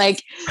careful, but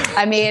like,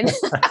 I mean,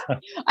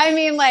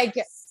 like,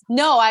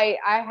 no,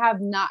 I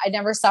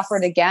never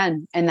suffered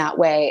again in that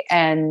way.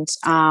 And,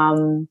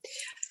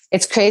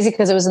 it's crazy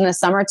because it was in the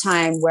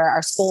summertime where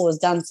our school was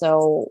done.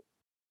 So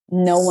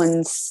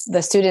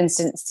the students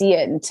didn't see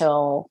it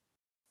until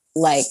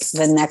like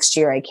the next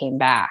year I came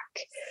back.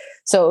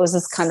 So it was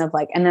this kind of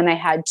like, and then I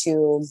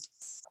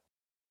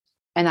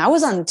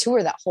was on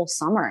tour that whole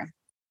summer.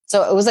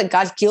 So it was like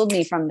God healed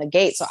me from the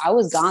gate. So I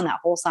was gone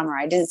that whole summer.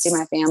 I didn't see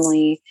my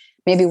family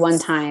maybe one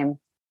time.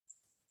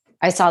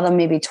 I saw them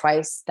maybe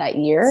twice that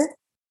year.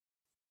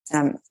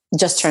 And I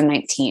just turned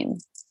 19.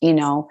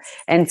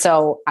 And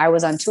so I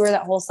was on tour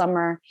that whole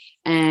summer,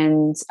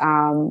 and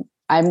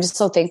I'm just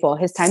so thankful.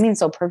 His timing is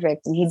so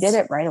perfect, and he did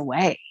it right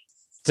away.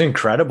 It's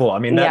incredible. I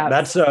mean,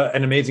 that's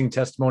an amazing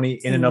testimony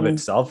in and of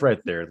itself right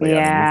there, Leah.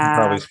 Yeah. I mean, we can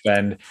probably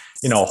spend,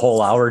 a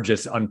whole hour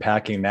just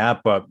unpacking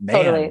that, but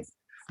man, totally.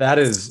 that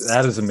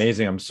is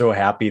amazing. I'm so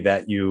happy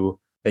that you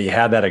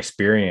had that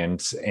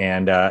experience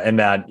and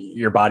that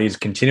your body's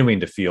continuing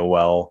to feel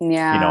well,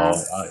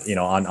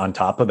 on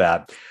top of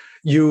that.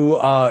 You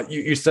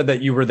said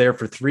that you were there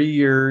for 3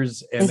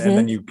 years and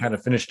then you kind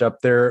of finished up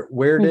there.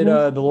 Where did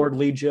the Lord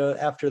lead you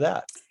after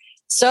that?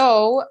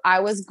 So I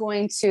was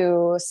going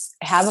to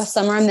have a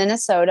summer in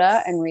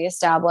Minnesota and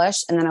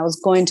reestablish. And then I was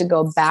going to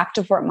go back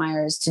to Fort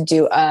Myers to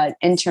do an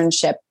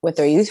internship with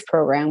their youth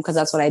program, because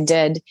that's what I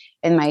did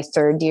in my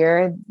 3rd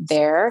year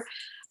there.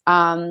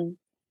 And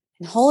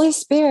Holy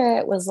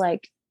Spirit was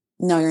like,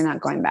 no, you're not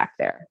going back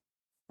there.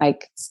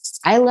 Like,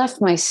 I left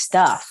my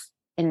stuff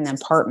in an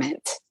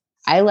apartment.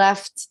 I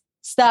left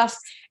stuff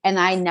and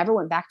I never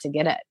went back to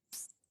get it.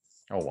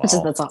 Oh, wow.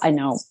 That's all I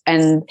know.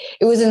 And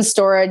it was in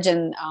storage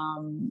and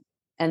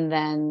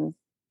then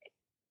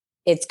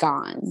it's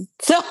gone.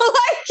 So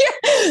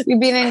like you're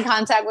being in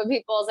contact with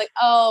people. It's like,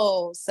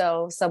 oh,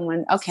 so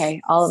someone,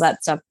 okay. All of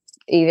that stuff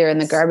either in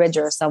the garbage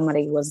or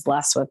somebody was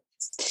blessed with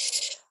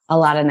a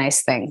lot of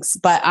nice things,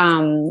 but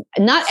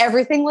not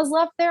everything was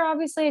left there.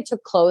 Obviously I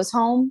took clothes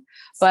home,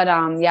 but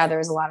there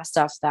was a lot of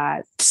stuff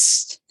that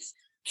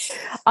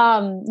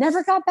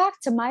never got back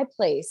to my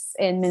place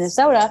in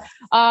Minnesota.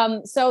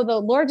 So the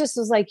Lord just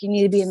was like, you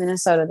need to be in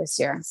Minnesota this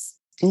year.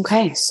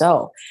 Okay.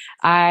 So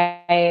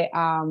I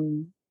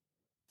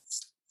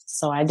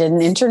did an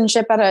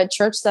internship at a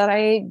church that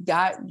I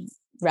got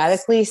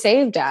radically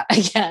saved at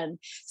again.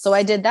 So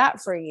I did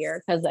that for a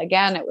year. Cause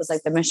again, it was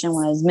like the mission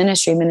was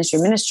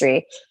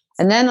ministry.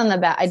 And then on the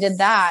back, I did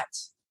that.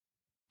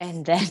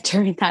 And then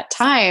during that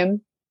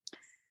time,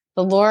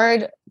 the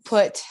Lord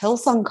put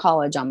Hillsong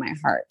College on my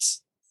heart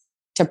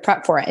to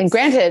prep for it. And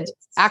granted,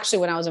 actually,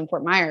 when I was in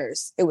Fort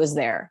Myers, it was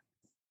there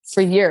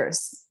for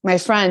years. My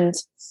friend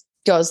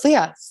goes,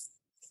 Leah,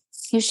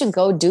 you should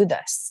go do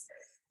this.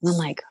 And I'm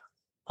like,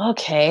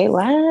 okay,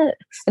 what? I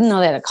didn't know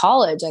they had a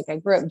college. Like I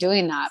grew up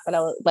doing that, but I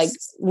was like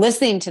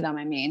listening to them.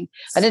 I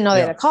didn't know they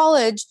had a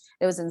college.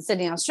 It was in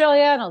Sydney,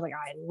 Australia. And I was like,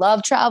 I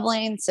love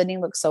traveling. Sydney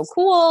looks so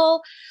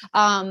cool.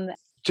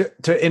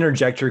 To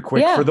interject here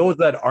quick, for those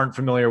that aren't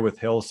familiar with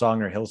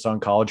Hillsong or Hillsong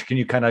College, can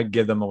you kind of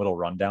give them a little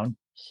rundown?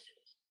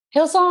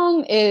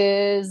 Hillsong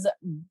is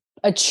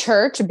a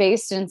church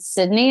based in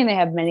Sydney, and they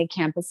have many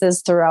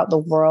campuses throughout the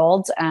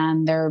world,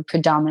 and they're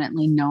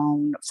predominantly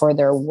known for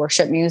their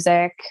worship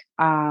music.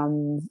 They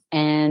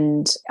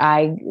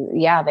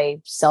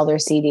sell their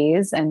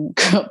CDs, and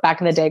back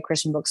in the day,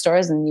 Christian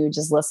bookstores, and you would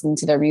just listen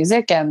to their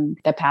music, and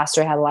the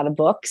pastor had a lot of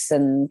books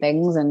and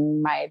things,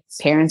 and my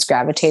parents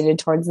gravitated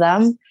towards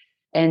them.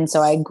 And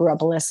so I grew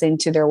up listening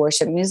to their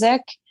worship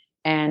music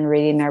and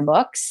reading their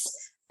books.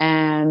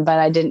 But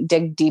I didn't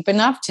dig deep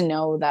enough to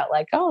know that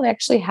like, oh, they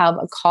actually have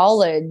a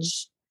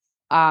college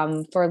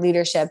for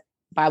leadership,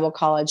 Bible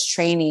college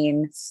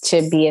training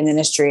to be in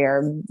ministry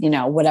or,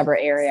 whatever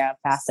area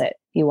facet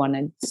you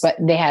wanted. But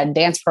they had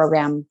dance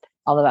program,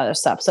 all of that other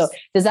stuff. So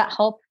does that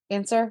help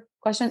answer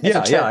question?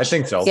 Yeah, I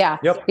think so. Yeah.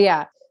 Yep.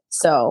 Yeah.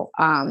 So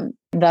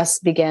thus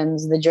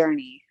begins the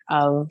journey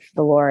of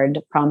the Lord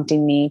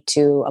prompting me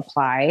to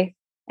apply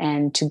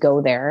and to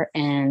go there.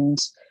 And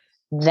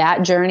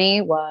that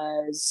journey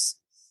was,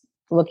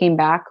 looking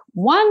back,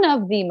 one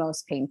of the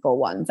most painful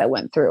ones I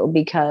went through,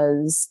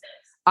 because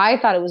I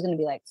thought it was going to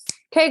be like,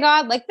 okay,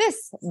 God, like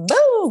this,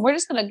 boom, we're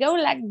just going to go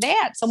like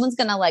that. Someone's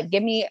going to like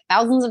give me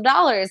thousands of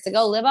dollars to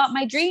go live out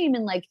my dream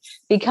and like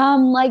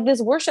become like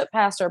this worship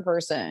pastor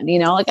person,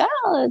 like,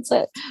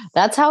 oh,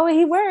 that's how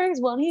he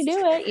works. Won't he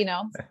do it?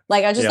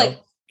 Like, I just like,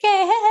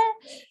 okay.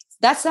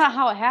 That's not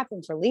how it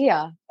happened for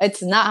Leah.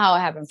 It's not how it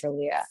happened for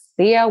Leah.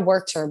 Leah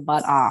worked her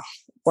butt off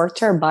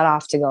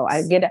to go.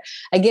 I get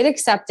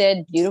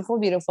accepted. Beautiful,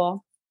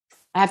 beautiful.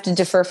 I have to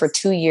defer for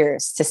 2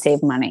 years to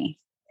save money.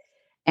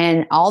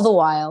 And all the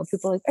while,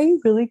 people are like, are you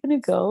really going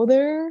to go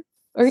there?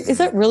 Or is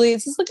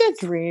this like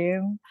a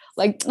dream?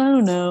 Like, I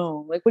don't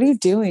know. Like, what are you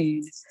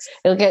doing?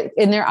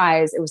 In their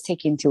eyes, it was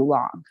taking too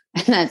long.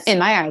 And then in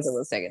my eyes, it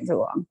was taking too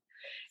long.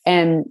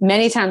 And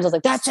many times I was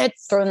like, that's it,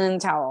 throw it in the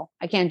towel.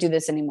 I can't do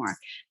this anymore.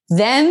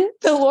 Then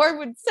the Lord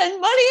would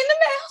send money in the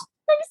mail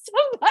from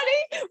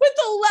somebody with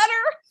a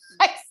letter.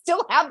 I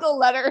still have the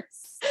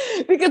letters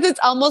because it's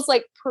almost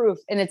like proof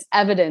and it's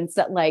evidence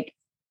that like,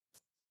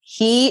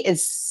 he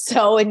is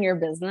so in your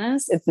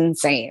business. It's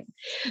insane.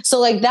 So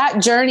like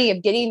that journey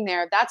of getting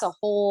there, that's a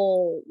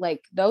whole,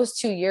 like those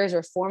 2 years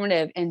are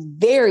formative and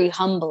very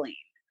humbling,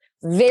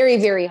 very,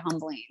 very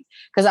humbling.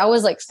 Cause I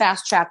was like,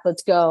 fast track,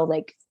 let's go.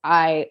 Like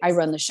I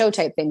run the show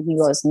type thing. He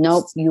goes,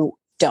 nope, you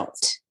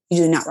don't. You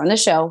do not run the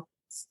show.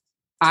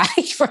 I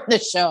run the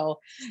show.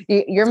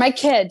 You're my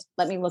kid.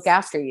 Let me look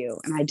after you.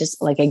 And I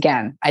just like,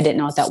 again, I didn't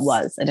know what that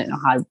was. I didn't know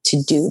how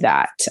to do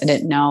that. I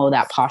didn't know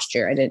that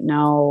posture. I didn't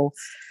know.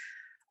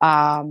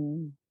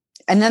 And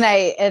then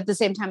at the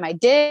same time I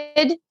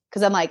did,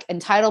 cause I'm like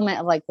entitlement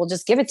of like, well,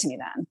 just give it to me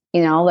then,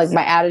 you know, like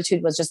my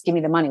attitude was just give me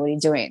the money. What are you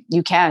doing?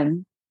 You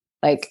can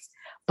like,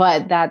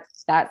 but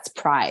that's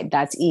pride.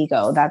 That's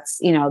ego. That's,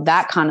 you know,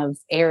 that kind of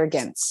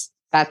arrogance.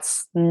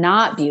 That's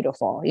not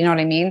beautiful. You know what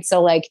I mean?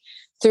 So like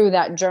through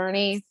that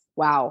journey,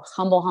 wow,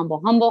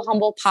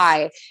 humble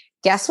pie.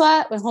 Guess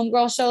what? When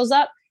Homegirl shows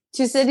up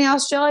to Sydney,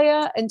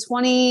 Australia in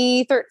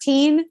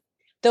 2013,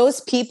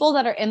 those people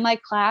that are in my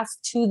class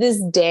to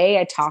this day,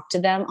 I talk to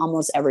them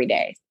almost every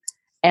day.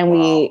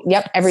 And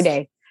every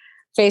day.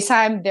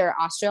 FaceTime, they're in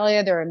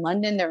Australia, they're in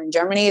London, they're in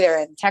Germany, they're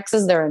in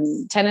Texas, they're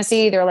in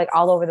Tennessee, they're like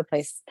all over the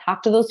place.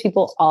 Talk to those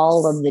people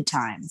all of the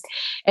time.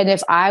 And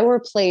if I were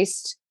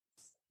placed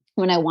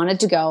when I wanted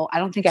to go, I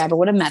don't think I ever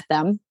would have met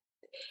them.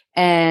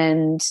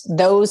 And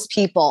those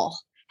people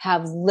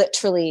have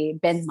literally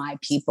been my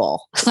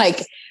people.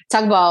 Like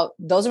talk about,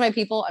 those are my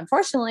people.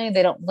 Unfortunately,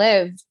 they don't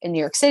live in New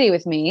York City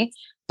with me,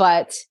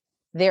 but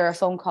they're a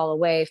phone call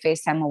away,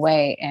 FaceTime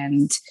away.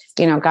 And,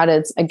 you know, God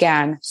is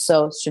again,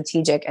 so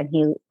strategic and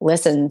he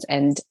listens.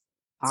 And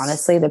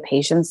honestly, the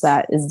patience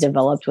that is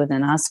developed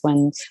within us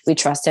when we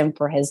trust him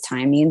for his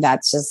timing,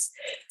 that's just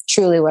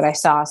truly what I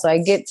saw. So I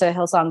get to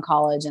Hillsong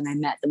College and I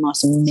met the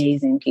most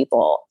amazing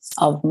people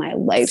of my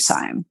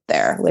lifetime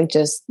there. Like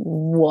just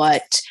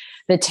what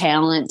the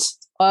talent.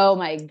 Oh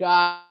my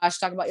gosh.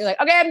 Talk about, you're like,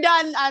 okay, I'm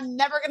done. I'm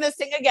never going to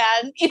sing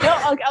again. You know,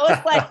 I was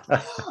like,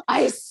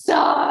 I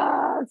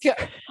suck.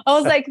 I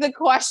was like the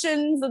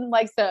questions and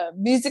like the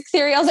music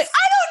theory. I was like,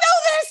 I don't know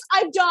this.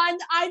 I'm done.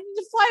 I need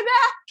to fly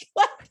back.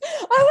 Like,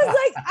 I was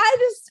like,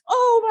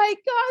 oh my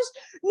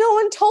gosh, no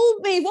one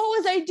told me. What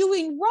was I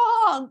doing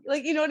wrong?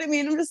 Like, you know what I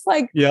mean? I'm just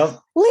like, yep.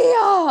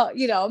 Leah,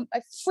 you know,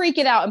 I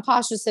freaking out,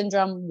 imposter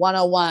syndrome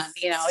 101,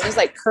 you know, just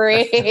like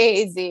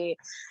crazy.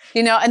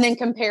 You know, and then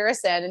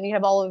comparison, and you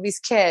have all of these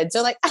kids.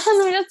 They're like, I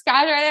just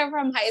graduated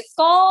from high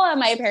school, and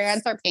my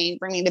parents are paying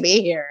for me to be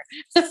here.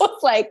 So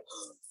it's like,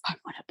 I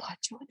want to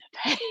punch you in the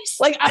face.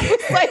 Like I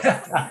was like,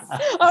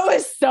 I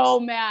was so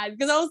mad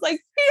because I was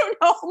like, you don't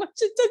know how much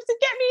it took to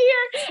get me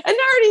here, and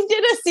I already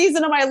did a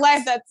season of my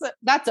life.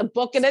 That's a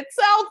book in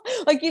itself.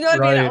 Like you know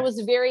what I mean? I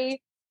was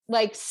very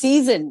like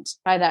seasoned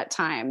by that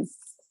time.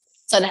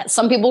 So that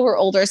some people were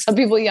older, some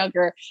people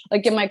younger,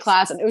 like in my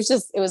class. And it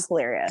was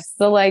hilarious.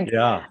 So like,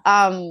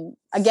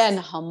 again,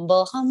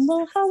 humble. I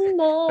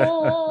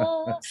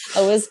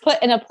was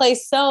put in a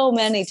place so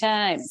many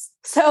times.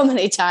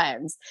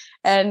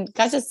 And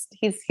God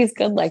he's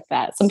good like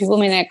that. Some people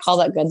may not call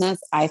that goodness.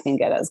 I think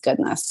it is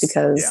goodness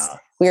because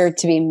we're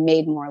to be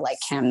made more like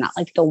him, not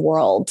like the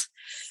world.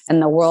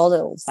 And the world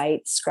will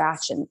bite,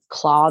 scratch, and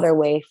claw their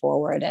way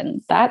forward.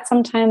 And that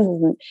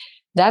sometimes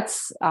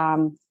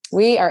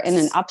we are in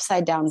an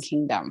upside down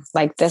kingdom.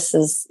 Like this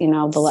is, you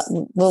know,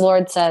 the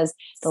Lord says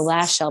the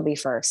last shall be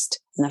first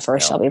and the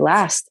first shall be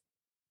last.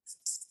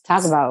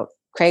 Talk about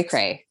cray.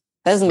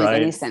 That doesn't make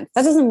any sense.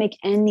 That doesn't make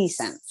any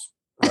sense.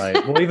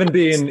 Right. Well, even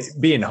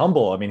being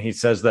humble. I mean, he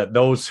says that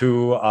those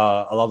who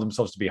allow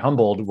themselves to be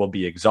humbled will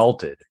be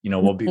exalted, you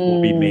know, will be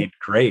made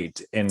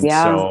great. And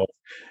so,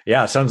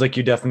 it sounds like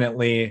you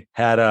definitely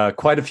had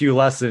quite a few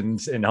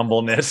lessons in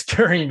humbleness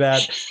during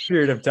that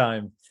period of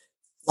time.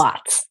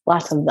 Lots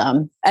of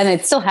them. And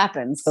it still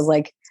happens. But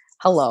like,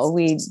 hello,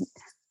 I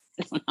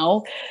don't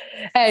know.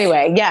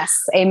 Anyway, yes,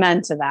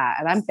 amen to that.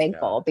 And I'm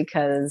thankful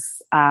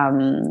because I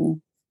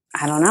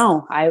don't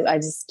know. I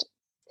just,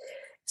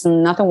 it's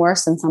nothing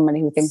worse than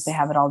somebody who thinks they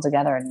have it all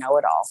together and know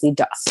it all.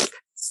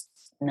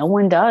 No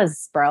one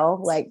does,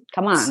 bro. Like,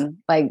 come on.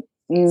 Like,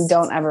 you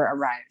don't ever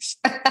arrive.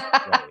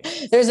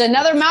 There's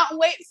another mountain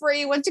waiting for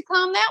you. Once you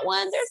climb that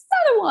one, there's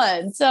another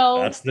one. So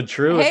that's the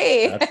truth.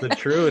 Hey. That's the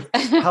truth.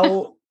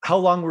 How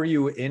long were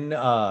you in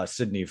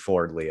Sydney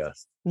for, Leah?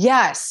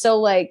 Yeah. So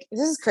like,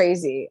 this is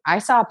crazy. I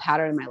saw a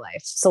pattern in my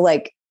life. So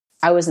like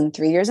I was in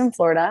 3 years in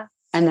Florida,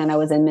 and then I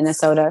was in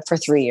Minnesota for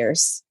 3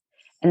 years.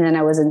 And then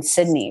I was in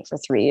Sydney for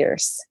 3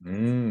 years.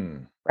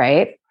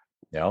 Right.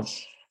 Yeah.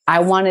 I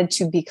wanted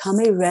to become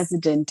a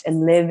resident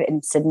and live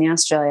in Sydney,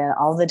 Australia,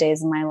 all the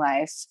days of my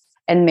life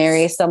and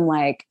marry some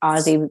like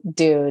Aussie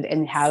dude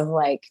and have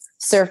like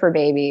surfer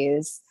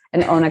babies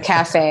and own a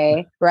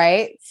cafe,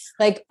 right?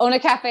 Like own a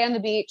cafe on the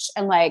beach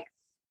and like,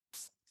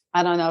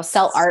 I don't know,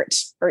 sell art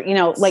or, you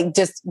know, like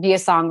just be a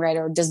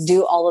songwriter, just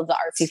do all of the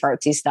artsy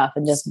fartsy stuff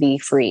and just be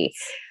free.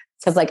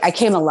 Cause like I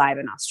came alive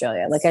in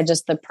Australia. Like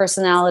the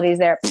personalities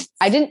there,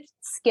 I didn't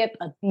skip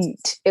a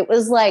beat. It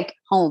was like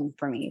home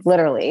for me,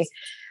 literally.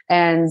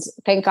 And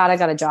thank God I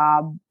got a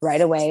job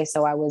right away.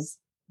 So I was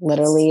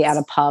literally at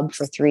a pub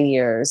for 3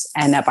 years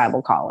and at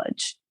Bible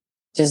college,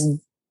 just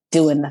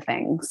doing the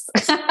things,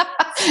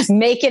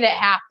 making it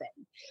happen.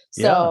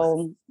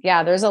 So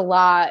yeah, there's a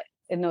lot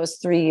in those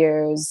 3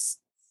 years.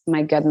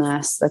 My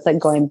goodness, that's like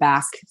going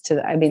back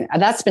to, I mean,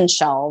 that's been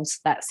shelved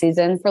that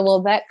season for a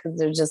little bit because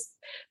there's just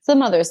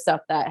some other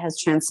stuff that has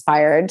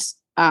transpired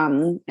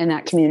in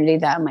that community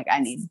that I'm like,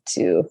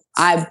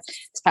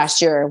 this past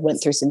year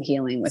went through some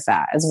healing with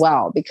that as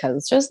well,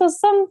 because there's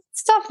some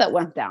stuff that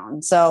went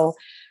down. So,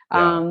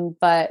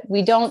 but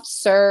we don't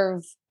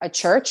serve a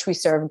church, we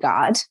serve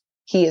God.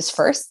 He is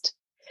first,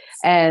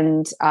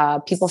 and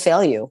people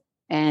fail you.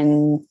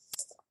 And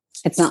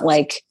it's not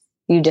like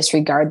you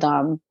disregard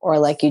them or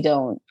like you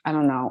don't, I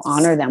don't know,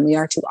 honor them. We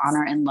are to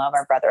honor and love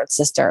our brother and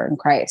sister in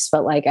Christ.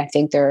 But like, I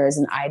think there is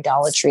an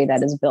idolatry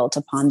that is built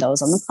upon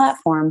those on the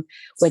platform,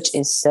 which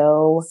is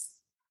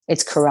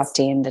it's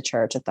corrupting the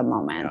church at the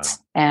moment.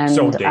 Yeah. And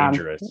so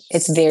dangerous.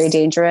 It's very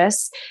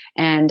dangerous.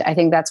 And I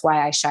think that's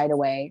why I shied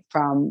away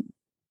from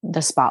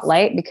the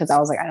spotlight, because I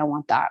was like, I don't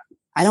want that.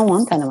 I don't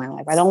want that in my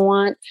life. I don't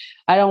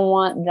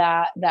want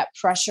that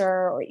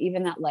pressure or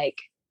even that like,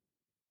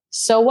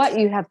 so what,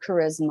 you have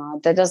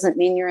charisma. That doesn't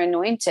mean you're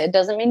anointed.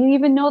 Doesn't mean you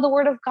even know the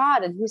word of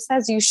God. And who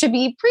says you should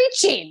be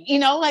preaching? You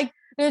know, like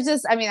there's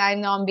just, I mean, I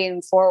know I'm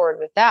being forward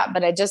with that,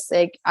 but I just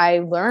like, I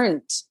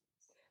learned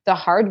the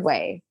hard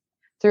way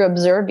through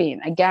observing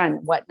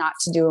again, what not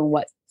to do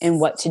and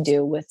what to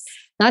do with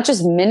not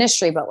just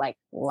ministry, but like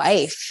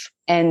life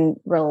and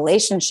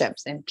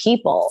relationships and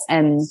people.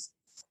 And,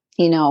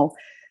 you know,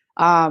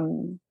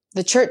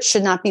 the church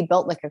should not be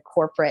built like a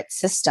corporate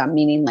system,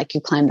 meaning like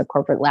you climb the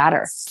corporate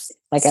ladder.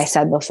 Like I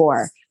said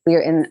before, we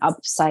are in an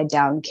upside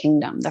down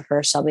kingdom. The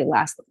first shall be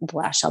last, the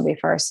last shall be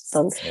first.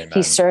 So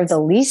he served the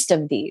least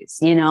of these,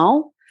 you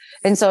know?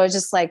 And so it's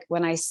just like,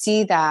 when I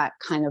see that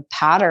kind of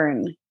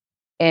pattern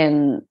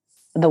in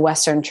the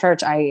Western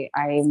church,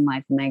 I'm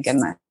like, my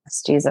goodness,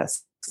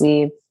 Jesus,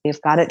 we've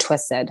got it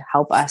twisted.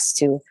 Help us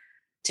to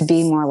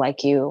be more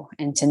like you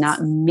and to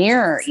not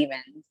mirror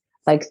even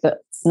like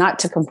not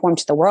to conform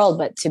to the world,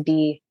 but to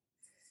be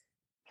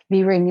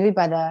renewed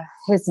by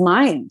his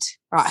mind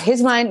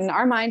and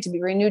our mind, to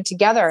be renewed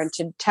together and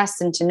to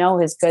test and to know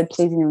his good,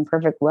 pleasing, and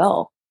perfect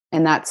will.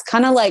 And that's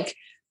kind of like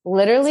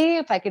literally,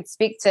 if I could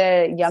speak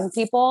to young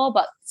people,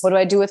 but what do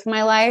I do with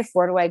my life?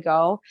 Where do I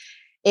go?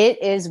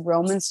 It is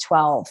Romans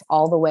 12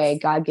 all the way.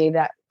 God gave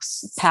that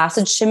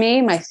passage to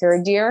me my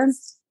third year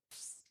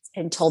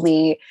and told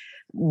me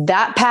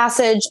that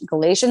passage,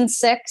 Galatians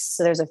 6.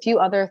 So there's a few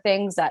other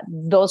things that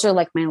those are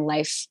like my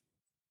life,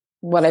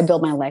 what I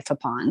build my life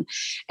upon.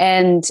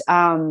 And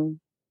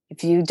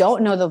if you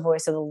don't know the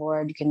voice of the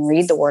Lord, you can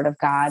read the word of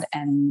God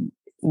and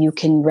you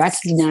can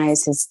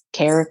recognize his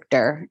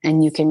character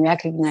and you can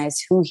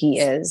recognize who he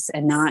is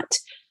and not,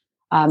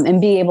 and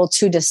be able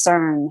to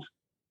discern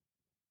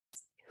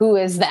who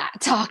is that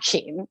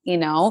talking, you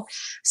know?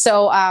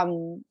 So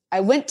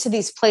I went to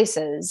these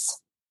places.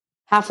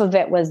 Half of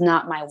it was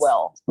not my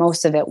will.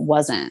 Most of it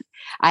wasn't.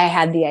 I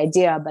had the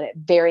idea, but it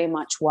very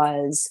much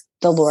was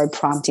the Lord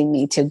prompting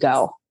me to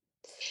go.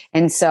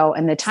 And so,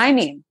 and the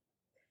timing,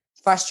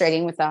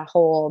 frustrating with the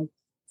whole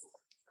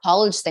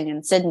college thing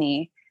in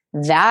Sydney,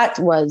 that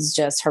was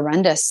just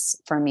horrendous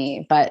for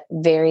me, but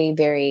very,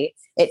 very,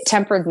 it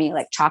tempered me.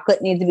 Like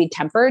chocolate needs to be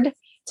tempered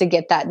to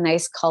get that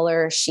nice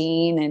color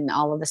sheen and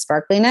all of the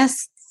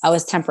sparkliness. I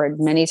was tempered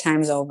many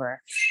times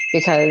over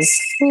because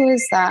who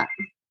is that?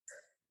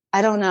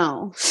 I don't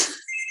know.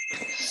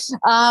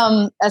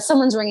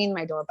 Someone's ringing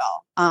my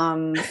doorbell.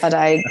 But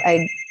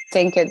I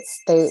think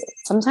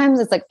sometimes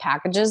it's like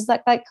packages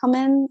that like come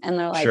in and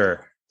they're like,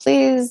 sure,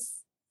 please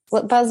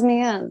buzz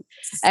me in.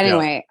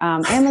 Anyway,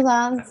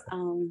 Amazon,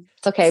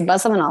 it's okay.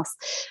 Buzz someone else.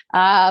 You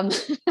have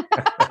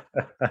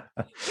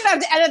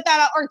to edit that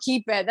out or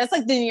keep it. That's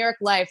like the New York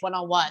Life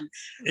 101.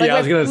 Like, I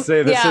was going to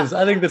say,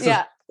 I think this is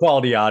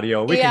quality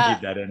audio. We can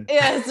keep that in.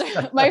 Yes.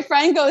 My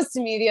friend goes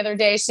to me the other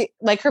day. She,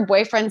 like, her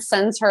boyfriend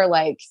sends her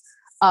like,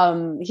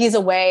 he's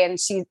away and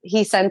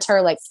he sent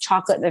her like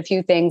chocolate and a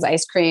few things,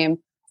 ice cream.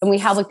 And we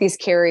have like these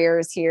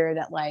carriers here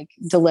that like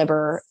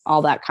deliver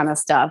all that kind of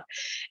stuff.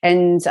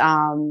 And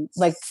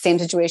like same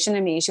situation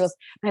to me. She goes,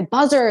 my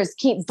buzzers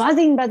keep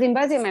buzzing.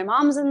 My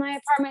mom's in my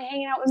apartment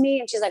hanging out with me.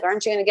 And she's like,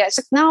 aren't you going to get it?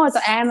 She's like, no, it's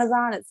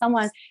Amazon. It's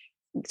someone.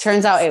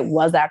 turns out it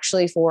was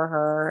actually for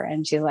her.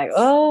 And she's like,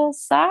 oh,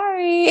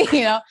 sorry.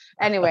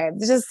 Anyway,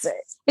 it's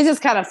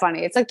just kind of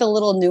funny. It's like the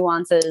little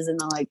nuances and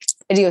the like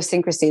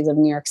idiosyncrasies of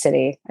New York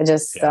City.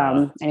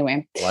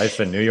 Anyway. Life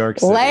in New York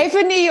City. Life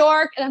in New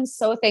York. And I'm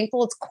so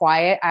thankful it's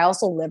quiet. I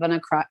also live on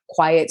a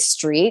quiet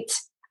street.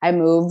 I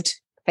moved,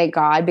 thank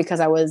God, because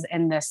I was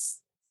in this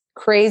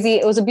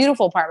it was a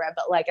beautiful apartment,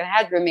 but like I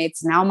had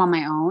roommates. Now I'm on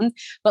my own,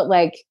 but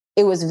like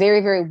it was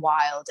very, very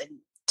wild and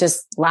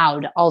just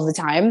loud all the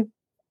time.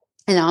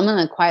 And I'm in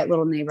a quiet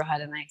little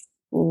neighborhood and I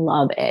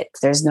love it.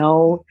 There's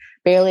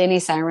barely any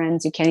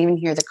sirens. You can't even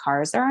hear the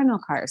cars. There are no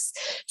cars.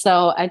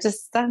 So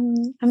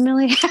I'm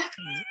really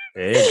happy.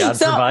 Hey, God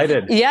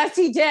provided. Yes,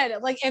 he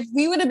did. Like if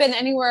we would have been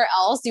anywhere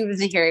else, you would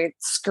have heard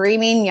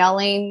screaming,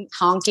 yelling,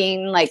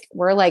 honking. Like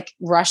we're like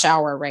rush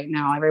hour right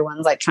now.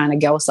 Everyone's like trying to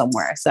go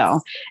somewhere. So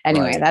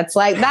anyway, that's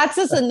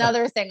just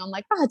another thing. I'm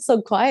like, oh, it's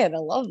so quiet. I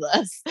love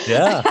this.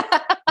 Yeah.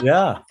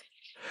 Yeah.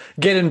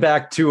 Getting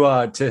back to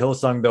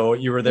Hillsong though,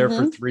 you were there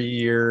for 3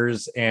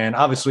 years and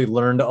obviously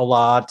learned a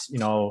lot,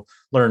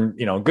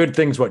 learned, good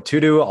things, what to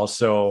do,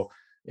 also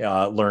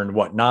learned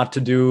what not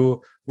to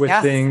do with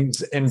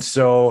things. And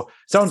so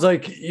sounds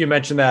like you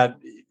mentioned that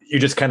you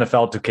just kind of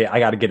felt, okay, I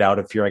got to get out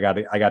of here. I got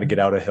to get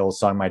out of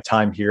Hillsong. My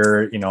time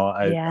here,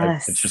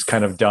 it's just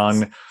kind of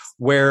done.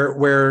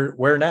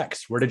 Where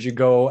next? Where did you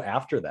go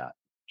after that?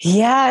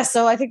 Yeah.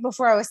 So I think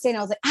before I was saying, I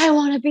was like, I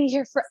want to be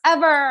here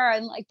forever.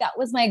 And like, that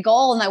was my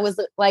goal. And I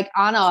was like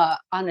on a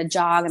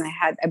jog and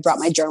I brought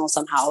my journal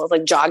somehow. I was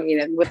like jogging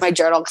and with my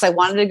journal because I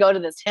wanted to go to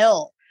this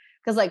hill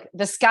because like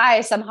the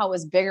sky somehow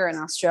was bigger in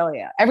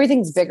Australia.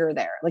 Everything's bigger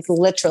there, like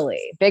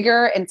literally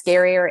bigger and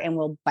scarier and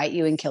will bite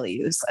you and kill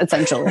you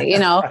essentially,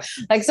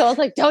 like, so I was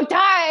like, don't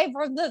die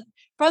from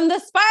the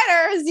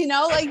spiders,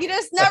 like you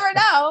just never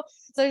know.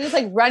 So just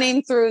like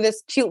running through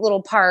this cute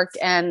little park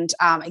and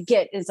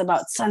it's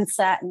about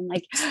sunset and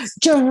like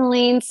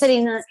journaling,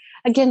 sitting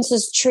against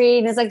this tree.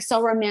 And it's like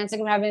so romantic.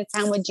 I'm having a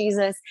time with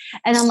Jesus.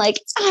 And I'm like,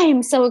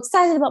 I'm so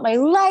excited about my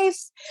life.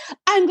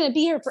 I'm going to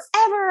be here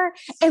forever.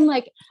 And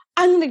like,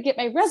 I'm going to get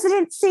my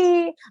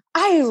residency.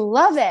 I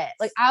love it.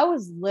 Like I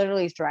was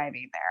literally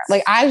thriving there.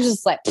 Like I was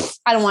just like,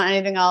 I don't want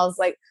anything else.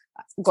 Like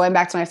going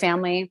back to my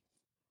family,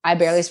 I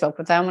barely spoke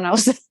with them when I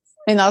was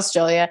in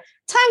Australia.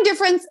 Time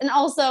difference and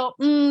also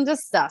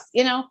just stuff,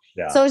 Yeah.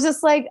 So it was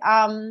just like,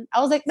 I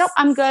was like, nope,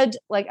 I'm good.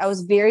 Like I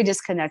was very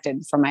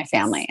disconnected from my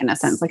family in a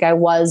sense. Like I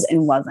was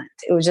and wasn't.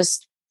 It was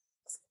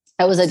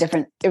a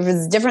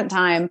different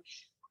time.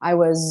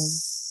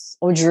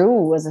 Drew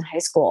was in high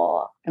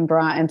school and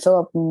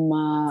Philip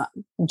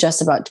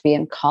just about to be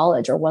in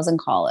college or was in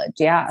college.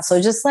 Yeah.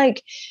 So just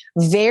like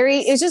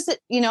it's just,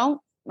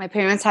 my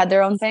parents had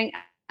their own thing.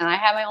 And I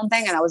had my own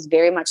thing and I was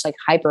very much like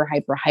hyper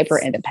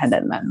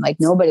independent then. Like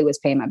nobody was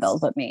paying my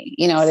bills but me.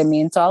 You know what I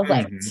mean? So I was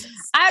like,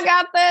 I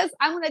got this.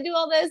 I'm going to do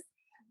all this.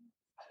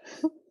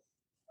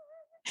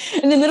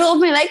 In the middle of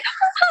my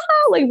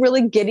like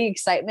really giddy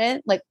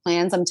excitement, like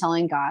plans. I'm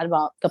telling God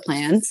about the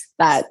plans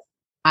that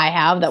I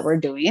have that we're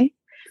doing.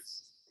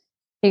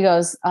 He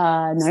goes,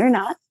 no, you're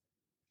not.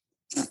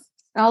 And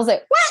I was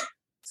like, what?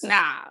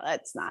 Nah,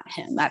 that's not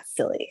him. That's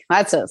silly.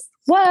 That's just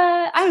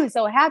what? I'm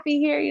so happy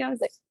here. I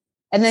was like,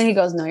 and then he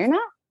goes, no, you're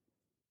not.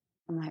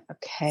 I'm like,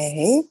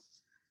 okay.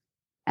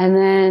 And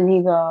then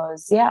he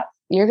goes, yeah,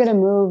 you're going to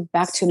move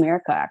back to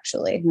America,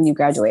 actually, when you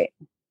graduate.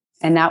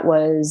 And that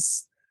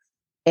was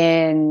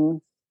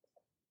right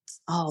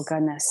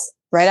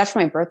after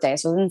my birthday.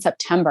 So it was in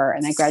September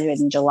and I graduated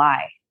in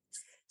July.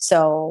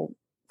 So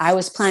I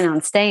was planning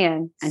on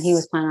staying and he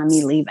was planning on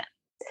me leaving.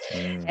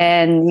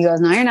 And he goes,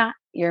 no, you're not.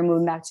 You're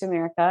moving back to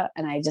America.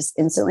 And I just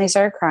instantly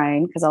started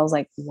crying because I was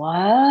like,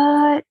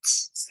 what?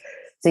 It's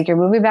like you're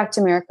moving back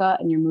to America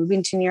and you're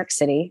moving to New York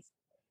City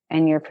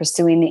and you're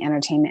pursuing the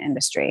entertainment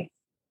industry.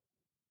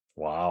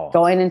 Wow.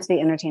 Going into the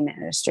entertainment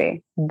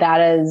industry.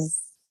 That is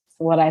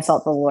what I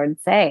felt the Lord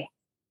say.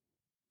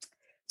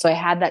 So I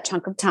had that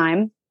chunk of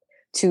time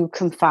to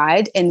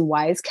confide in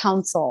wise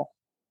counsel.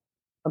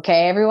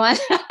 Okay, everyone?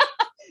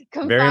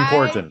 Very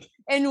important.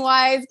 In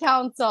wise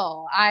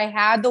counsel. I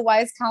had the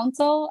wise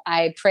counsel.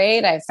 I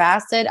prayed, I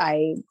fasted,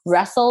 I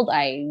wrestled,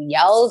 I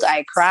yelled,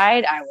 I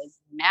cried, I was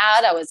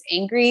mad, I was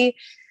angry.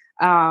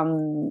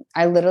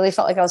 I literally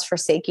felt like I was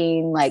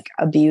forsaking like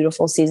a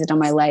beautiful season of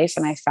my life.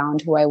 And I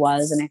found who I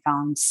was and I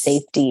found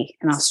safety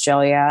in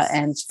Australia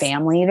and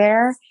family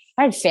there.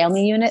 I had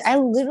family unit. I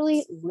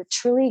literally,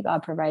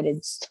 God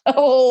provided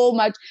so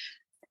much.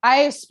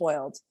 I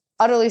spoiled,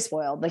 utterly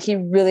spoiled. Like he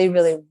really,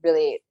 really,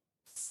 really,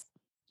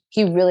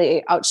 he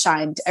really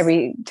outshined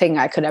everything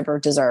I could ever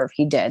deserve.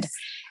 He did.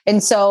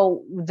 And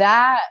so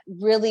that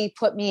really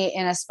put me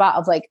in a spot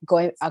of like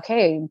going,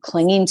 okay, I'm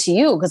clinging to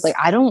you. Cause like,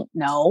 I don't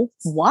know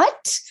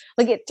what,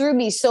 like it threw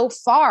me so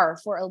far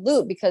for a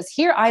loop because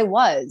here I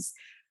was,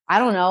 I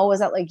don't know, was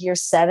that like year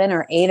 7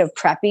 or 8 of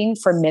prepping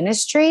for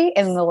ministry?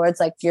 And the Lord's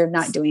like, you're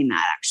not doing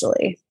that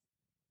actually.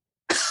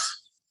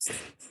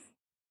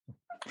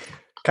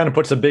 Kind of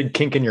puts a big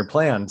kink in your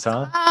plans,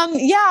 huh?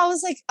 Yeah, I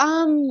was like,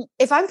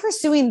 if I'm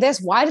pursuing this,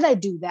 why did I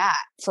do that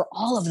for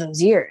all of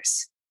those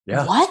years?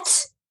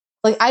 what?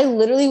 Like, I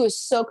literally was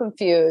so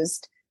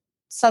confused.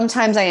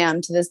 Sometimes I am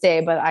to this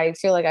day, but I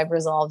feel like I've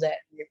resolved it.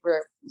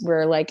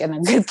 We're like in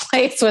a good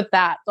place with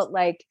that. But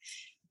like,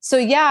 so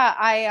yeah,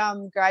 I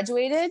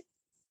graduated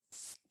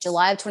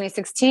July of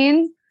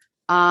 2016.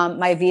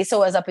 My visa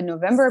was up in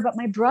November, but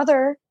my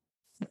brother,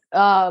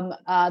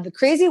 the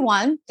crazy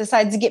one,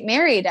 decides to get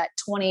married at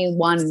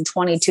 21,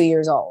 22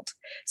 years old.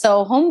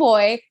 So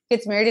homeboy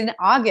gets married in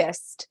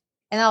August.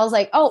 And I was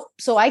like, oh,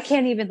 so I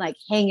can't even like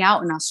hang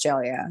out in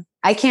Australia.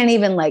 I can't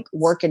even like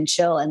work and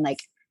chill and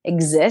like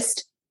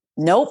exist.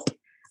 Nope.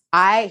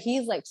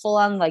 He's like full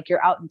on, like,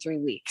 you're out in 3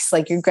 weeks.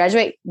 Like, you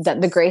graduate,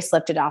 the grace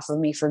lifted off of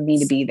me for me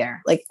to be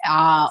there. Like,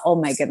 oh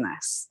my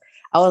goodness.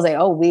 I was like,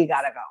 oh, we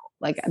gotta go.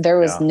 Like, there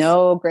was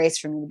no grace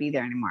for me to be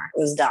there anymore. It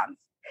was done.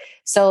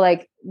 So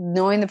like,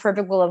 knowing the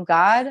perfect will of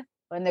God,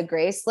 when the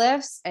grace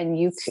lifts and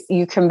you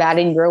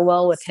combating your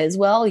will with his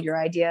will, your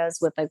ideas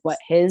with like what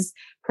his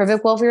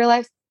perfect will for your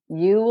life,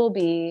 you will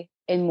be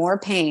in more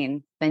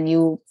pain than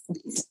you're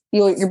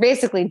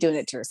basically doing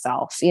it to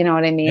yourself. You know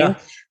what I mean? Yeah.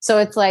 So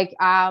it's like,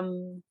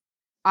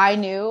 I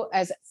knew,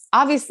 as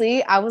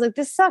obviously I was like,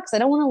 this sucks. I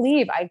don't want to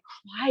leave. I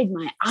cried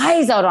my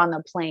eyes out on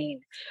the plane.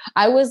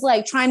 I was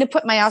like trying to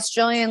put my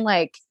Australian,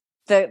 like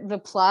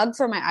the plug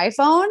for my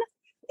iPhone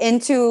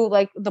into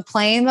like the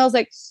plane. I was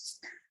like,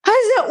 how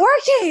is it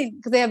working?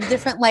 Because they have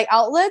different like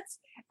outlets.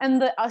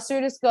 And the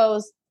stewardess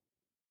goes,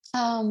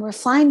 we're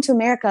flying to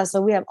America,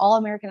 so we have all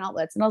American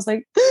outlets. And I was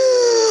like,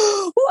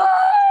 what?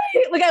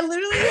 Like, I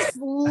literally just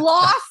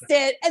lost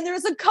it. And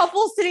there's a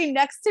couple sitting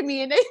next to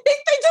me, and I think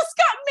they just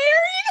got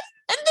married.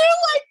 And they're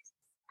like,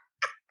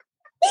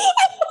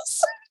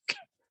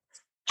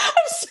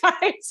 I'm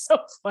sorry, it's so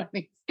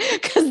funny.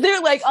 Because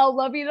they're like, I'll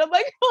love you. And I'm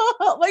like,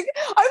 oh,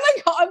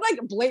 I'm like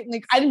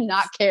blatantly, I did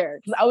not care.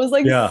 Because I was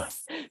like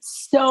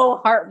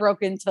so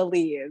heartbroken to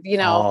leave, you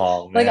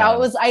know? Like,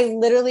 I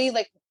literally,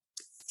 like,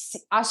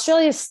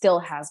 Australia still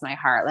has my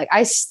heart. Like,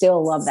 I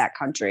still love that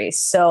country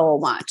so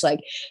much.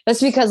 Like,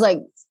 that's because, like,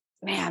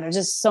 man, there's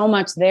just so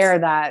much there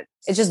that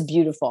it's just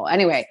beautiful.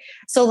 Anyway,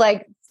 so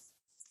like,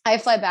 I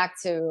fly back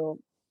to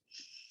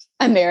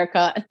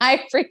America and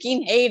I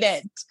freaking hate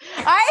it.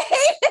 I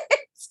hate it.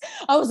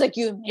 I was like,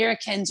 you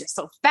Americans are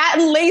so fat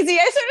and lazy.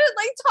 I started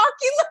like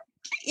talking, like,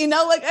 you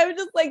know, like I was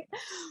just like,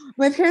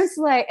 my parents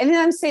were like, and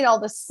then I'm saying all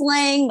the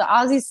slang, the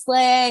Aussie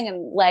slang,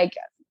 and like,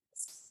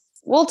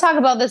 we'll talk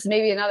about this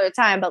maybe another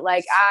time, but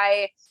like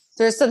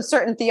there's some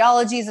certain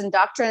theologies and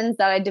doctrines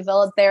that I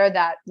developed there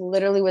that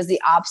literally was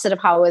the opposite of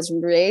how I was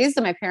raised.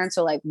 And my parents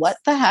are like, what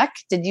the heck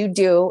did you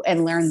do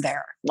and learn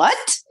there?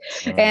 What?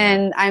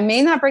 And I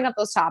may not bring up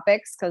those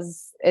topics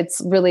because it's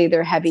really,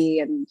 they're heavy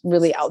and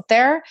really out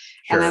there.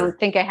 Sure. And I don't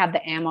think I have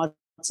the ammo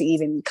to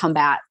even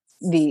combat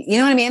you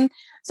know what I mean?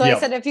 So I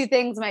said a few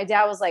things. My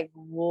dad was like,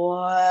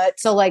 what?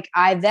 So like,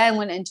 I then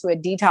went into a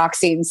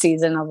detoxing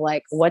season of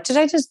like, what did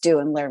I just do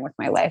and learn with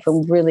my life?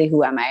 And really,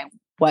 who am I?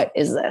 What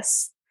is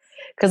this?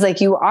 Because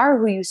like, you are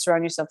who you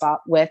surround yourself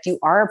with. You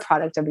are a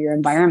product of your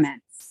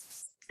environment,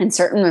 and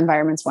certain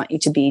environments want you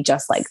to be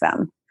just like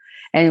them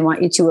and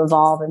want you to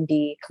evolve and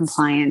be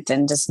compliant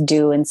and just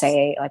do and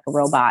say like a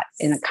robot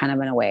in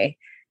a way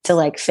to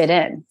like fit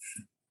in.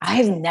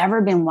 I've never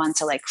been one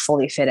to like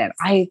fully fit in.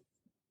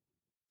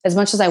 As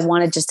much as I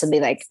wanted just to be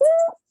like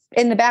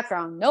in the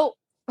background, nope.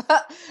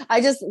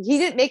 He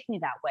didn't make me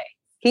that way.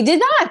 He did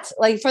not.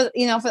 Like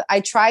I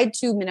tried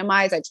to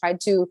minimize. I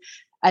tried to,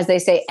 as they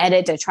say,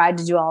 edit. I tried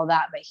to do all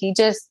that, but he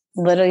just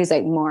literally is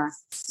like, more,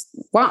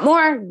 want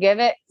more, give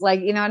it. Like,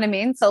 you know what I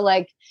mean? So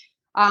like,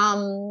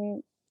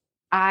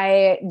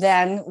 I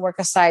then work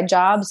a side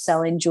job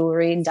selling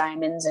jewelry and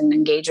diamonds and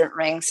engagement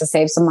rings to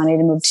save some money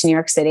to move to New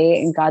York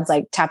City. And God's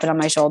like tapping on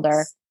my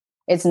shoulder.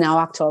 It's now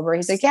October.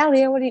 He's like, yeah,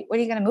 Leah, when are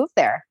you going to move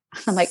there?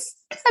 I'm like,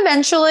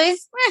 eventually.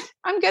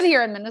 I'm good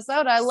here in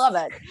Minnesota. I love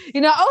it. You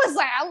know, I was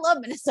like, I love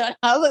Minnesota.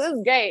 I was like, this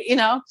is great. You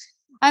know,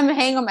 I'm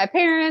hanging with my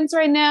parents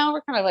right now.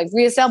 We're kind of like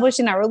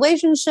reestablishing our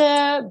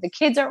relationship. The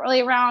kids aren't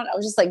really around. I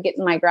was just like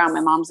getting my ground.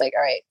 My mom's like,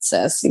 all right,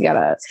 sis, you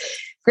gotta,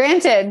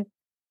 granted,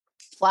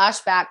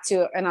 flashback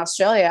to in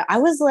Australia. I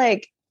was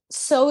like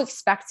so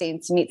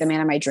expecting to meet the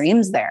man of my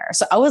dreams there.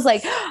 So I was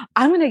like,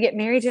 I'm going to get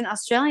married to an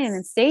Australian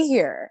and stay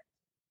here.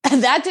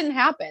 And that didn't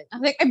happen. I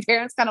think my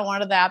parents kind of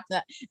wanted that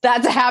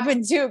to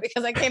happen too,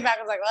 because I came back,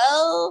 I was like,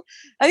 well,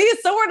 I need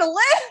somewhere to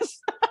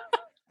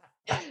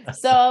live.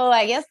 So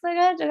I guess I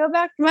got to go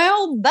back to my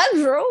old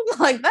bedroom.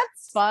 Like,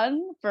 that's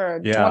fun for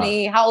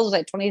 20, how old was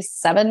I?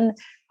 27,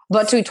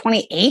 about to be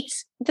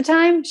 28 at the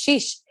time.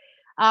 Sheesh.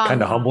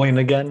 Kind of humbling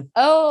again.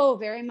 Oh,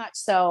 very much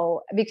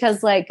so.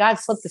 Because like God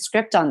flipped the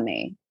script on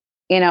me,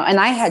 you know, and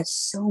I had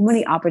so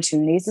many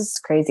opportunities. This is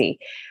crazy.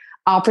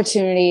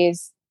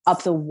 Opportunities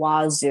up the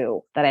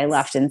wazoo that I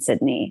left in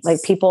Sydney.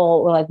 Like,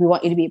 people were like, we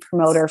want you to be a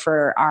promoter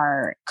for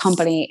our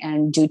company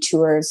and do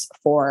tours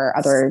for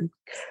other,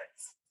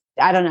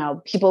 I don't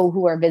know, people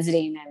who are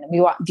visiting, and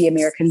we want the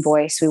American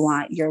voice. We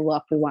want your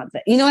look. We want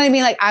that. You know what I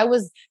mean? Like, I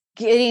was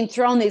getting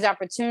thrown these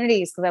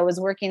opportunities because I was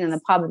working in the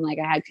pub and like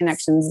I had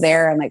connections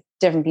there and like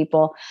different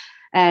people.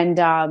 And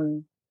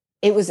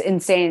it was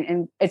insane.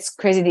 And it's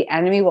crazy. The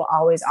enemy will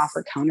always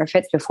offer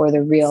counterfeits before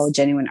the real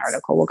genuine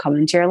article will come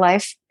into your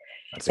life.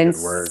 That's a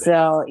good word.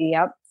 So,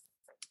 yep.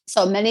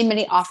 So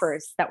many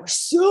offers that were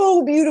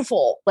so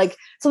beautiful. Like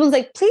someone's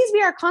like, please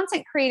be our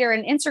content creator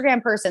and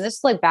Instagram person. This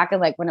is like back in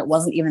like when it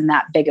wasn't even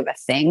that big of a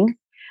thing.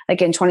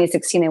 Like in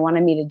 2016, they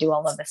wanted me to do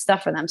all of this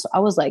stuff for them. So I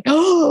was like,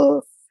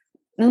 oh,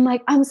 and I'm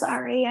like, I'm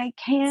sorry, I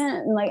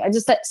can't. And like, I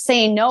just kept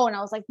saying no. And I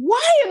was like,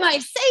 why am I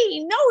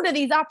saying no to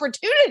these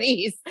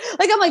opportunities?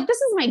 Like, I'm like, this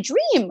is my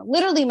dream,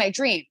 literally my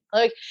dream.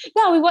 Like,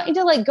 yeah, we want you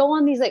to like go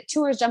on these like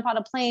tours, jump out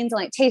of planes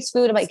and like taste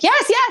food. I'm like,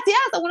 yes,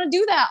 I want to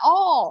do that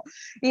all,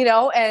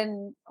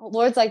 and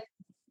Lord's like,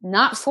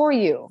 not for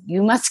you.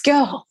 You must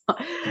go.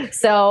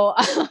 So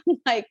I'm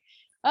like,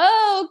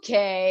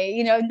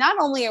 okay, not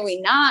only are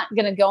we not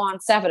going to go on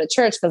staff at a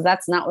church, because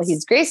that's not what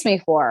he's graced me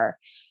for,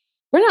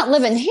 we're not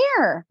living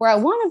here where I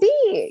want to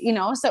be,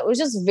 so it was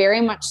just very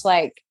much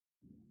like,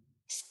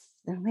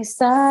 then we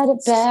started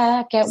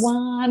back at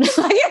one. Like,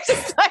 it's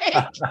just like,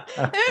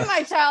 in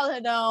my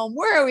childhood home,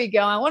 where are we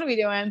going? What are we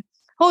doing?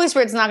 Holy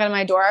Spirit's knocking on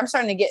my door. I'm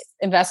starting to get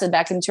invested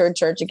back into a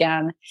church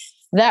again.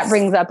 That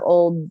brings up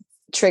old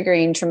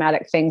triggering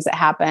traumatic things that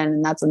happen.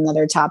 And that's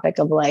another topic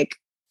of like,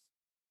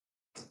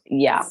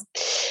 yeah,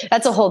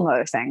 that's a whole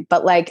nother thing.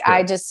 But like, sure.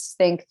 I just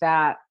think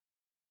that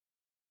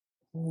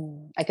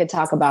I could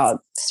talk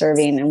about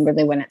serving and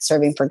really when it's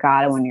serving for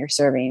God and when you're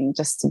serving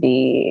just to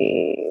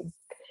be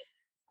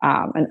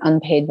an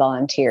unpaid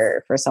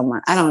volunteer for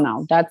someone. I don't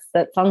know. That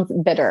sounds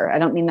bitter. I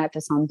don't mean that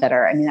to sound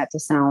bitter. I mean that to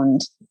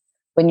sound,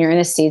 when you're in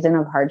a season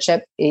of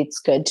hardship, it's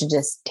good to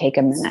just take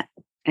a minute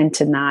and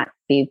to not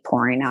be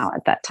pouring out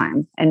at that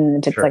time.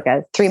 And if it's like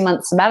a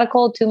 3-month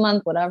sabbatical,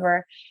 2-month,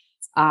 whatever,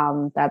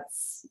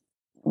 that's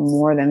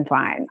more than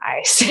fine.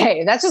 I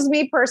say that's just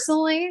me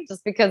personally,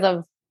 just because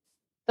of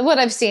what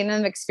I've seen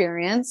and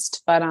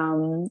experienced, but,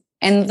 and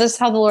this is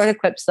how the Lord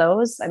equips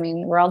those. I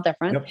mean, we're all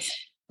different,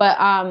 but,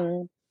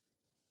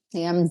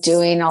 yeah, I'm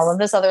doing all of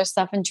this other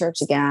stuff in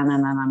church again.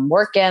 And then I'm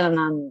working and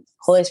then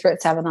Holy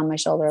Spirit's having on my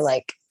shoulder,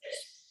 like,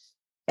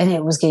 and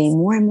it was getting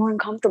more and more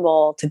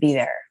uncomfortable to be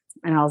there.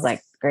 And I was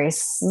like,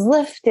 grace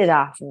lifted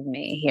off of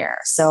me here.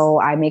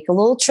 So I make a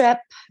little trip,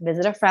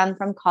 visit a friend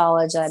from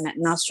college that I met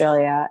in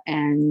Australia.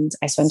 And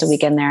I spent a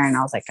weekend there and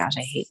I was like, gosh,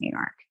 I hate New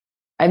York.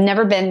 I've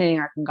never been to New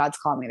York and God's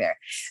called me there.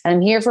 And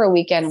I'm here for a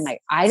weekend. I'm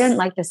like, I didn't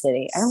like the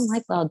city. I don't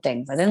like loud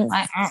things. I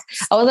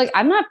was like,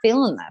 I'm not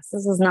feeling this.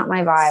 This is not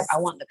my vibe. I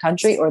want the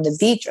country or the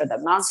beach or the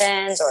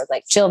mountains or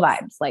like chill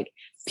vibes. Like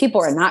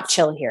people are not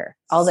chill here.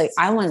 I was like,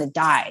 I want to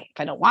die if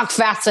I don't walk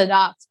fast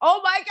enough.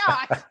 Oh my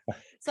gosh.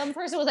 Some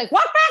person was like,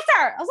 walk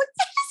faster. I was like,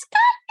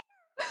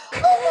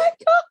 this oh my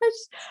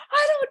gosh.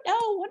 I don't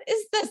know. What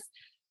is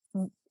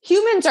this?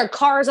 Humans are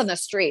cars on the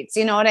streets.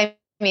 You know what I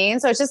mean?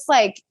 So it's just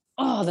like,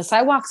 oh, the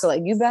sidewalks are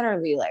like, you better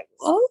be like,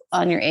 oh,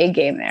 on your A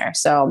game there.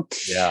 So,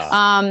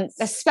 yeah.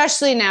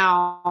 Especially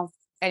now,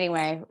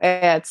 anyway,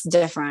 it's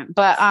different,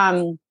 but,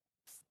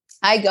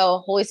 I go,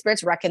 Holy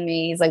Spirit's wrecking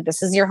me. He's like,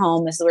 this is your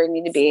home. This is where you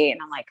need to be.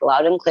 And I'm like,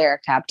 loud and clear,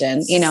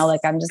 Captain,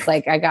 like, I'm just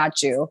like, I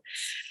got you.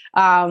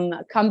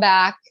 Come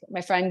back.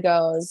 My friend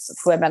goes,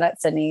 who I met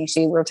at Sydney.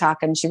 We're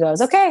talking. She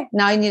goes, okay,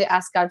 now you need to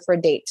ask God for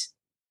a date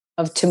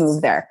to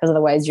move there. Cause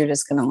otherwise you're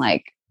just going to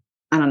like,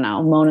 I don't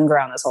know, moan and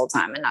groan this whole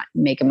time and not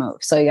make a move.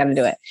 So you got to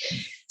do it.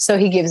 So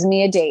he gives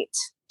me a date,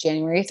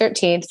 January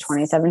 13th,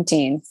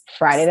 2017,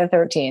 Friday the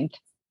 13th.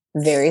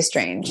 Very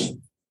strange.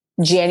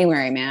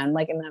 January, man,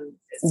 like in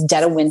the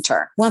dead of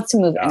winter. Wants to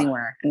move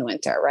anywhere in the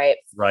winter, right?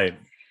 Right.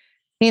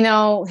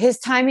 His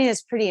timing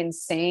is pretty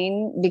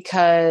insane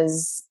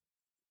because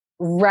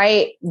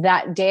right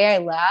that day I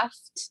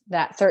left,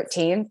 that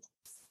 13th,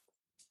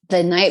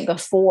 the night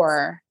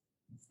before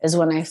is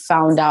when I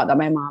found out that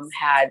my mom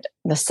had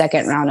the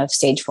second round of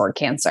stage 4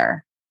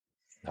 cancer.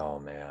 Oh,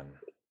 man.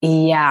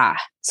 Yeah.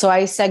 So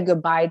I said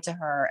goodbye to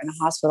her in a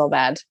hospital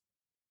bed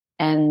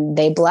and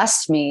they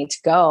blessed me to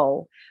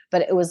go.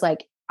 But it was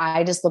like,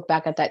 I just look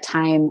back at that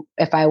time.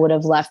 If I would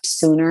have left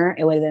sooner,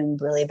 it would have been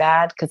really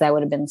bad because I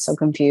would have been so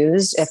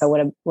confused. If I would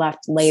have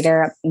left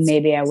later,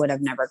 maybe I would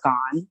have never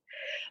gone.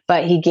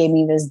 But he gave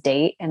me this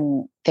date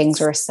and things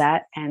were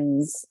set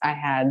and I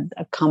had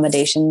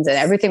accommodations and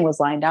everything was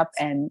lined up.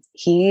 And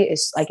he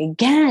is like,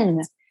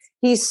 again,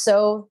 he's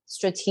so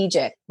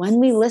strategic. When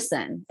we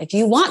listen, if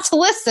you want to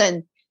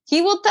listen,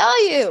 he will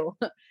tell you,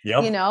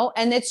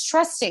 and it's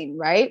trusting,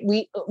 right?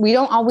 We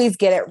don't always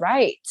get it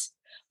right,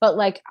 but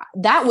like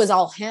that was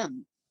all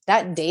him,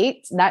 that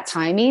date, that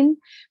timing,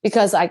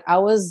 because like I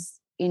was,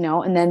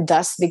 and then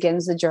thus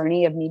begins the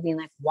journey of me being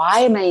like, why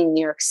am I in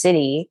New York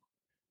City?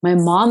 My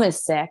mom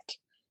is sick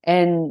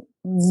and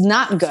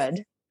not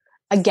good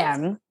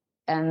again,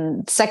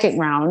 and second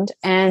round.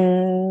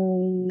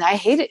 And I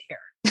hate it here.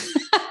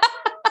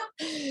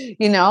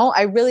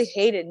 I really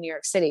hated New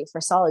York City for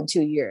a solid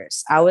 2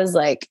 years. I was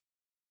like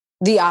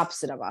the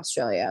opposite of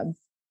Australia.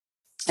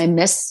 I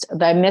missed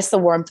the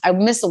warmth. I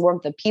miss the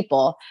warmth of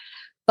people,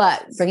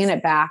 but bringing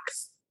it back,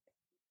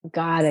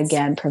 God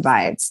again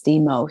provides the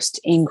most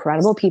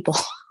incredible people.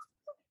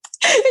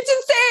 It's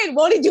insane.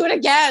 Won't he do it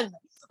again?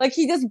 Like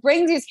he just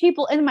brings these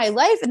people into my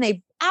life and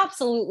they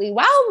absolutely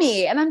wow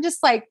me. And I'm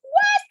just like,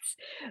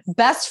 what?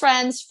 Best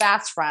friends,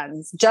 fast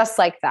friends, just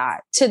like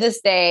that. To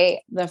this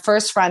day, the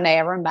first friend I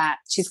ever met,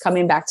 she's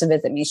coming back to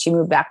visit me. She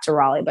moved back to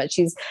Raleigh, but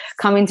she's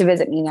coming to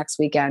visit me next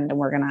weekend and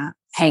we're going to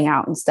hang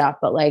out and stuff.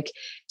 But like,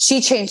 she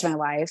changed my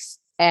life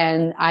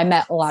and I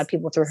met a lot of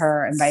people through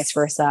her and vice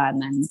versa.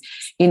 And then,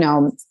 you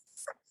know,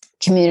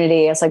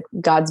 community, it's like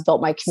God's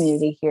built my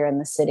community here in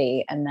the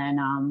city. And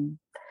then,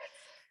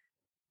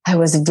 I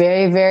was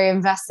very, very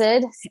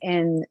invested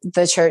in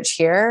the church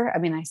here. I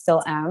mean, I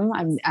still am.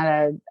 I'm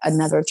at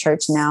another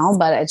church now,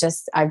 but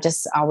I've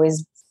just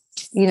always,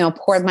 you know,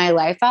 poured my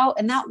life out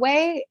in that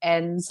way.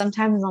 And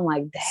sometimes I'm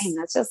like, dang,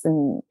 that's just,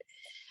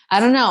 I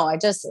don't know.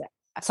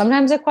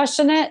 Sometimes I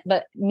question it,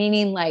 but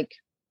meaning like,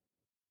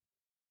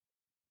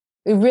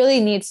 it really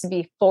needs to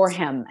be for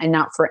him and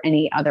not for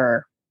any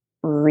other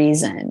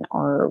reason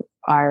or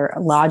our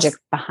logic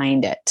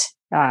behind it.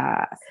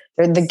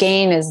 The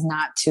gain is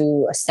not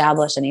to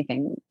establish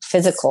anything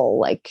physical,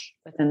 like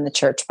within the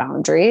church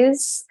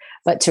boundaries,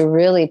 but to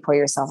really pour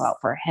yourself out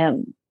for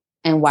him.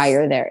 And why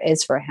you're there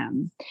is for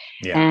him.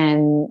 Yeah.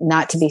 And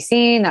not to be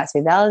seen, not to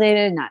be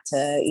validated, not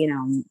to, you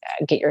know,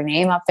 get your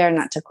name up there,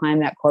 not to climb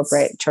that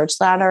corporate church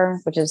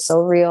ladder, which is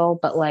so real,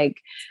 but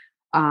like,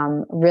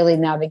 really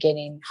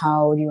navigating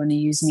how do you want to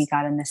use me,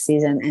 God, in this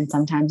season. And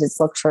sometimes it's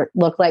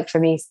looked like for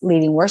me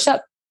leading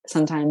worship.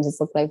 Sometimes it's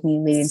looked like me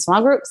leading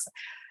small groups.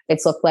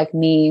 It's looked like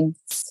me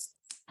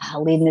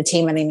leading the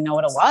team. I didn't even know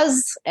what it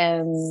was.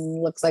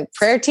 And looks like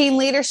prayer team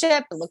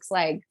leadership. It looks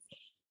like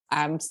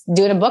I'm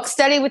doing a book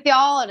study with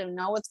y'all. I don't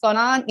know what's going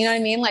on. You know what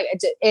I mean? Like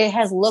it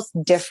has looked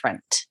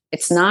different.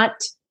 It's not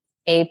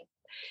a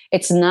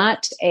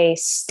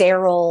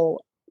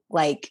sterile,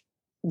 like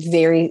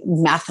very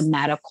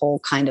mathematical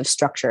kind of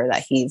structure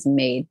that he's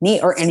made me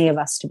or any of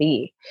us to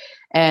be.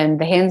 And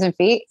the hands and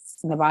feet,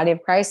 the body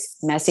of Christ,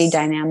 messy,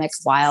 dynamic,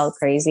 wild,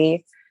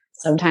 crazy.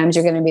 Sometimes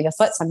you're going to be the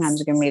foot. Sometimes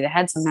you're going to be the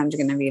head. Sometimes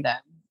you're going to be the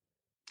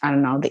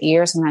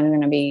ear. Sometimes you're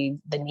going to be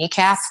the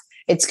kneecap.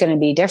 It's going to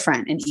be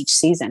different in each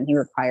season. He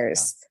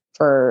requires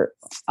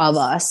of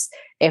us.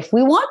 If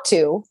we want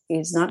to,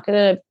 he's not going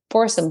to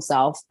force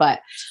himself, but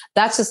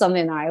that's just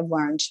something that I've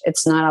learned.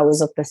 It's not always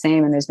look the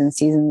same. And there's been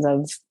seasons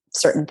of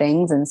certain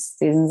things and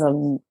seasons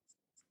of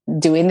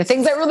doing the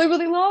things I really,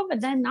 really love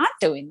and then not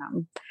doing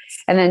them.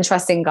 And then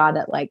trusting God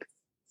that like,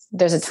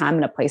 there's a time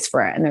and a place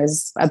for it. And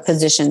there's a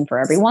position for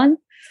everyone.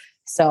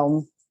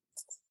 So,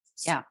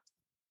 yeah.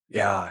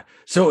 Yeah.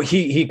 So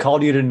he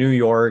called you to New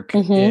York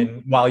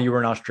while you were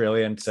in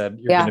Australia and said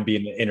you're going to be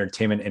in the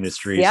entertainment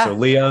industry. Yeah. So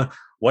Leah,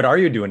 what are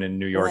you doing in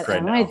New York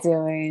right now? What am I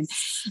doing?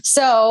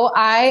 So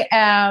I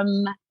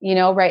am, you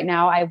know, right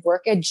now I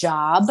work a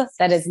job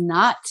that is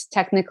not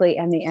technically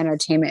in the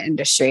entertainment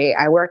industry.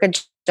 I work a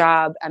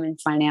job. I'm in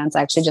finance.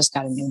 I actually just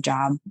got a new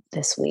job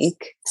this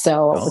week.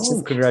 So, which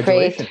is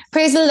congratulations.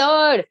 Praise the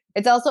Lord.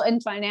 It's also in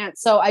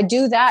finance. So I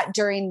do that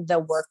during the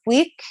work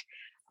week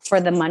for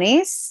the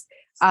monies.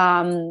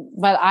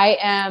 But I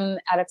am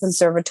at a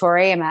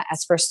conservatory. I'm at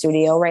Esper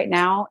Studio right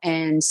now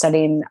and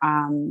studying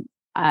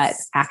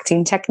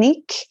acting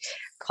technique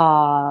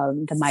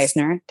called the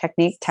Meisner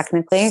technique,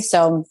 technically.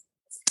 So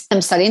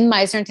I'm studying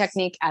Meisner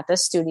technique at the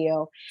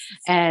studio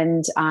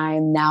and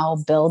I'm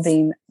now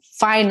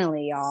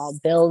finally, y'all,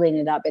 building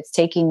it up. It's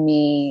taking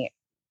me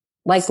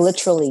like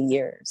literally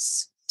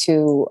years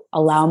to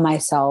allow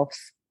myself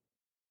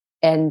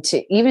and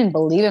to even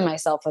believe in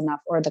myself enough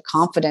or the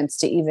confidence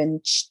to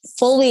even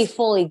fully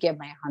give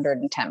my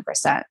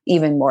 110%,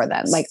 even more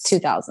than like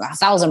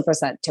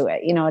 1,000% to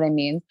it. You know what I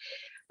mean?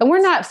 And we're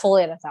not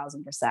fully at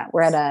 1,000%.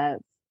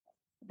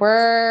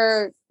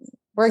 We're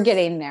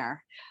getting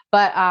there.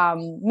 But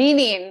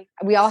meaning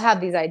we all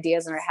have these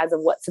ideas in our heads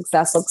of what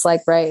success looks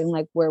like, right? And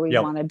like where we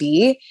want to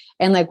be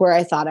and like where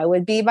I thought I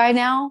would be by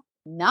now.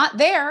 Not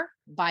there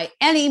by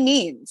any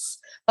means.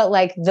 But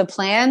like the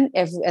plan,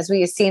 as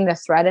we have seen the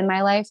thread in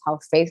my life, how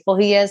faithful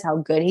he is, how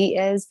good he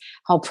is,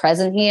 how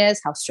present he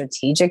is, how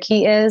strategic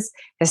he is,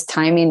 his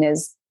timing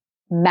is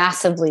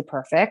massively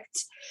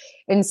perfect.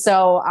 And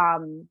so,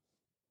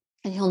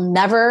 and he'll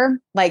never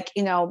like,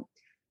 you know,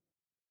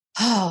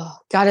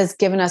 God has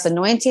given us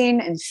anointing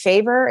and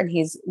favor and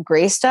he's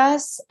graced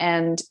us.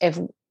 And if,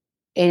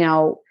 you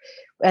know,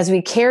 as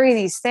we carry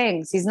these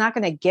things, he's not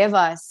going to give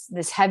us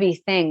this heavy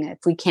thing if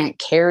we can't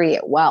carry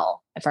it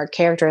well, if our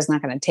character is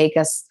not going to take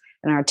us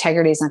and our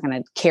integrity is not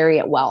going to carry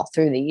it well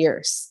through the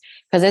years.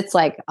 Because it's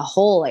like a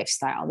whole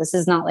lifestyle. This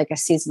is not like a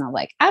season of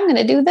like, I'm going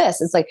to do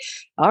this. It's like,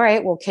 all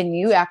right, well, can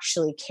you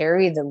actually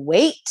carry the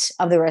weight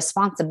of the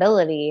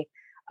responsibility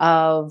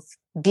of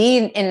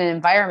being in an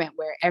environment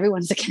where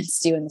everyone's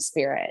against you in the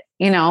spirit,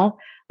 you know,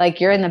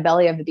 like you're in the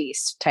belly of the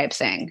beast type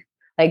thing.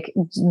 Like,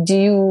 do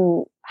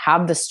you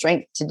have the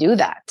strength to do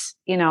that?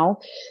 You know?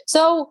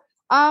 So,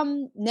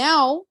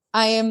 now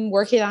I am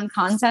working on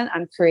content.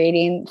 I'm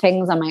creating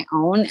things on my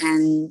own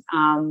and,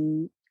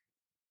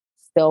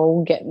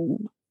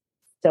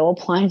 still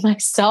applying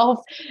myself,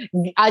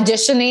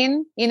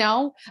 auditioning, you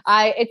know,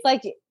 it's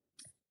like,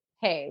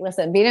 hey,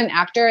 listen, being an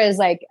actor is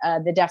like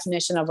the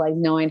definition of like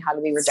knowing how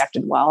to be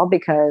rejected well,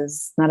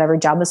 because not every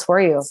job is for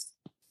you.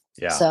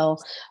 Yeah. So,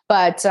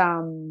 but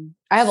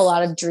I have a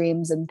lot of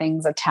dreams and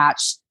things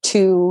attached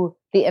to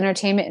the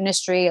entertainment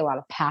industry, a lot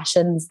of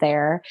passions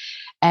there.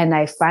 And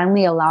I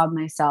finally allowed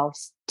myself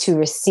to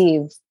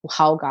receive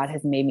how God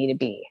has made me to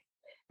be,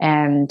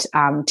 and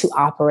to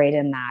operate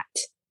in that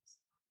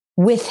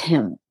with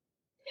him,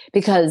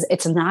 because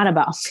it's not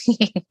about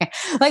me.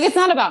 Like, it's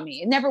not about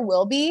me. It never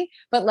will be.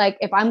 But like,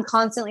 if I'm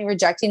constantly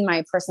rejecting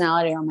my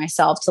personality or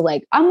myself to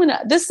like,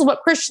 this is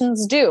what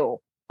Christians do.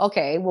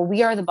 Okay, well,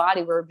 we are the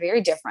body. We're very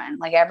different.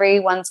 Like,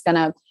 everyone's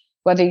gonna,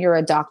 whether you're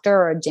a doctor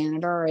or a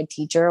janitor or a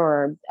teacher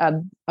or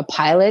a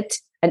pilot,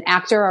 an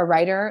actor, a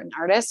writer, an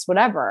artist,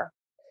 whatever.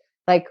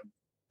 Like,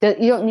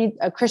 you don't need,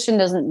 a Christian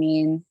doesn't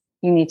mean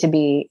you need to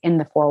be in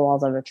the four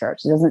walls of a church.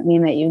 It doesn't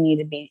mean that you need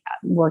to be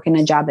working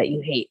a job that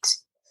you hate.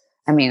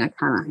 I mean, I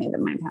kind of hated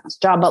my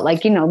past job, but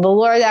like, the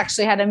Lord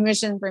actually had a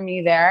mission for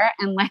me there.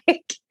 And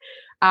like,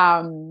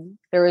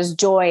 there was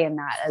joy in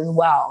that as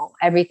well.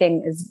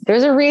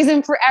 There's a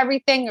reason for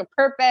everything, a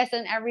purpose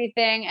and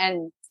everything.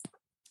 And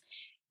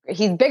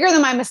he's bigger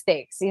than my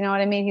mistakes. You know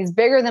what I mean? He's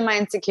bigger than my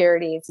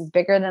insecurities. He's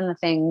bigger than the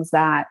things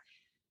that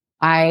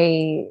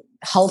I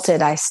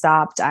halted. I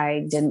stopped.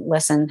 I didn't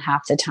listen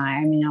half the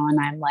time, and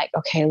I'm like,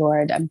 okay,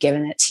 Lord, I'm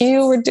giving it to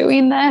you. We're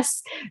doing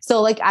this.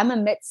 So like, I'm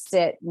amidst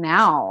it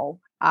now.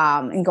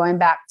 And going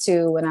back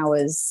to when I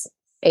was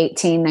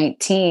 18,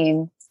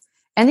 19,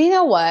 and you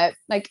know what,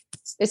 like,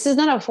 this is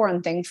not a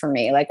foreign thing for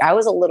me. Like, I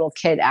was a little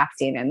kid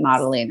acting and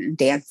modeling and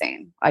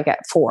dancing. Like,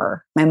 at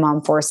 4, my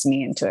mom forced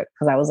me into it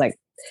because I was like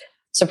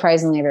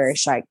surprisingly a very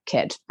shy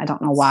kid. I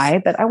don't know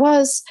why, but I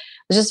was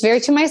just very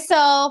to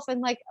myself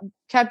and like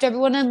kept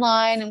everyone in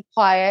line and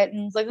quiet.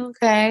 And was like,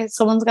 okay,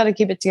 someone's got to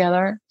keep it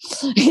together,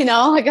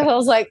 like I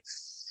was like,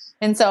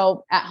 and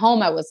so at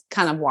home I was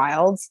kind of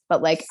wild,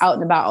 but like out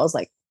and about, I was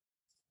like,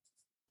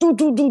 you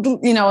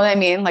know what I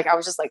mean? Like, I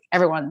was just like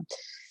everyone.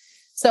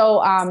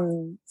 So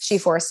she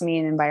forced me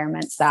in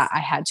environments that I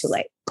had to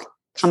like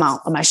come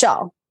out of my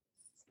shell.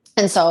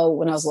 And so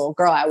when I was a little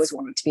girl, I always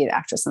wanted to be an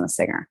actress and a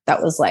singer.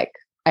 That was like,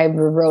 I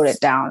wrote it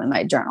down in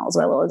my journals,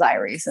 my little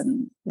diaries,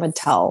 and would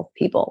tell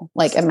people,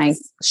 like, in my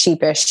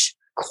sheepish,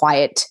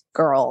 quiet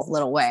girl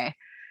little way,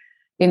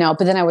 but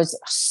then I was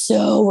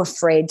so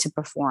afraid to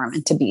perform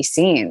and to be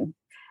seen.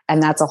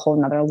 And that's a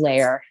whole nother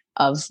layer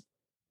of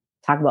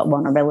talk about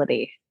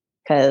vulnerability.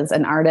 Because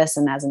an artist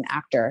and as an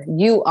actor,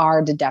 you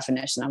are the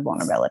definition of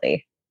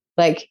vulnerability.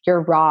 Like,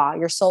 you're raw.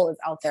 Your soul is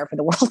out there for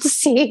the world to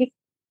see.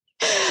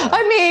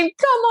 I mean,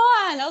 come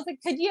on. I was like,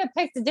 could you have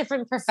picked a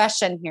different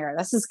profession here?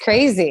 This is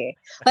crazy.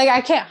 Like,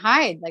 I can't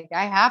hide. Like,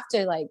 I have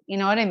to, like, you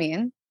know what I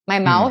mean? My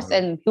mouth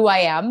and who I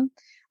am.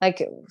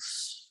 Like,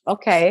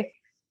 okay.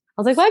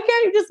 I was like, why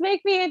can't you just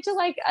make me into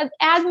like an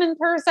admin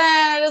person?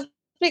 Just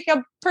make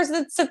a person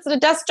that sits at a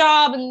desk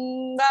job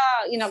and,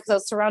 because I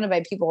was surrounded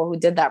by people who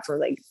did that for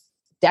like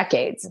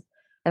decades.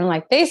 And I'm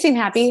like, they seem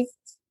happy.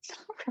 Not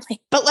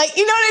really. But like,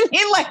 you know what I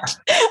mean? Like,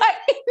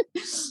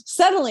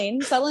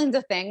 settling's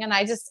a thing. And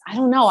I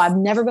don't know. I've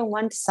never been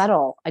one to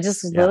settle. I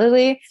just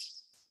literally,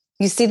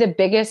 you see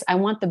I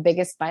want the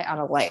biggest bite out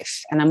of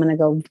life. And I'm going to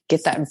go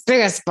get that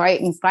biggest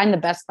bite and find the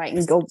best bite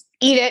and go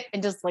eat it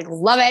and just like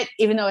love it,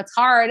 even though it's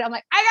hard. I'm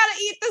like, I got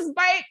to eat this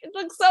bite. It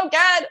looks so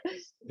good.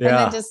 Yeah. And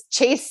then just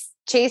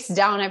chase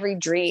down every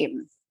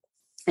dream.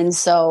 And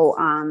so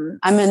I'm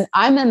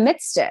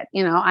amidst it,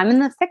 I'm in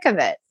the thick of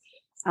it.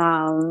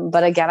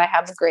 But again, I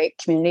have a great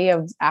community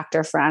of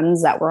actor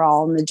friends that we're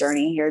all in the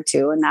journey here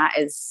too. And that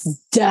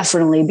is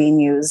definitely being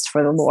used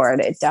for the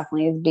Lord. It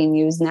definitely is being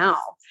used now.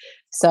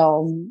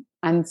 So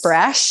I'm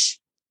fresh,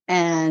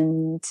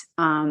 and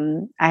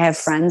I have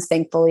friends,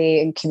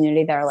 thankfully, in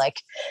community that are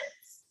like,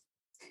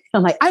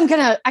 I'm like,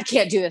 I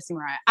can't do this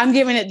anymore. I'm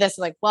giving it this.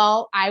 Like,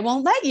 well, I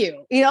won't let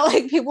you,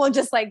 like people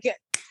just like,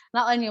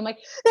 not letting you. I'm like,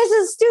 this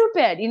is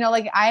stupid.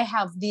 Like, I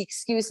have the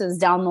excuses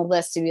down the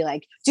list to be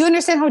like, do you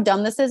understand how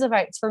dumb this is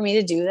for me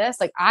to do this?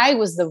 Like, I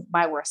was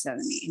my worst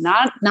enemy,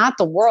 not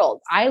the world.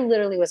 I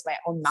literally was my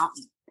own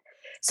mountain.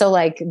 So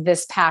like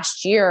this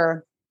past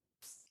year,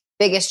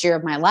 biggest year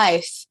of my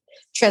life,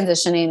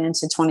 transitioning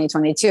into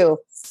 2022,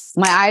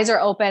 my eyes are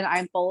open.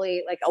 I'm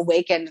fully like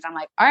awakened. And I'm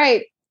like, all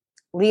right,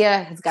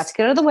 Leah has got to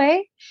get out of the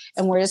way,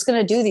 and we're just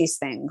going to do these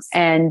things.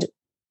 And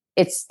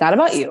it's not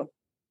about you.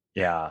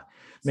 Yeah.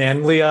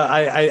 Man, Leah,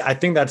 I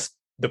think that's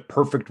the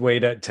perfect way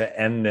to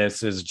end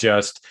this, is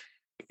just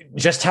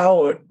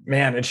how,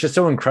 man, it's just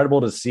so incredible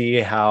to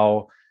see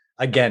how,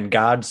 again,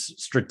 God's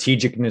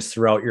strategicness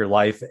throughout your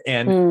life.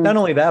 And not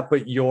only that,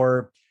 but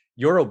your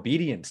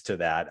obedience to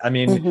that. I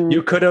mean,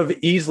 you could have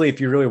easily,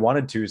 if you really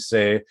wanted to,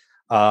 say,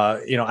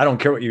 I don't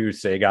care what you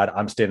say, God,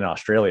 I'm staying in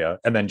Australia,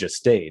 and then just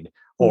stayed.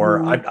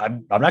 Or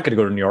I'm not going to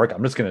go to New York.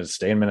 I'm just going to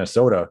stay in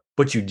Minnesota.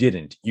 But you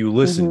didn't. You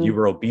listened. You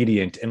were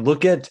obedient. And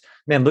look at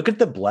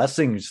the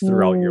blessings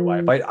throughout your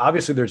life.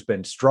 Obviously, there's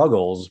been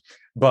struggles,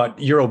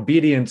 but your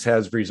obedience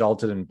has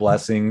resulted in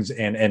blessings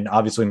and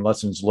obviously in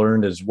lessons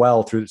learned as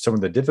well through some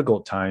of the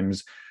difficult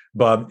times.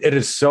 But it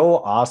is so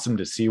awesome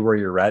to see where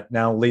you're at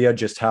now, Leah,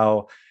 just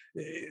how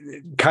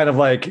kind of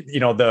like,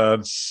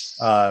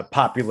 the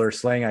popular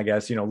slang, I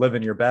guess,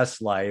 living your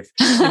best life.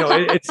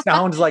 It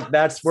sounds like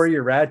that's where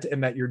you're at,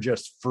 and that you're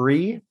just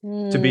free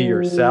to be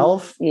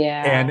yourself.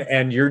 Yeah.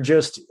 And you're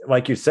just,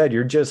 like you said,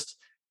 you're just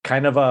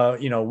kind of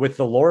with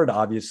the Lord,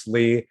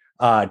 obviously,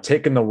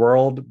 taking the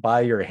world by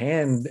your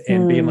hand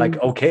and being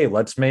like, okay,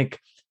 let's make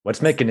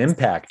an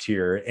impact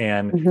here.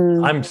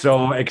 And I'm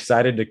so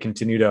excited to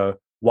continue to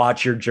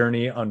watch your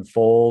journey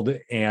unfold.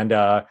 And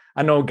I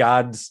know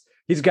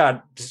He's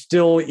got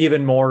still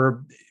even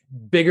more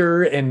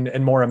bigger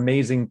and more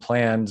amazing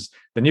plans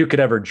than you could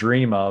ever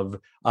dream of,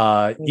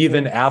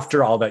 even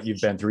after all that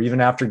you've been through, even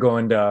after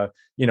going to,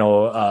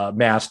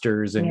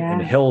 Masters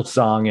and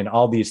Hillsong and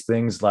all these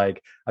things.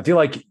 Like, I feel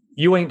like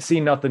you ain't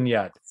seen nothing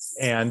yet.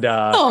 And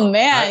oh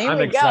man,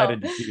 I'm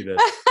excited to see this.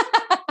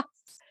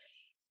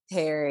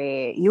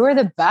 Terry, you are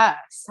the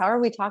best. How are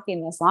we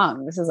talking this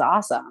long? This is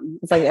awesome.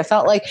 It's like, I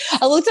felt like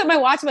I looked at my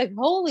watch, I'm like,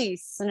 holy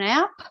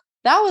snap.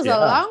 That was a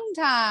long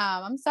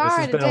time. I'm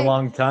sorry. This has been a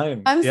long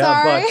time. I'm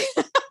sorry.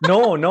 But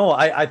no.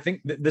 I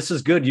think this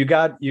is good. You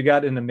got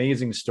an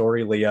amazing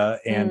story, Leah,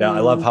 and I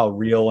love how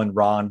real and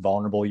raw and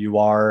vulnerable you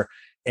are.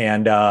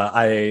 And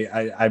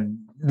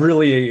I'm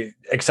really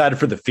excited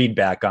for the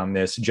feedback on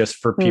this, just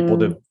for people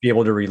to be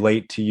able to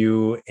relate to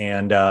you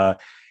and to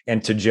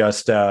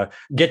just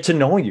get to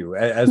know you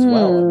as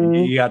well. I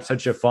mean, you got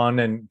such a fun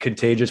and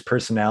contagious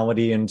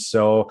personality. And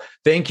so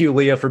thank you,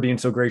 Leah, for being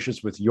so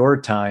gracious with your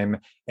time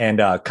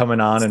and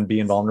coming on and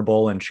being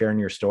vulnerable and sharing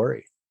your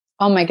story.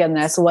 Oh my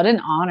goodness. What an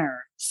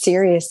honor.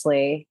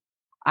 Seriously.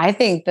 I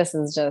think this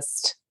is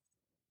just,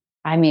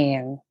 I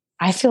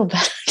feel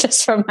better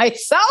just for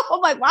myself. I'm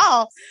like,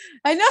 wow,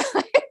 I know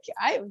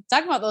I'm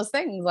talking about those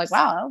things like,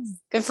 wow, that was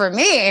good for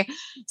me.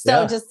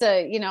 So just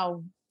to,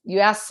 you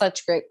ask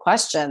such great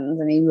questions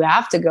and you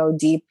have to go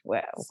deep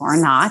or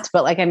not.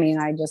 But I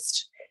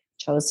just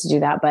chose to do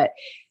that. But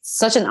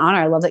such an honor.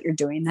 I love that you're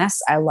doing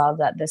this. I love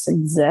that this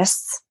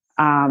exists.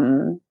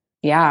 To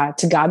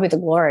God be the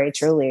glory.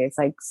 Truly. It's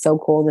like so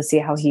cool to see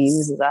how he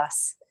uses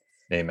us.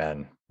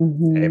 Amen.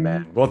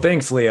 Amen. Well,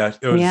 thanks, Leah.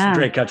 It was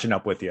great catching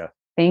up with you.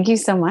 Thank you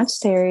so much,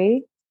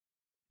 Terry.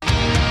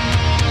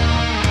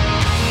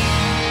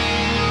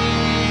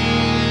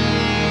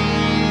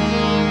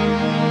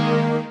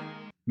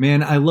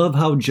 Man, I love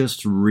how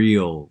just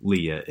real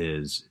Leah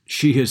is.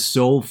 She is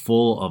so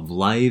full of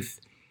life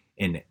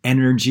and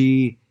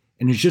energy,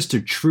 and it's just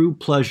a true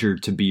pleasure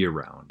to be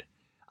around.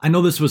 I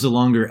know this was a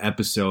longer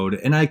episode,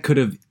 and I could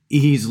have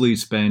easily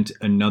spent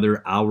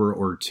another hour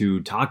or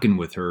two talking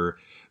with her,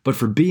 but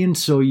for being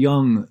so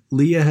young,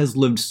 Leah has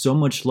lived so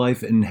much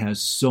life and has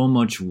so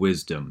much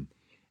wisdom.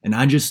 And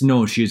I just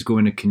know she is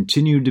going to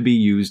continue to be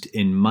used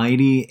in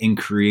mighty and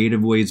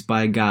creative ways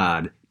by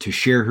God to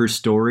share her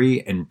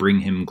story and bring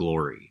him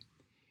glory.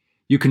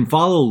 You can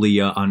follow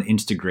Leah on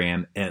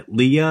Instagram at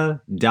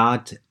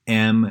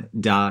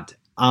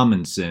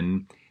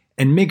leah.m.amundsen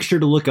and make sure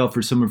to look out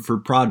for some of her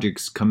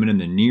projects coming in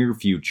the near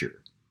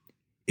future.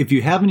 If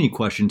you have any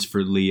questions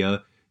for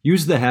Leah,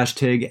 use the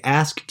hashtag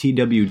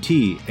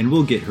AskTWT and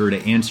we'll get her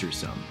to answer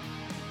some.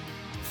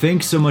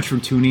 Thanks so much for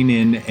tuning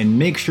in, and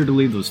make sure to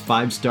leave those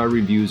 5-star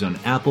reviews on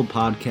Apple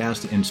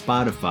Podcasts and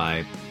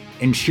Spotify,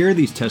 and share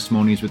these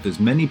testimonies with as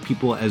many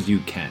people as you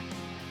can.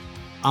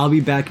 I'll be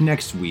back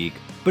next week,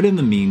 but in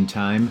the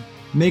meantime,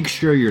 make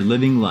sure you're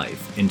living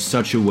life in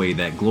such a way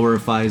that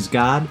glorifies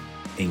God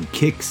and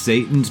kicks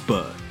Satan's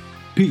butt.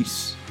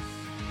 Peace.